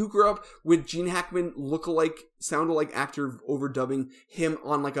 2. You grew up with Gene Hackman sound-alike actor overdubbing him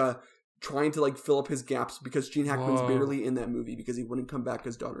on like trying to like fill up his gaps because Gene Hackman's Whoa. barely in that movie because he wouldn't come back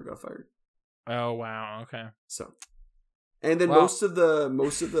because Donner got fired. Oh, wow. Okay. So, and then Well- most of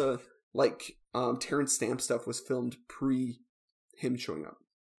the like Terrence Stamp stuff was filmed pre him showing up.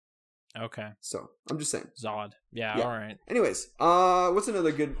 Okay. So I'm just saying. Zod. Yeah, Yeah. all right. Anyways, what's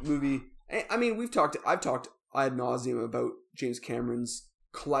another good movie? I mean, I've talked ad nauseum about James Cameron's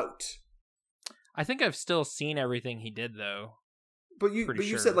clout, I think I've still seen everything he did, though. but you Pretty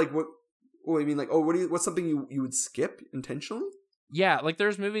sure. said like what? Oh, I mean, like, what's something you would skip intentionally? Yeah, like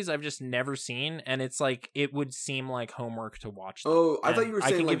there's movies I've just never seen, and it's like it would seem like homework to watch them. Oh, I thought And you were I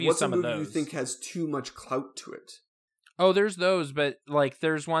saying can like give you what's a some of movie you those. think has too much clout to it? Oh, there's those, but like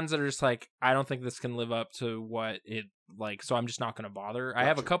there's ones that are just like I don't think this can live up to what it like, so I'm just not going to bother. I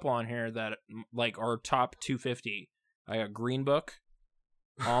have a Gotcha. couple on here that like are top 250. I got Green Book,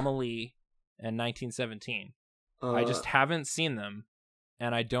 Amelie, and 1917. I just haven't seen them,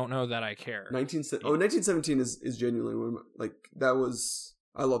 and I don't know that I care. 1917 is genuinely one of my, like that was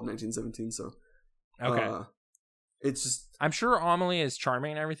I love 1917 so Okay. it's just I'm sure Amelie is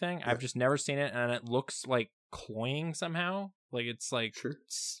charming and everything. Yeah. I've just never seen it, and it looks like cloying somehow. Like it's like Sure.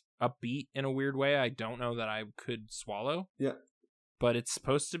 it's upbeat in a weird way. I don't know that I could swallow. Yeah. But it's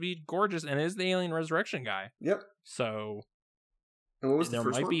supposed to be gorgeous, and it is the Alien Resurrection guy. Yep. So And what was the there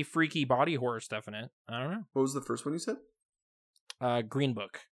first might one? be freaky body horror stuff in it. I don't know. What was the first one you said? Green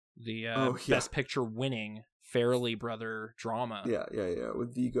Book, the Oh, yeah. Best Picture winning Farrelly brother drama. Yeah,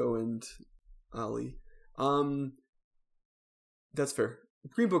 with Vigo and Ali. That's fair.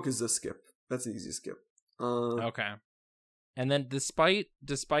 Green Book is a skip. That's an easy skip. Okay. And then despite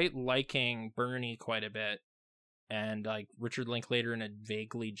liking Bernie quite a bit and like Richard Linklater in a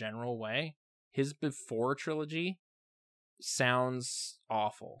vaguely general way, his Before trilogy sounds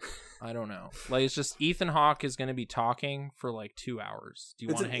awful. I don't know. Like it's just Ethan Hawke is going to be talking for like 2 hours. Do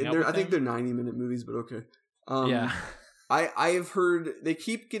you want to hang out with I think they're him? 90-minute movies, but okay. Yeah. I have heard they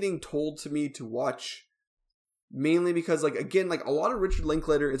keep getting told to me to watch mainly because like again like a lot of Richard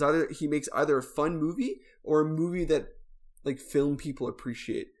Linklater is either he makes either a fun movie or a movie that like film people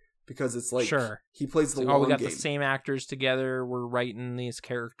appreciate because it's like Sure. he plays the Like, long we got game. the same actors together. We're writing these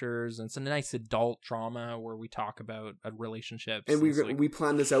characters, and it's a nice adult drama where we talk about relationships. And It's like, we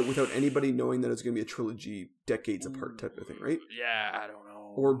plan this out without anybody knowing that it's going to be a trilogy decades apart type of thing, right? yeah, I don't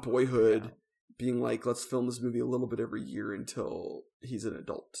know. Or Boyhood Yeah. being like, let's film this movie a little bit every year until he's an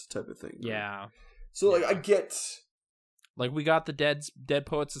adult type of thing. right? Yeah. So like Yeah. I get Like we got the Dead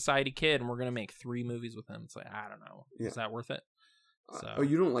Poet Society kid, and we're gonna make 3 movies with him. It's like I don't know, Yeah. is that worth it? So oh,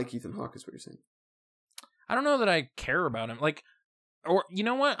 you don't like Ethan Hawke is what you're saying. I don't know that I care about him. Like, or you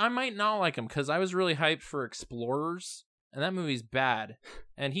know what? I might not like him because I was really hyped for Explorers, and that movie's bad,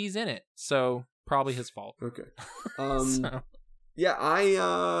 and he's in it, so probably his fault. Okay. So, Yeah,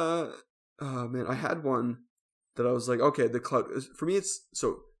 oh man, I had one that I was like, okay, the cloud for me it's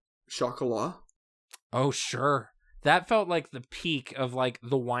so Chocolat. oh sure, that felt like the peak of like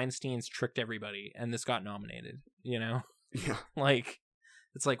the Weinsteins tricked everybody, and this got nominated. You know, Yeah. like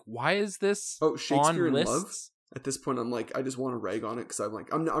it's like why is this Oh, Shakespeare on in lists? Love. At this point, I'm like, I just want to rag on it because I'm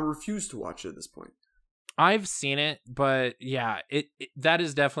like, I refuse to watch it at this point. I've seen it, but yeah, it that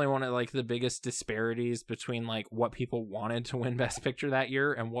is definitely one of like the biggest disparities between like what people wanted to win Best Picture that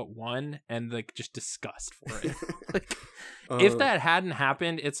year and what won, and like just disgust for it. Like, if that hadn't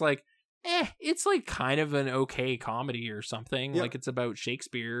happened, it's like, it's like kind of an okay comedy or something. Yeah. Like, it's about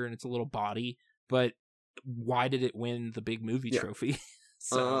Shakespeare and it's a little bawdy, but why did it win the big movie trophy?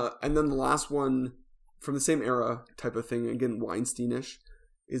 So and then the last one from the same era type of thing, again Weinsteinish,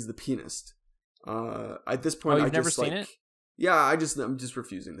 is The Pianist. At this point, you've never seen it? Yeah, I'm just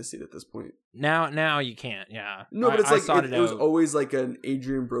refusing to see it at this point. Now you can't. Yeah, No, but it's like it was always like an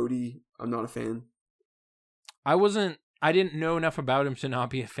Adrian Brody. I'm not a fan. I didn't know enough about him to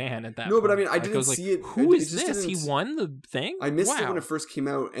not be a fan at that point. No, but I mean, I didn't see it. Who is this? He won the thing? I missed it when it first came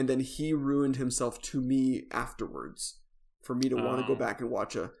out, and then he ruined himself to me afterwards for me to want to go back and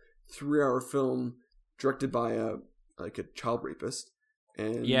watch a 3-hour film directed by a child rapist.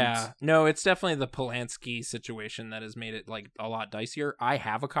 And yeah, no, it's definitely the Polanski situation that has made it like a lot dicier. I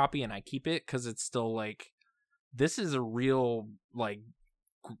have a copy and I keep it because it's still like, this is a real like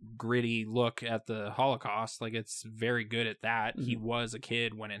gritty look at the Holocaust. Like, it's very good at that. He was a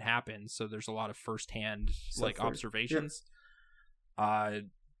kid when it happened, so there's a lot of firsthand like observations.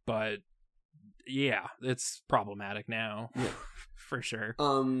 But yeah, it's problematic now. Yeah. For sure.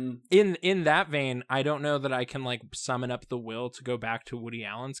 In that vein, I don't know that I can like summon up the will to go back to Woody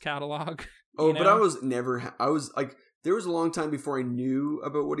Allen's catalog. But I was never. I was like, there was a long time before I knew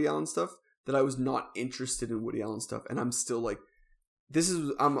about Woody Allen stuff that I was not interested in Woody Allen stuff, and I'm still like,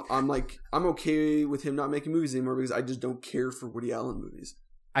 I'm like, I'm okay with him not making movies anymore because I just don't care for Woody Allen movies.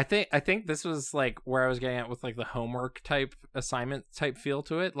 I think this was like where I was getting at with like the homework type assignment type feel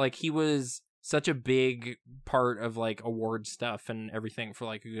to it. Like, he was such a big part of like award stuff and everything for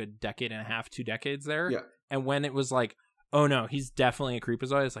like a good decade and a half, 2 decades there. Yeah. And when it was like, oh no, he's definitely a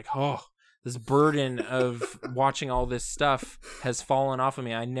creepazoid, it's like, oh, this burden of watching all this stuff has fallen off of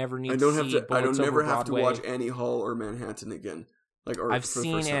me. I never need to see Bullets I don't never Over have to Broadway. watch Annie Hall or Manhattan again. Like, I've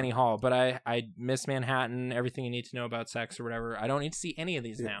seen Annie Hall, but I miss Manhattan, Everything You Need to Know About Sex or whatever. I don't need to see any of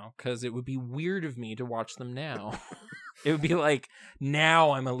these now because it would be weird of me to watch them now. It would be like,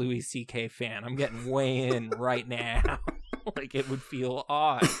 now I'm a Louis C.K. fan. I'm getting way in right now. Like, it would feel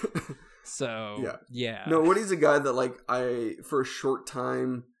odd. So, yeah. No, Woody's a guy that, like, for a short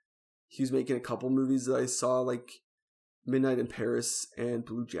time, he was making a couple movies that I saw, like Midnight in Paris and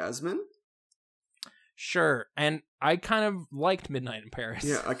Blue Jasmine. Sure. And I kind of liked Midnight in Paris.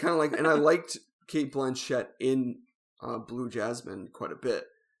 Yeah, I kind of liked, and I liked Cate Blanchett in Blue Jasmine quite a bit.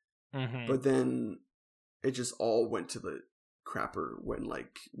 Mm-hmm. But then it just all went to the crapper when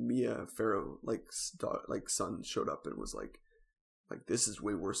like Mia Farrow like son showed up and was like this is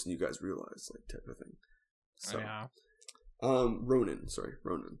way worse than you guys realize, like, type of thing. So yeah. Ronan.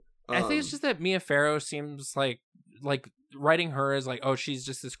 I think it's just that Mia Farrow seems like writing her as like, oh, she's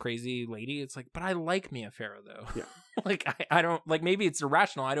just this crazy lady. It's like, but I like Mia Farrow though. Yeah. Like, I don't, like, maybe it's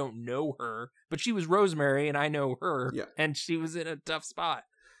irrational. I don't know her, but she was Rosemary and I know her. Yeah. And she was in a tough spot.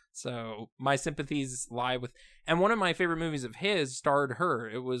 So my sympathies lie with, and one of my favorite movies of his starred her.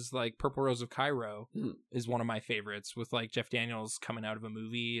 It was like Purple Rose of Cairo is one of my favorites, with like Jeff Daniels coming out of a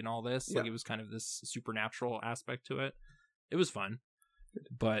movie and all this. Like, it was kind of this supernatural aspect to it. It was fun,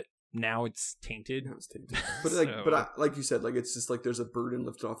 but now it's tainted. Yeah, it's tainted. But like, like you said, like, it's just like there's a burden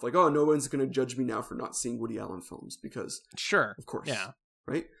lifted off. Like, oh, no one's going to judge me now for not seeing Woody Allen films because, sure, of course, yeah,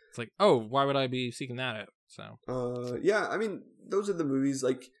 right. It's like, oh, why would I be seeking that out? So, yeah, I mean, those are the movies.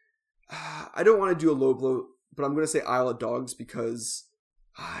 Like, I don't want to do a low blow, but I'm going to say Isle of Dogs because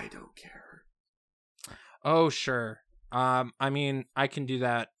I don't care. Oh, sure. I mean, I can do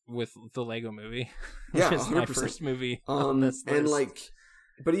that with the Lego Movie. Yeah, which is 100%. My first movie on this list. And like,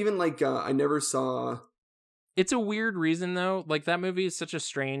 but even like, I never saw. It's a weird reason though. Like, that movie is such a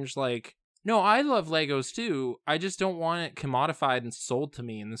strange, like, no, I love Legos too. I just don't want it commodified and sold to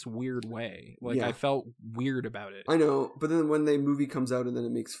me in this weird way. Like, I felt weird about it. I know, but then when the movie comes out and then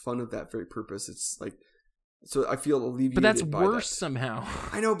it makes fun of that very purpose, it's like, so I feel alleviated. But that's by worse that. Somehow.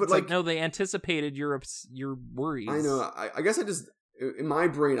 I know, but it's like, no, they anticipated your worries. I know. I guess I just, in my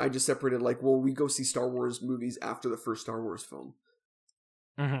brain, I just separated like, well, we go see Star Wars movies after the first Star Wars film,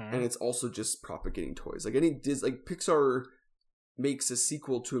 and it's also just propagating toys. Like like Pixar makes a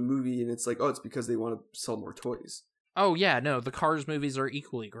sequel to a movie, and it's like, oh, it's because they want to sell more toys. Oh yeah, no, the Cars movies are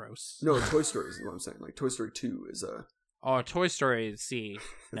equally gross. No, Toy Story is what I'm saying. Like, Toy Story 2 is a. Oh, Toy Story. See,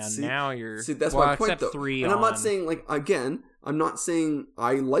 now you're. See, that's my point, though. 3 and I'm not saying, like, again, I'm not saying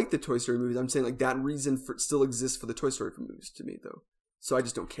I like the Toy Story movies. I'm saying, like, that reason still exists for the Toy Story movies to me, though. So I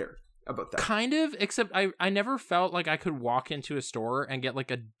just don't care about that. Kind of, except I never felt like I could walk into a store and get like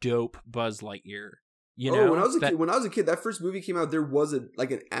a dope Buzz Lightyear. You know, when I was a kid, that first movie came out. There was an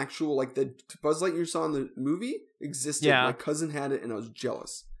actual the Buzz Lightyear you saw in the movie existed. Yeah. My cousin had it, and I was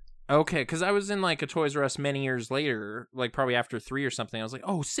jealous. Okay, because I was in like a Toys R Us many years later, like probably after 3 or something. I was like,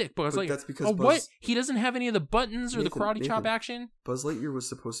 "Oh, sick!" But I was like, that's because "Oh, what? He doesn't have any of the buttons or the karate chop action." Buzz Lightyear was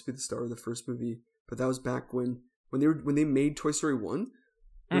supposed to be the star of the first movie, but that was back when they made Toy Story 1.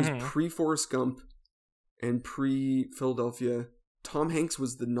 It was pre Forrest Gump and pre Philadelphia. Tom Hanks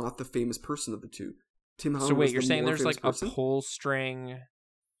was not the famous person of the two. Tim Holland. So wait, was you're the saying more there's like famous a person. pull string,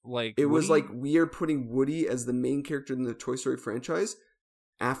 like it was Woody? like we are putting Woody as the main character in the Toy Story franchise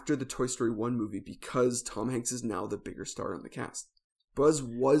after the Toy Story 1 movie because Tom Hanks is now the bigger star in the cast. Buzz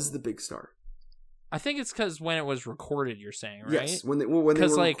was the big star. I think it's because when it was recorded, you're saying, right? Yes, when they were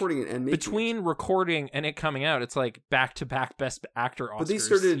recording it and making between recording and it coming out, it's like back-to-back Best Actor Oscars. But they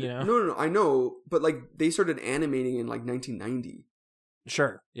started, you know? no, I know, but they started animating in 1990.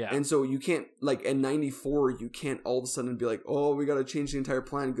 Sure, yeah. And so you can't, in 94, you can't all of a sudden be like, oh, we got to change the entire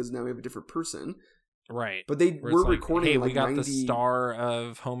plan because now we have a different person. Right. But they were recording hey, in we got 90... the star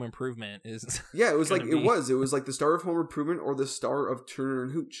of Home Improvement is Yeah, it was it was like the star of Home Improvement or the star of Turner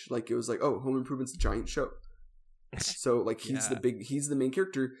and Hooch. It was like, oh, Home Improvement's a giant show. So he's the main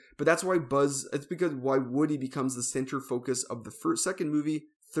character. But that's why it's because why Woody becomes the center focus of the second movie,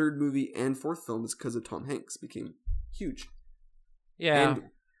 third movie, and fourth film is because of Tom Hanks became huge. Yeah. And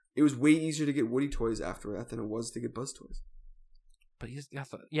it was way easier to get Woody toys after that than it was to get Buzz toys. But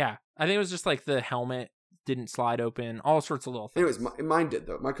yeah, I think it was just like the helmet didn't slide open, all sorts of little things. Anyways, mine did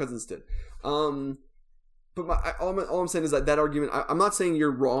though. My cousins did. But all I'm saying is that argument. I'm not saying you're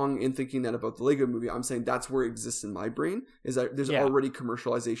wrong in thinking that about the Lego Movie. I'm saying that's where it exists in my brain. Is that there's already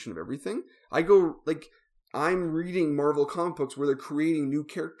commercialization of everything. I'm reading Marvel comic books where they're creating new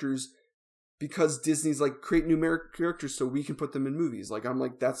characters because Disney's create new characters so we can put them in movies.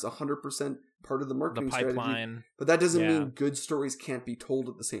 That's 100% part of the marketing strategy. But that doesn't mean good stories can't be told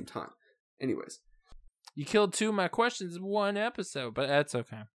at the same time. Anyways. You killed 2 of my questions in one episode, but that's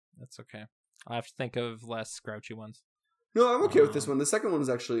okay. That's okay. I have to think of less grouchy ones. No, I'm okay with this one. The second one is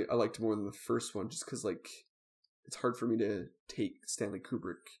actually, I liked more than the first one just because, it's hard for me to take Stanley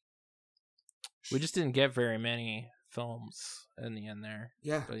Kubrick. We just didn't get very many films in the end there.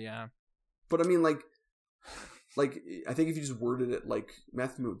 Yeah. But yeah. But I mean, I think if you just worded it like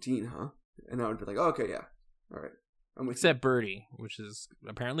Matthew Modine, huh? And I would be like, oh, okay, yeah. All right. I'm with Except Birdie, which is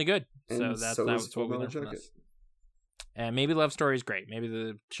apparently good. And that so was what we learned from this. And maybe Love Story is great. Maybe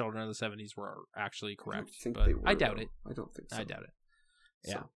the children of the 70s were actually correct. I doubt it. I don't think so. I doubt it.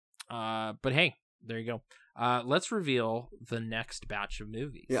 Yeah. But hey, there you go. Let's reveal the next batch of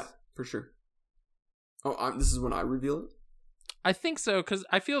movies. Yeah, for sure. Oh, this is when I reveal it? I think so, because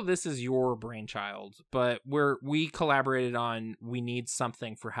I feel this is your brainchild, but we collaborated on we need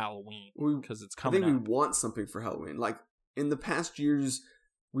something for Halloween because it's coming up. I think we want something for Halloween. In the past years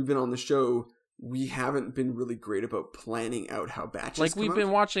we've been on the show, we haven't been really great about planning out how batches come we've out.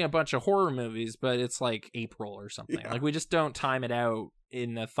 been watching a bunch of horror movies, but it's April or something. Yeah. We just don't time it out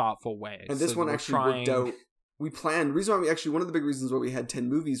in a thoughtful way. And this one actually worked out. We planned. The reason why one of the big reasons why we had 10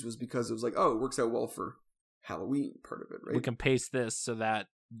 movies was because it was it works out well for Halloween part of it, right? We can pace this so that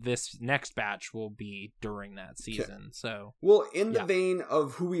this next batch will be during that season. Okay. So, well, in the vein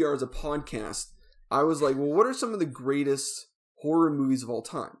of who we are as a podcast, I was like, well, what are some of the greatest horror movies of all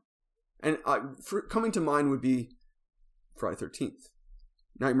time? And coming to mind would be Friday the 13th,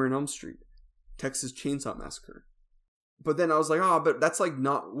 Nightmare on Elm Street, Texas Chainsaw Massacre. But then I was like, but that's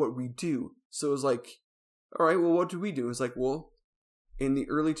not what we do. So it was all right, well, what do we do? It's well, in the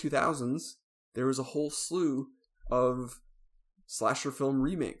early 2000s, there was a whole slew of slasher film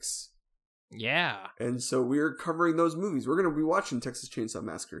remakes. Yeah. And so we're covering those movies. We're going to be watching Texas Chainsaw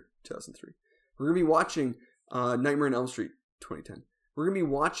Massacre 2003. We're going to be watching Nightmare on Elm Street 2010. We're going to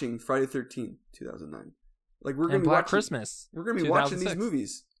be watching Friday the 13th 2009. We're going to be Black Christmas. We're going to be watching these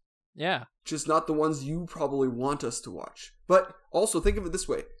movies. Yeah. Just not the ones you probably want us to watch. But also think of it this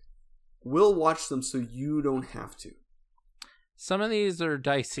way. We'll watch them so you don't have to. Some of these are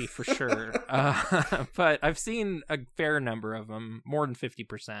dicey for sure, but I've seen a fair number of them, more than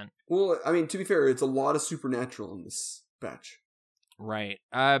 50%. Well, I mean, to be fair, it's a lot of supernatural in this batch. Right.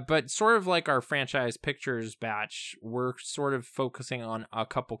 But sort of like our franchise pictures batch, we're sort of focusing on a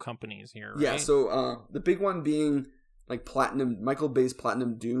couple companies here, right? Yeah, so the big one being Michael Bay's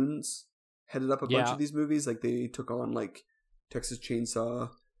Platinum Dunes headed up a bunch of these movies. They took on Texas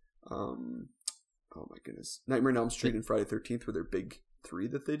Chainsaw, oh my goodness, Nightmare on Elm Street and Friday the 13th were their big 3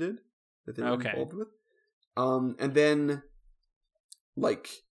 that they did, that they were involved with. And then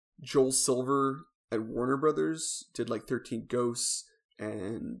Joel Silver at Warner Brothers did 13 Ghosts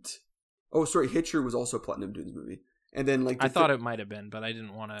and Oh, sorry, Hitcher was also a Platinum Dunes movie. And then like I thought it might have been, but I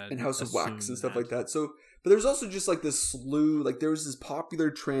didn't want to. And House of Wax and stuff like that. So, but there's also just like this slew. Like there was this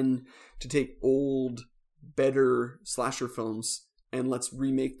popular trend to take old, better slasher films and let's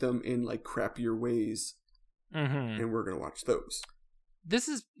remake them in like crappier ways. Mm-hmm. And we're gonna watch those. This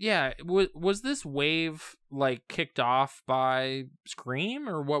is Was this wave like kicked off by Scream,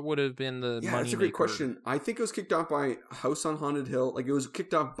 or what would have been the? Yeah, that's a great question. I think it was kicked off by House on Haunted Hill. Like it was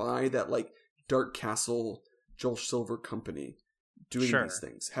kicked off by that like Dark Castle, Joel Silver company doing these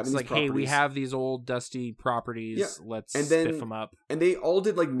things, having it's these like, properties. Hey, we have these old dusty properties. Yeah. Let's spiff them up. And they all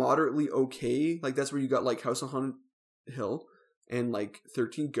did like moderately okay. Like that's where you got like House on Haunted Hill and like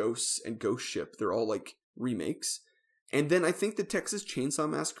 13 Ghosts and Ghost Ship. They're all like remakes. And then I think the Texas Chainsaw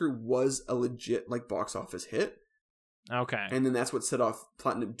Massacre was a legit like box office hit. Okay. And then that's what set off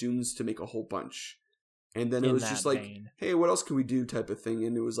Platinum Dunes to make a whole bunch. And then it was just like, hey, what else can we do type of thing.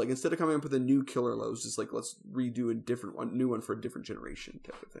 And it was like, instead of coming up with a new killer, it was just like, let's redo a new one for a different generation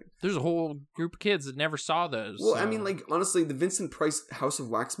type of thing. There's a whole group of kids that never saw those. Well, so. I mean, like, honestly, the Vincent Price House of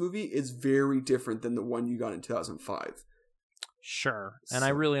Wax movie is very different than the one you got in 2005. Sure. And I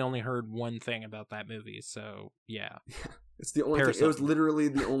really only heard one thing about that movie, so yeah. It's the only thing. It was literally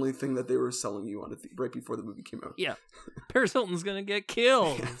the only thing that they were selling you on right before the movie came out. Yeah. Paris Hilton's gonna get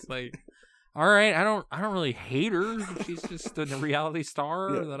killed. Yeah. It's like, all right, I don't really hate her. She's just a reality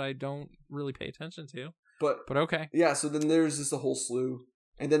star that I don't really pay attention to. But okay. Yeah, so then there's just a whole slew.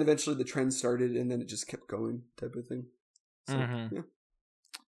 And then eventually the trend started and then it just kept going type of thing. So, yeah.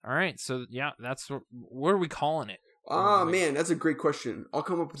 All right, so yeah, that's what are we calling it? Man, that's a great question. I'll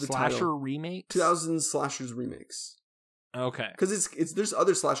come up with the title. Slasher remakes? 2000 slashers remakes. Okay. Because it's there's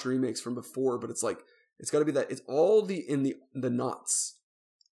other slasher remakes from before, but it's like it's got to be that it's all the knots,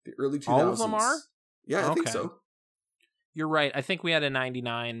 the early 2000s. All of them are? Yeah, I think so. You're right. I think we had a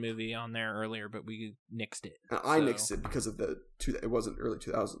 99 movie on there earlier, but we nixed it. I nixed it because of it wasn't early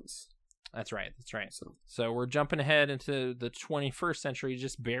 2000s. That's right. So we're jumping ahead into the 21st century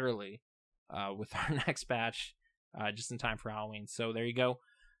just barely with our next batch. Just in time for Halloween. So there you go.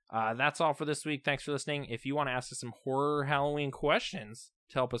 That's all for this week. Thanks for listening. If you want to ask us some horror Halloween questions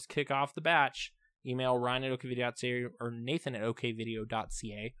to help us kick off the batch, email Ryan@okvideo.ca or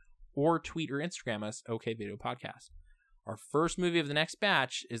Nathan@okvideo.ca or tweet or Instagram us okvideopodcast. Our first movie of the next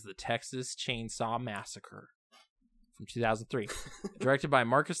batch is the Texas Chainsaw Massacre from 2003. Directed by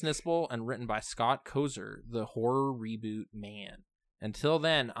Marcus Nispel and written by Scott Kozer, the horror reboot man. Until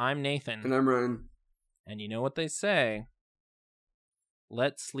then, I'm Nathan. And I'm Ryan. And you know what they say,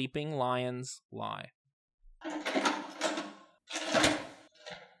 let sleeping lions lie.